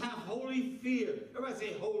 We must have holy fear. Everybody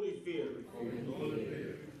say holy fear. Holy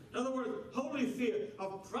fear. In other words, holy fear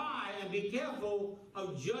of pride, and be careful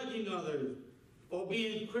of judging others or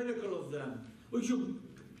being critical of them. We should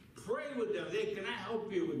pray with them. Say, can I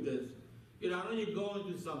help you with this? I know you're going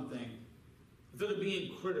through something. Instead of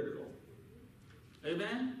being critical.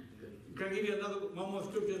 Amen? Can I give you one more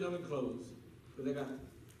scripture and then we close? Because I got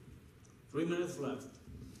 3 minutes left.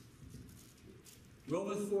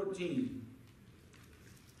 Romans 14.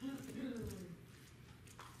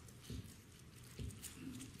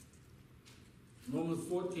 Romans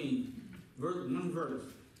 14, verse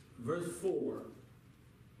 4.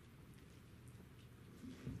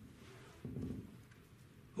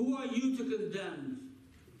 Who are you to condemn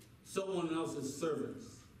someone else's servants?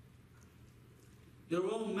 Their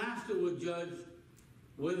own master will judge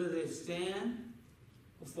whether they stand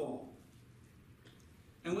or fall.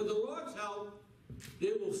 And with the Lord's help,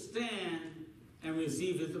 they will stand and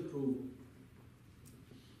receive his approval.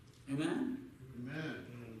 Amen? Amen.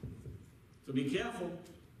 So be careful.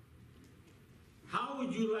 How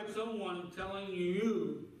would you like someone telling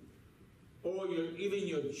you or even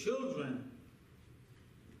your children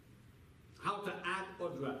how to act or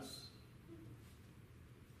dress?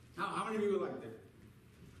 How many of you are like that?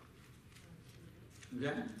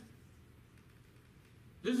 Okay?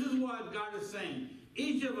 This is what God is saying.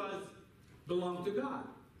 Each of us belong to God.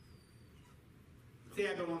 Say,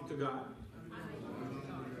 I belong to God.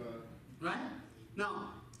 Right?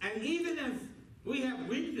 Now, and even if we have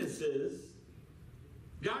weaknesses,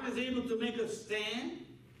 God is able to make us stand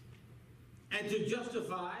and to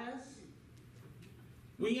justify us.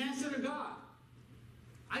 We answer to God.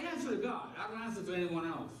 I answer to God. I don't answer to anyone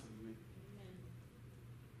else.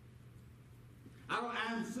 I don't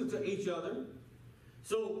answer to each other.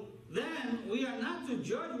 So then we are not to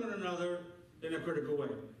judge one another in a critical way.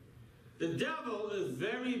 The devil is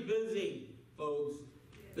very busy, folks.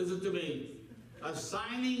 Listen to me.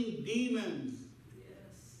 Assigning demons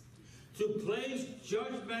to place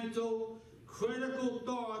judgmental, critical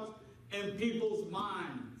thoughts in people's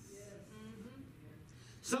minds.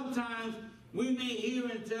 Sometimes we may hear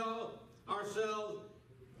and tell ourselves,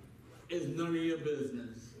 it's none of your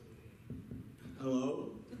business.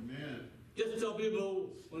 Hello? Amen. Just tell people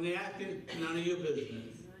when they ask it, none of your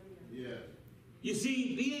business. Yeah. You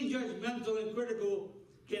see, being judgmental and critical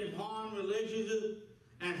can harm relationships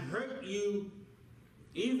and hurt you,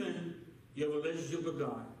 even your relationship with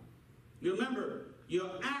God. You remember, your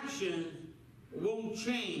actions won't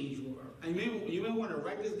change. And you may want to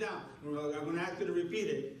write this down. I'm going to ask you to repeat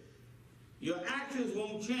it. Your actions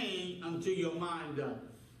won't change until your mind does.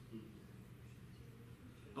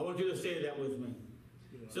 I want you to say that with me.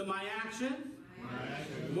 So my actions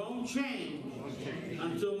won't change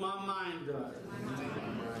until my mind does.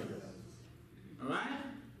 All right?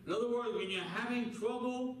 In other words, when you're having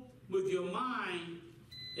trouble with your mind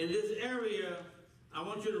in this area, I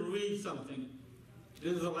want you to read something.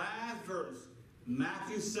 This is the last verse,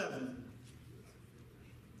 Matthew 7.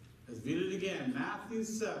 Let's read it again, Matthew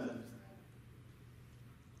 7.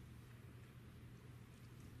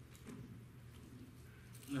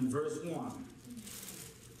 And verse 1.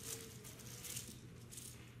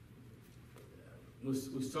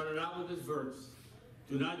 We started out with this verse.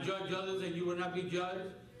 Do not judge others and you will not be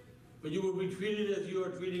judged, but you will be treated as you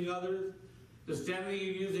are treating others. The standard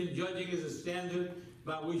you use in judging is a standard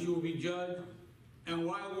by which you will be judged. And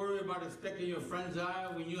why worry about a speck in your friend's eye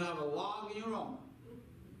when you have a log in your own?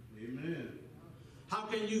 Amen. How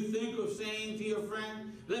can you think of saying to your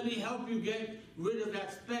friend, let me help you get rid of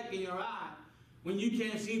that speck in your eye, when you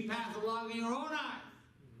can't see past the log in your own eye?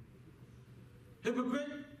 Hypocrite?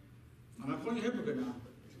 I'm not calling you hypocrite now.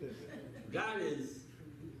 God is.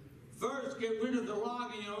 First, get rid of the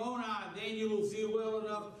log in your own eye, then you will see well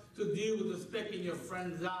enough to deal with the speck in your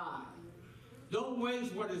friend's eye. Don't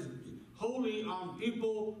waste what is holy on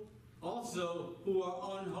people also who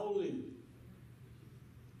are unholy.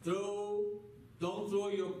 Don't throw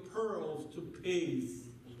your pearls to pigs.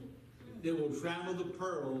 They will trample the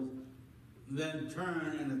pearls, then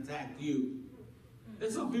turn and attack you.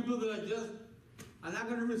 There's some people that are not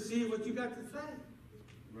going to receive what you got to say.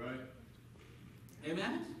 Right.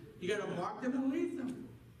 Amen? You got to mark them and leave them.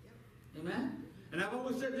 Amen? And I've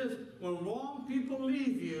always said this, when wrong people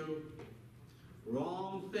leave you,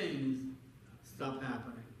 wrong things stop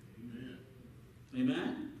happening. Amen.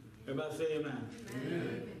 Amen? Everybody say amen.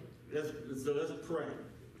 Amen. So let's pray.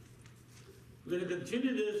 We're going to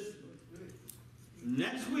continue this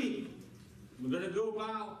next week. We're going to go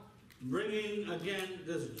about bringing again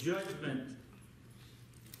this judgment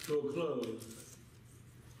to a close.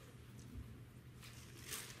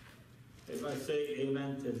 If I say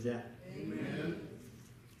amen to that. Amen.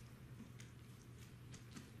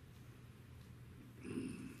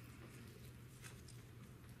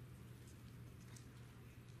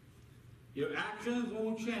 Your actions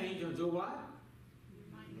won't change until what?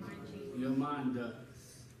 Your mind does.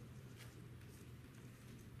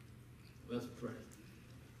 Let's pray.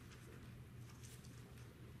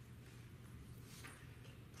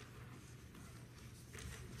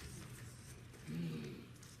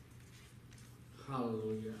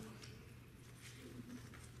 Hallelujah.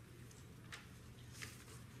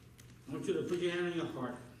 I want want you to put your hand on your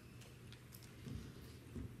heart.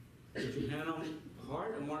 Put your hand on your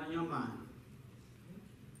heart and one on your mind.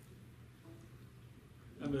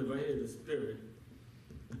 Remember, right here, the spirit.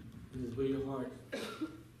 This is where your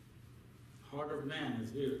heart of man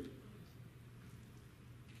is here.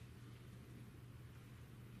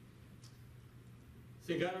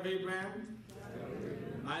 Say, God of Abraham,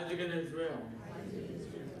 Isaac and Israel,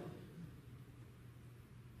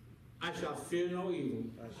 I shall fear no evil.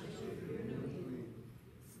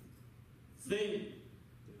 Think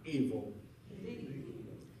evil.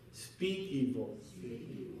 Speak evil.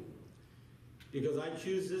 Because I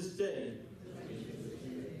choose this day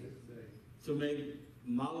to make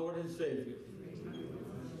my Lord and Savior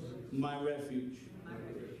my refuge.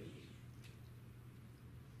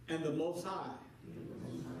 And the Most High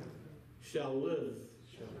shall live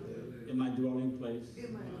in my dwelling place.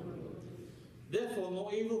 Therefore, no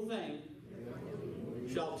evil thing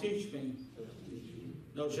shall teach me,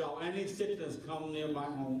 nor shall any sickness come near my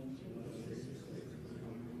home.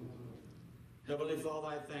 Heavenly Father,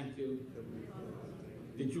 I thank you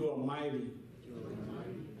that you are mighty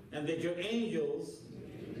and that your angels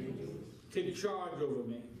take charge over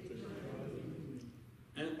me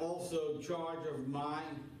and also charge of my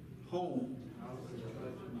home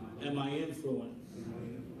and my influence.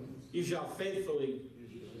 You shall faithfully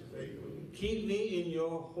keep me in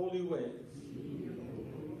your holy ways.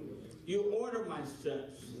 You order my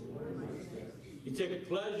steps. You take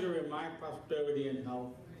pleasure in my prosperity and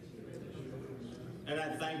health. And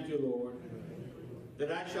I thank you, Lord,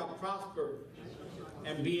 that I shall prosper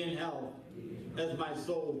and be in health as my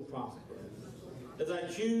soul prospers. As I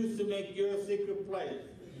choose to make your secret place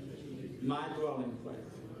my dwelling place.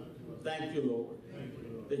 Thank you,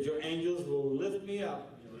 Lord, that your angels will lift me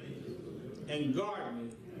up and guard me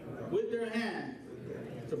with their hands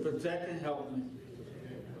to protect and help me.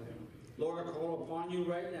 Lord, I call upon you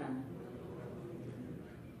right now.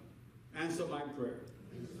 Answer my prayer.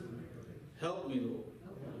 Help me, Lord,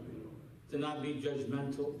 to not be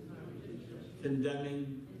judgmental,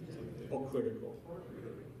 condemning, or critical.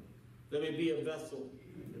 Let me be a vessel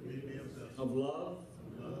of love,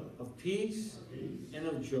 of peace, and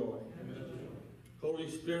of joy. Holy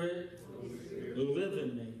Spirit, live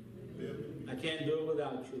in me. I can't do it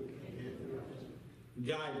without you.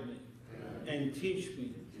 Guide me and teach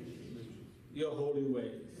me your holy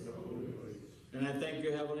ways. And I thank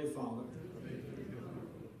you, Heavenly Father,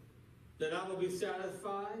 that I will be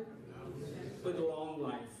satisfied with long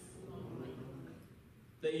life.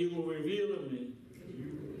 That you will reveal in me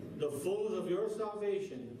the fullness of your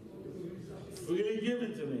salvation, freely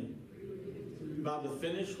given to me by the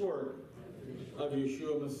finished work of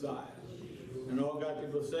Yeshua Messiah. And all God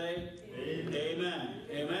people say, amen,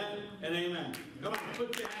 amen, and amen. Come on,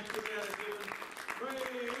 put your hands together, give them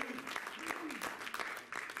praise.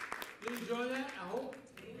 Did you enjoy that? I hope.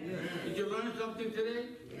 Did you learn something today?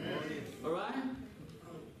 All right?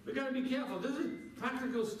 We got to be careful. This is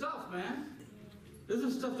practical stuff, man. This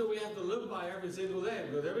is stuff that we have to live by every single day,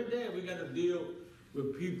 because every day we got to deal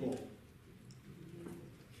with people.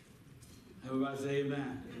 Everybody say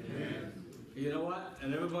amen. Amen. You know what?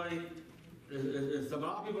 And everybody, there's a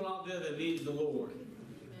lot of people out there that need the Lord.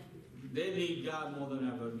 They need God more than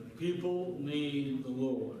ever. People need the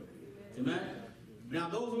Lord. Amen? Now,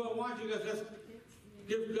 those who are watching us, let's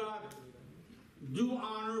give God due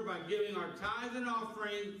honor by giving our tithes and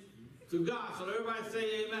offerings to God. So everybody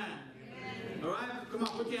say amen. Amen. All right? Come on,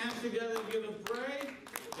 put your hands together and give him praise.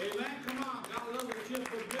 Amen. Come on. God loves a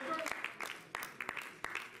cheerful giver.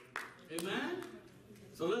 Amen.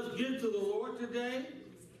 So let's give to the Lord today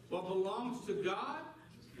what belongs to God.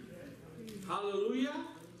 Hallelujah.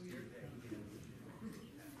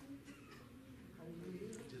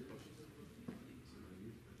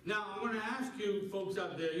 Now, I'm going to ask you folks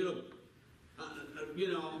out there,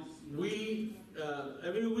 we,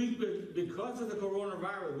 every week, because of the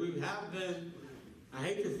coronavirus, we have been, I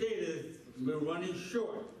hate to say this, we're running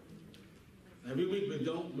short. Every week we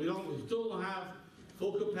still don't have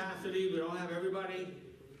full capacity. We don't have everybody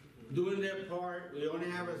doing their part. We only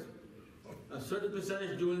have a certain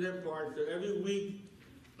percentage doing their part. So every week,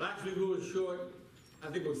 last week we were short, I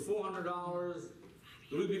think it was $400.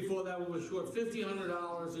 The week before that we were short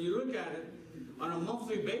 $1,500. So you look at it, on a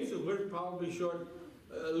monthly basis, we're probably short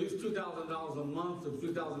at least $2,000 a month to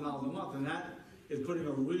 $3,000 a month. And that is putting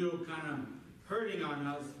a real kind of hurting on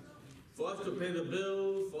us, for us to pay the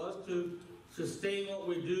bills, for us to sustain what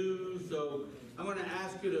we do. So I'm going to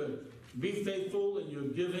ask you to be faithful in your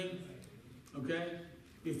giving, okay?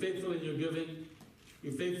 Be faithful in your giving. Be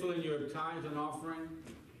faithful in your tithes and offering.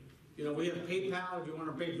 You know, we have PayPal. If you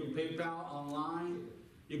want to pay through PayPal online,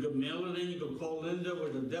 You can mail it in, you can call Linda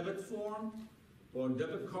with a debit form or a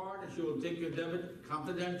debit card, and she will take your debit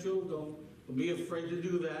confidential. Don't be afraid to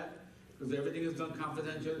do that, because everything is done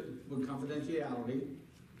confidential with confidentiality.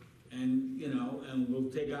 And, you know, and we'll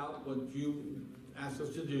take out what you ask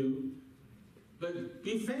us to do. But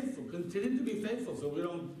be faithful, continue to be faithful, so we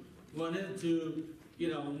don't run into, you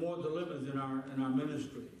know, more dilemmas in our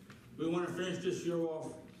ministry. We want to finish this year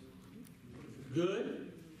off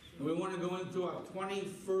good, and we want to go into our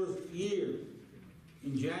 21st year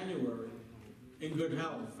in January in good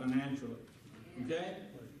health financially. Okay?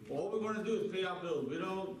 All we're going to do is pay our bills. We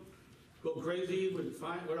don't go crazy with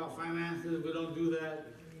our finances. We don't do that.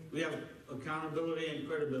 We have accountability and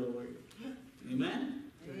credibility.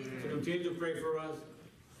 Amen? So continue to pray for us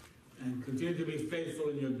and continue to be faithful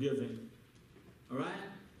in your giving. All right?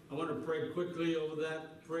 I want to pray quickly over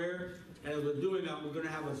that prayer. And as we're doing that, we're going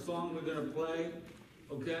to have a song we're going to play.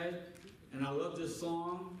 Okay? And I love this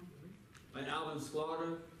song by Alvin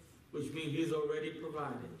Slaughter, which means he's already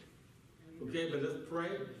provided. Okay, but let's pray.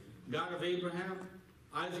 God of Abraham,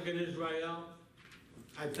 Isaac, and Israel,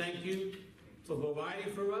 I thank you for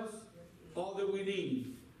providing for us all that we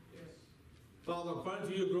need. Father, according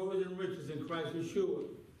to your glories and riches in Christ Yeshua,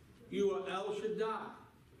 you are El Shaddai,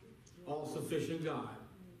 all-sufficient God.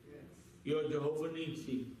 You are Jehovah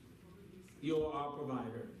Nissi. You are our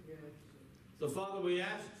provider. So, Father, we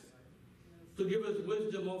ask to give us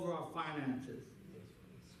wisdom over our finances.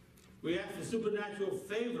 We ask for supernatural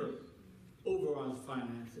favor over our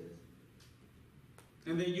finances.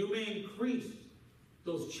 And that you may increase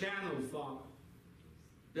those channels, Father,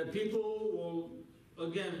 that people will,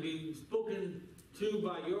 again, be spoken to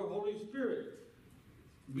by your Holy Spirit,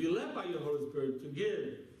 be led by your Holy Spirit to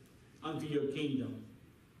give unto your kingdom.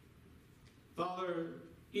 Father,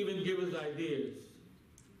 even give us ideas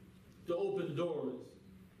to open doors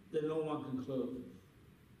that no one can close.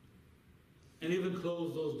 And even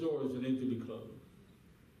close those doors that need to be closed.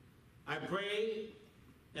 I pray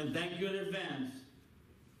and thank you in advance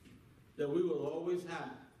that we will always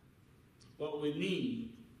have what we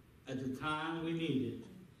need at the time we need it.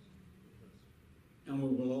 And we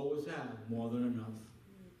will always have more than enough.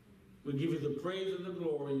 We give you the praise and the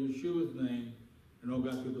glory in Yeshua's name. And all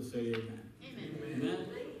God's people say amen. Amen. Amen.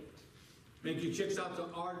 Make your checks out to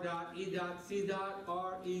R.E.C,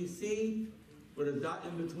 R.E.C, with a dot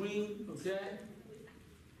in between, okay?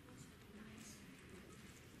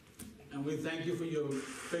 And we thank you for your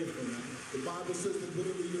faithfulness. The Bible says that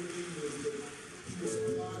whatever your need is, that he will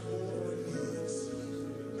supply all our needs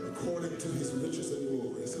according to his riches and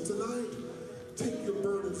glory. So tonight, take your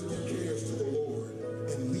burdens and your cares to the Lord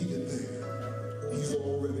and leave it there. He's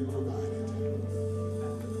already provided.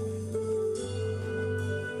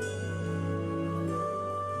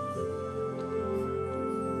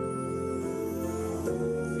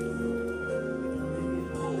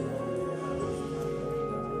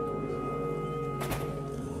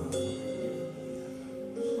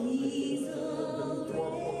 He's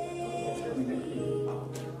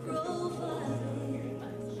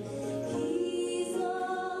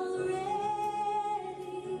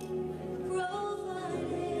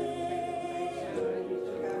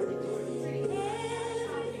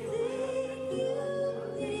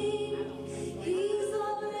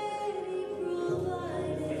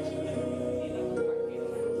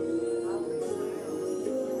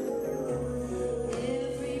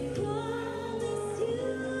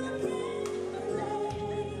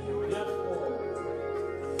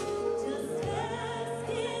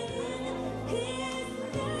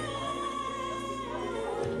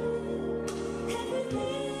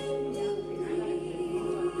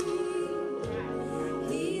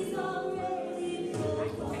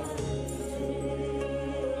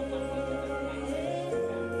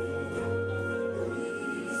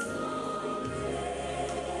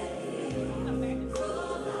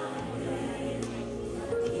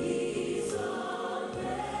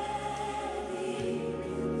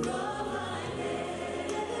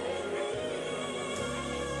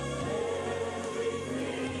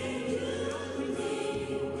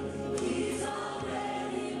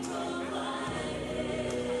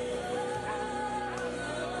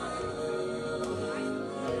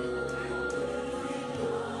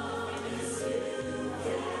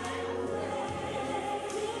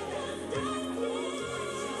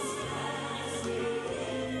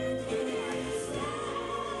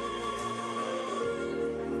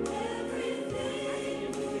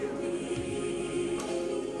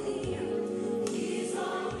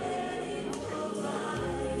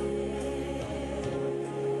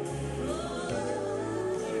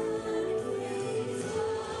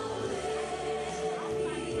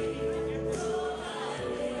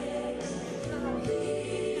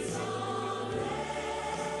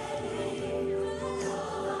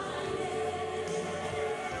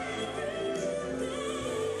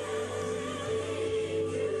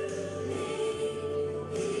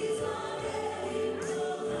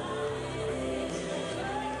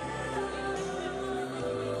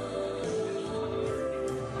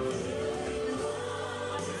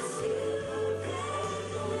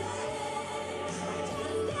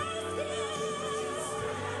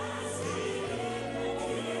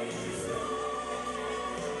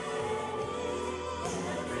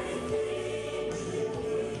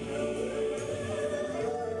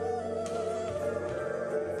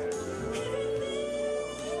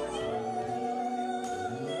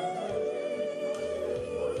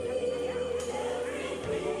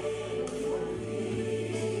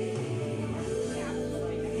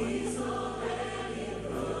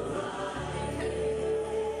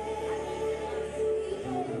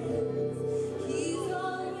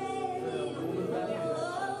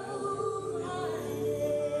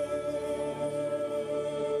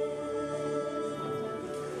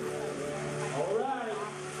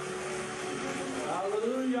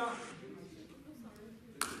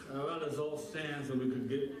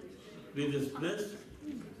be dismissed.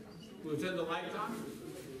 We'll turn the lights on.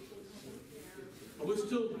 Are we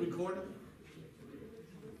still recording?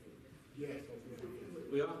 Yes.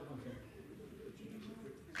 We are? Okay.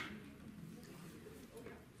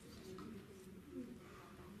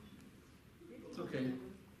 Okay.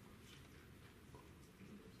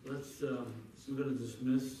 We're going to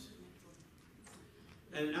dismiss.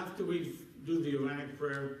 And after we do the Aaronic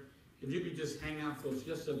prayer, if you could just hang out for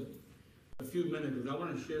just a few minutes, because I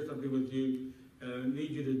want to share something with you, and I need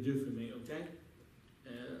you to do for me, okay?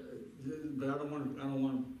 But I don't want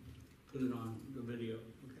to put it on the video,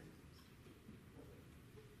 okay?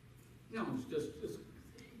 No, it's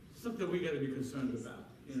something we got to be concerned about,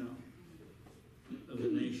 you know, as a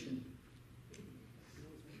nation.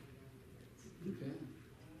 Okay.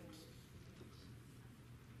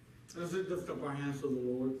 Let's lift up our hands to the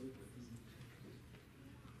Lord.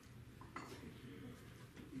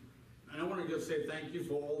 And I want to just say thank you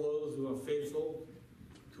for all those who are faithful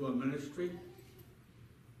to our ministry.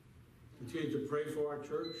 Continue to pray for our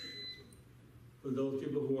church, for those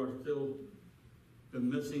people who are still been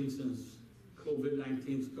missing since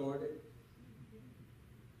COVID-19 started.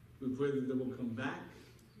 We pray that they will come back.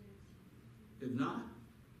 If not,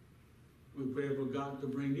 we pray for God to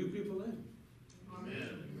bring new people in.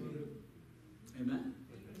 Amen. Amen.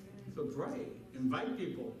 So pray, invite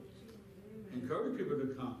people, encourage people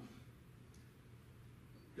to come.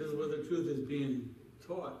 This is where the truth is being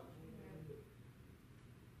taught.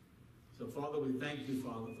 So Father, we thank you,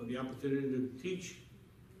 Father, for the opportunity to teach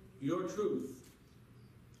your truth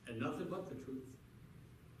and nothing but the truth.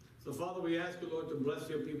 So Father, we ask you, Lord, to bless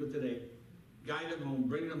your people today. Guide them home,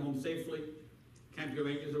 bring them home safely, camp your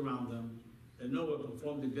angels around them, and no weapon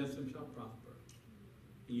formed against them shall prosper.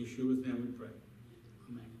 In Yeshua's name we pray.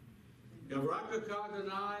 Amen. Yavrakaka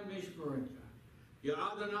Adonai Mishpareka. Ya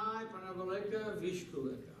Adonai Panavaleka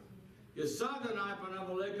Vishkuleka. Yasadonai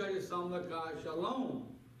Panavaleka Yasamlaka Shalom.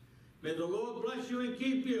 May the Lord bless you and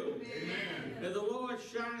keep you. Amen. May the Lord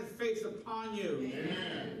shine his face upon you.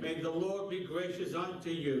 Amen. May the Lord be gracious unto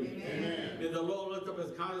you. Amen. May the Lord lift up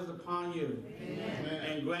his countenance upon you. Amen.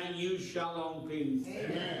 And grant you shalom peace.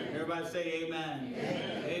 Amen. Everybody say amen.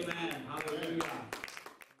 Amen. Amen. Hallelujah.